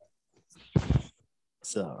that.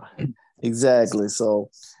 So exactly. So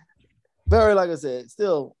very, like I said,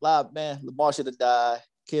 still live, man. Lamar should have died.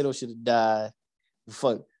 Kato should have died.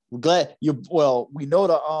 Fuck. We're glad you. Well, we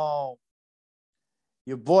know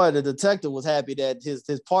your boy, the detective, was happy that his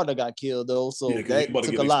partner got killed though. So that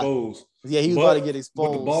took a lot. Exposed. Yeah, he was about to get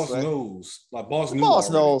exposed. But the boss knows. Like the boss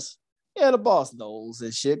knows. Yeah, the boss knows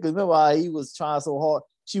and shit. Because remember how he was trying so hard,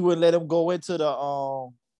 she wouldn't let him go into the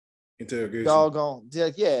interrogation. Doggone,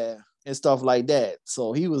 yeah, and stuff like that.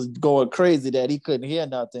 So he was going crazy that he couldn't hear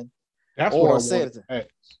nothing. That's what I wanted to ask.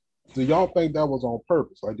 Do y'all think that was on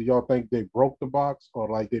purpose? Like, do y'all think they broke the box, or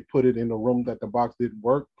like they put it in the room that the box didn't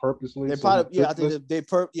work purposely? They probably, I think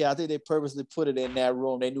they purposely put it in that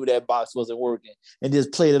room. They knew that box wasn't working and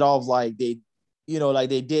just played it off like they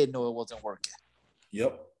did know it wasn't working.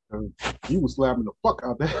 Yep. He was slapping the fuck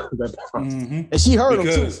out that box. Mm-hmm. And she heard him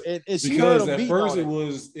too. And she heard him at first it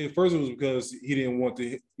was because he didn't want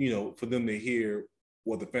to, for them to hear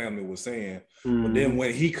what the family was saying. Mm-hmm. But then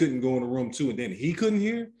when he couldn't go in the room too, and then he couldn't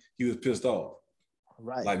hear, he was pissed off.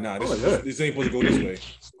 Right. Like, nah, this ain't supposed to go this way.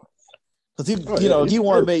 Because he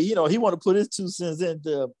wanted to put his 2 cents in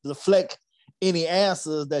to deflect any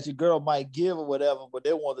answers that your girl might give or whatever, but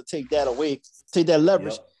they wanted to take that away, take that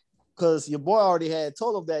leverage. Because your boy already had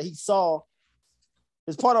told him that he saw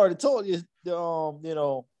his partner already told you,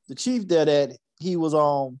 the chief there that he was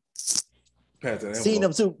seeing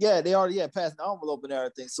them too. Yeah, they already passed the envelope and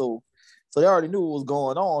everything. So they already knew what was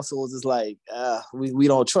going on. So it was just like, we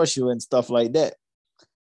don't trust you and stuff like that.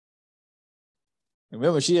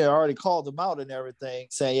 Remember, she had already called him out and everything,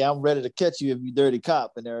 saying, "Yeah, I'm ready to catch you if you dirty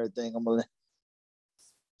cop and everything."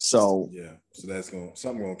 So that's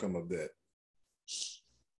something gonna come of that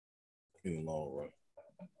in the long run.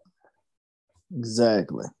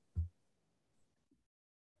 Exactly.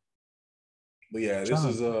 But yeah, this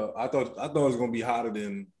is I thought it was gonna be hotter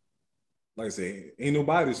than, like I say, ain't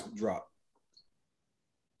nobody's drop.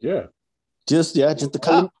 Yeah. Just the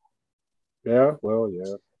cop. Yeah, well,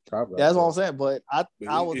 yeah. That's what I'm saying. But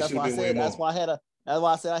that's why I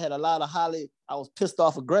said I had a lot of I was pissed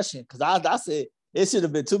off aggression because I said it should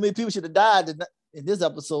have been too many people should have died in this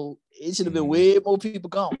episode. It should have been way more people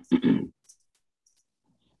gone.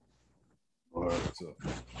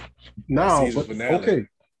 Now, okay.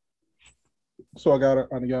 So I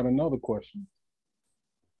got another question.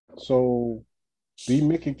 So B.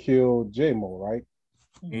 Mickey killed J-Mo, right?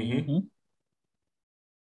 Mm-hmm.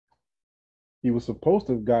 He was supposed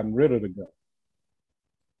to have gotten rid of the gun.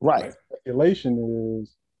 Right. Speculation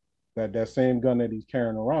is that same gun that he's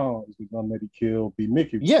carrying around is the gun that he killed B.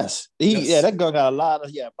 Mickey with. Yes. Yeah, that gun got a lot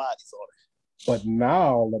of bodies on it. But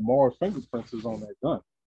now Lamar's fingerprints is on that gun.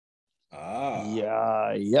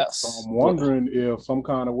 Yeah, yes. So I'm wondering if some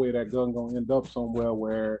kind of way that gun gonna end up somewhere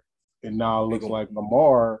where it now looks like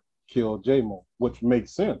Lamar killed J-Mo, which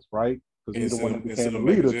makes sense, right? Because he's the one that became the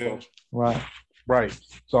leader. So. Right.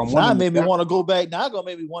 So I'm now it made me want to go back. Now it's gonna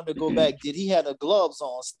make me want to go back. Did he have the gloves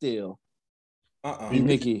on still?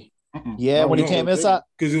 Mickey. Yeah, when he came inside.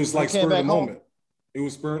 Because it was like spur of the moment. It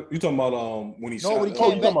was spur. You talking about when he shot? When he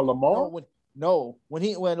came back. Talking about Lamar? When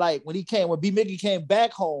B. Mickey came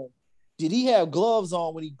back home, did he have gloves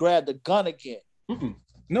on when he grabbed the gun again?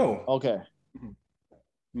 No. Okay.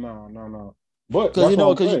 No. But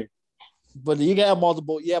but you can have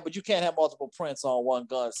multiple. Yeah, but you can't have multiple prints on one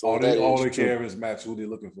gun. So all they care is match who they're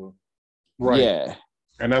looking for. Right. Yeah.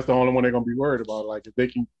 And that's the only one they're gonna be worried about. Like if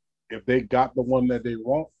they got the one that they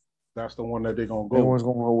want, that's the one that they're gonna go. Everyone's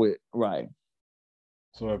gonna go with. Right.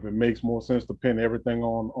 So if it makes more sense to pin everything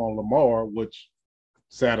on Lamar, which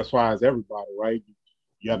satisfies everybody, right?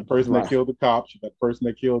 You got the person that killed the cops, you got the person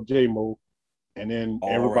that killed J-Mo, And then All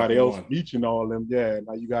everybody wrapped in else one. reaching all them. Yeah,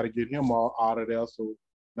 now you got to get him all out of there. So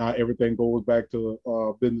now everything goes back to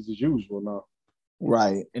business as usual now.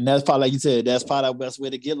 Right. And that's probably, like you said, that's probably the best way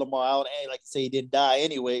to get Lamar out. And like you say, he didn't die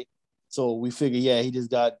anyway. So we figure, yeah, he just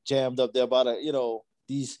got jammed up there by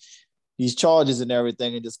these charges and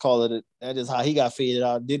everything, and just call it. That is how he got faded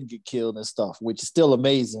out, didn't get killed and stuff, which is still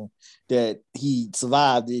amazing that he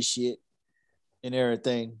survived this shit and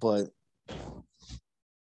everything. But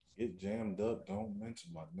Get jammed up. Don't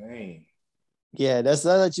mention my name. yeah, that's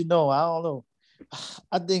that let you know. I don't know.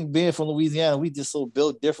 I think being from Louisiana, we just so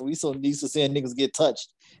built different. We so used to seeing niggas get touched.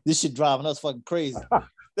 This shit driving us fucking crazy.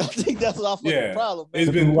 I think that's our fucking problem, man.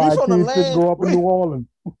 It's been why from the kids land. grow up in New Orleans.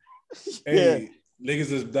 hey,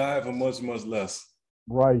 niggas has died for much, much less.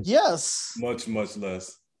 Right. Yes. Much, much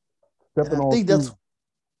less. Stepping And I on think that's shoes.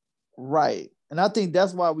 right. And I think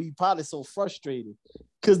that's why we probably so frustrated.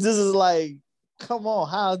 Cause this is like, come on,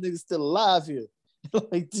 how are niggas still alive here?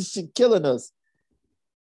 Like this shit killing us.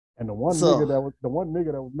 And the one So- nigga that was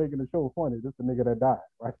making the show funny, this the nigga that died,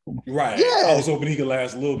 right? Right. Yeah. I was hoping he could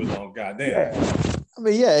last a little bit longer. God damn. Yeah. I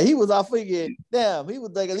mean, yeah, he was out figuring, damn, he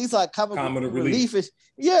was like at least like comic relief.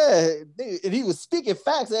 Yeah. And he was speaking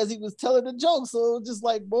facts as he was telling the joke. So it was just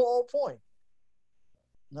like more on point.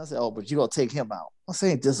 And I said, oh, but you gonna take him out. I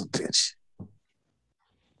say, ain't this a bitch?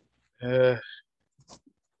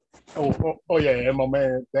 Oh yeah, and my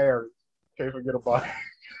man Darius. Can't forget about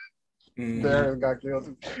Mhm. Darius got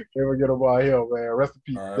killed. Can't forget about him, man. Rest in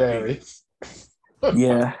peace, R.I.P. Darius.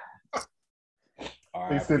 Yeah. All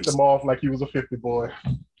They right, sent him off like he was a 50 boy.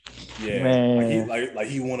 Yeah. Man. Like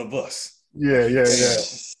he one of us. Yeah.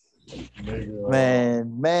 Nigga,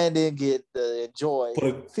 Man didn't get to enjoy Put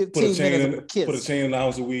a 15 chain minutes in, of a kiss. put a chain and an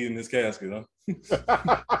ounce of weed in his casket, huh?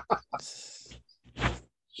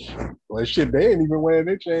 Well, shit, they ain't even wearing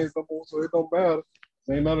their chains no more, so it don't matter.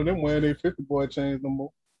 Ain't none of them wearing their 50 boy chains no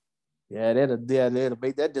more. Yeah, they'll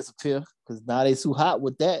make that disappear because now they too hot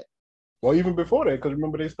with that. Well, even before that, because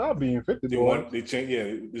remember they stopped being 50 boy. They changed.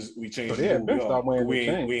 Yeah, we changed. So they had the been rule, stopped wearing we the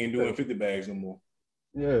ain't chains. we ain't doing 50 bags no more.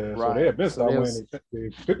 Yeah, so Right. they had been So stopped they wearing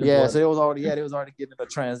their 50 Yeah, boy. so they was already getting a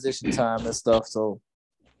transition time and stuff. So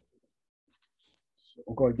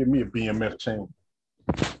I'm going to give me a BMF chain.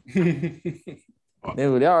 they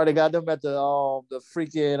already got them at the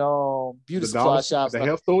freaking beauty The supply dollar shops. the now.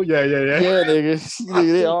 health store? Yeah. Yeah,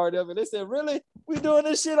 nigga. They already up. And they said, really? We doing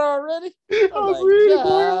this shit already? I I'm was like, reading, boy.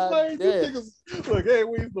 God Like, damn. these niggas, look, hey,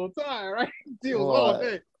 we so tired, right? Deals Boy. all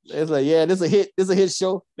day. It's like, yeah, this a hit. This a hit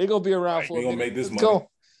show. They're gonna be around Right, for we a gonna minute. make this Let's money. go.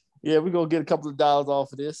 Yeah, we're gonna get a couple of dollars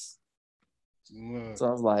off of this. Because So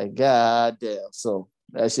I was like, God damn. So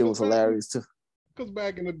that shit was hilarious too.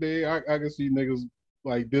 back in the day, I could see niggas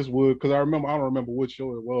like this would, because I don't remember what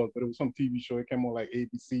show it was, but it was some TV show. It came on like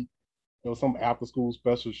ABC. It was some after school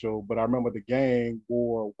special show, but I remember the gang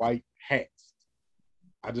wore white hats.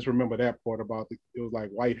 I just remember that part about it. It was like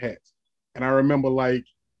white hats. And I remember like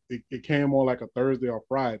it came on like a Thursday or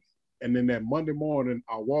Friday. And then that Monday morning,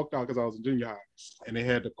 I walked out because I was in junior high, and they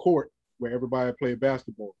had the court where everybody played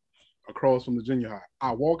basketball across from the junior high.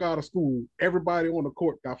 I walk out of school, everybody on the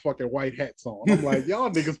court got fucking white hats on. I'm like, y'all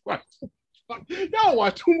niggas, y'all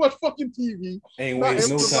watch too much fucking TV. Ain't Not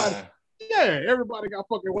wasting no everybody- time. Yeah, everybody got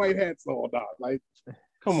fucking white hats on, dog. Like,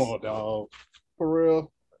 come on, dog. For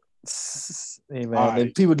real. Hey man, All then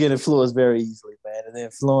right. people get influenced very easily, man. And the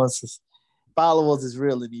influences, followers is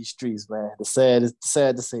real in these streets, man. It's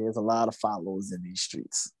sad to say, there's a lot of followers in these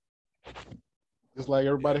streets. Just like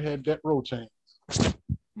everybody had death row chains.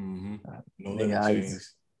 Mm-hmm. No Nigga, limit I-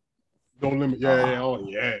 chains. No limit. Yeah. Oh,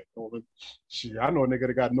 yeah. No limit. Shit, I know a nigga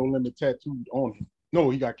that got no limit tattooed on him.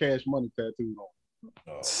 No, he got cash money tattooed on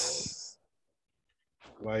Oh, Lord. him.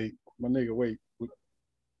 Like, my nigga, wait.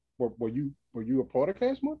 Were you a part of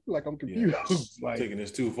cash money? Like, I'm confused. Yeah. Like, Taking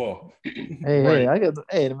this too far.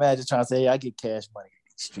 Hey, imagine trying to say, hey, I get cash money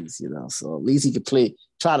in these streets, you know. So at least he could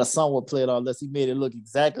try to somewhat play it on, unless he made it look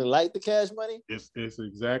exactly like the cash money. it's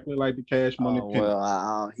exactly like the cash money Oh, penny.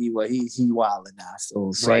 well, he wilding now,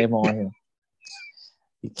 so shame on him.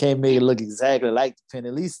 You can't make it look exactly like the pen.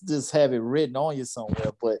 At least just have it written on you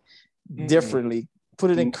somewhere, but differently.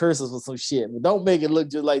 Put it in cursive or some shit, but don't make it look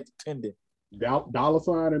just like the pendant. Dollar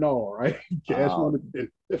sign and all, right? Cash Oh. money.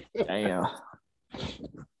 Damn.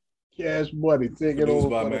 Cash money. Take it Produced over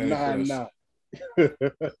by for the Manny 9-9.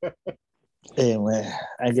 Hey man,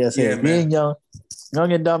 I guess Yeah, being man.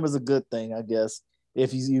 young and dumb is a good thing, I guess.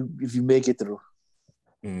 If you make it through.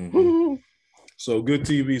 Mhm. So good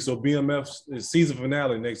TV. So BMF is season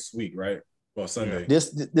finale next week, right? Or Sunday.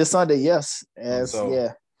 This Sunday, yes. As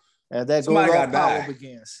that goes Somebody on, gotta power die.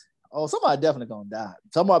 begins. Oh, somebody definitely gonna die.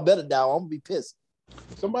 Somebody better die. Or I'm gonna be pissed.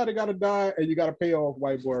 Somebody got to die, and you got to pay off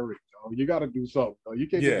White Boy Rick. Dog. You got to do something. Dog. You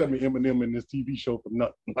can't just tell me Eminem in this TV show for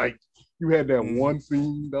nothing. Like you had that one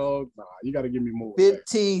scene, dog. Nah, you got to give me more.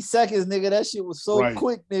 15 seconds, nigga. That shit was so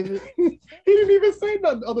quick, nigga. He didn't even say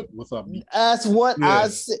nothing other. What's up? That's what I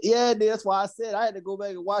said. Yeah, that's why I said I had to go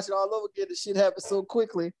back and watch it all over again. The shit happened so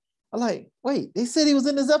quickly. I'm like, wait, they said he was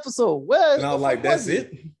in this episode. Where? And I was like, that's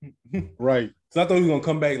it? Right. So I thought he was gonna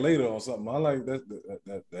come back later or something. I like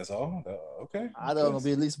that's all. Okay. I thought it was gonna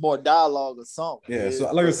be at least more dialogue or something. Yeah. So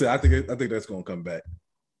like I said, I think that's gonna come back.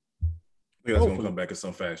 I think that's gonna come back in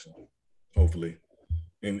some fashion. Hopefully.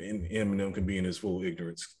 And Eminem can be in his full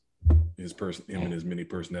ignorance, him and his many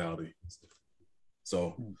personalities.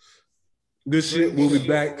 So good shit. We'll be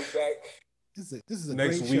back. This is a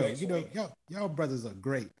next great week. show. You know, y'all brothers are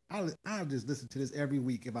great. I'll just listen to this every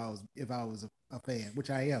week if I was a fan, which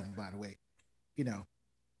I am, by the way. You know,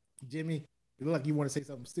 Jimmy, you look like you want to say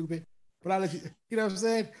something stupid, but I'll let you. You know what I'm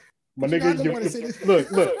saying? My nigga,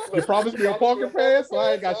 look. You promised me a parking pass, so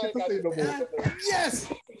I ain't got shit to say no more.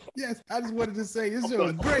 Yes. I just wanted to say this show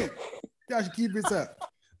is great. Y'all should keep this up.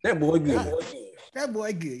 That boy good. That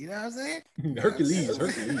boy good. You know what I'm saying? Hercules.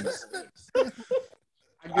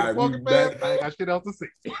 I get a parking pass. I ain't got shit else to say.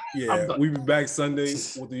 Yeah, we'll be back Sunday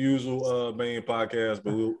with the usual main podcast,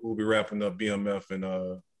 but we'll be wrapping up BMF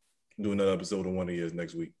and do another episode of one of yours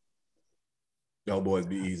next week. Y'all boys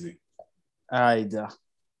be easy. All right,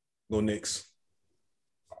 go Knicks.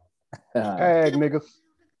 Tag niggas.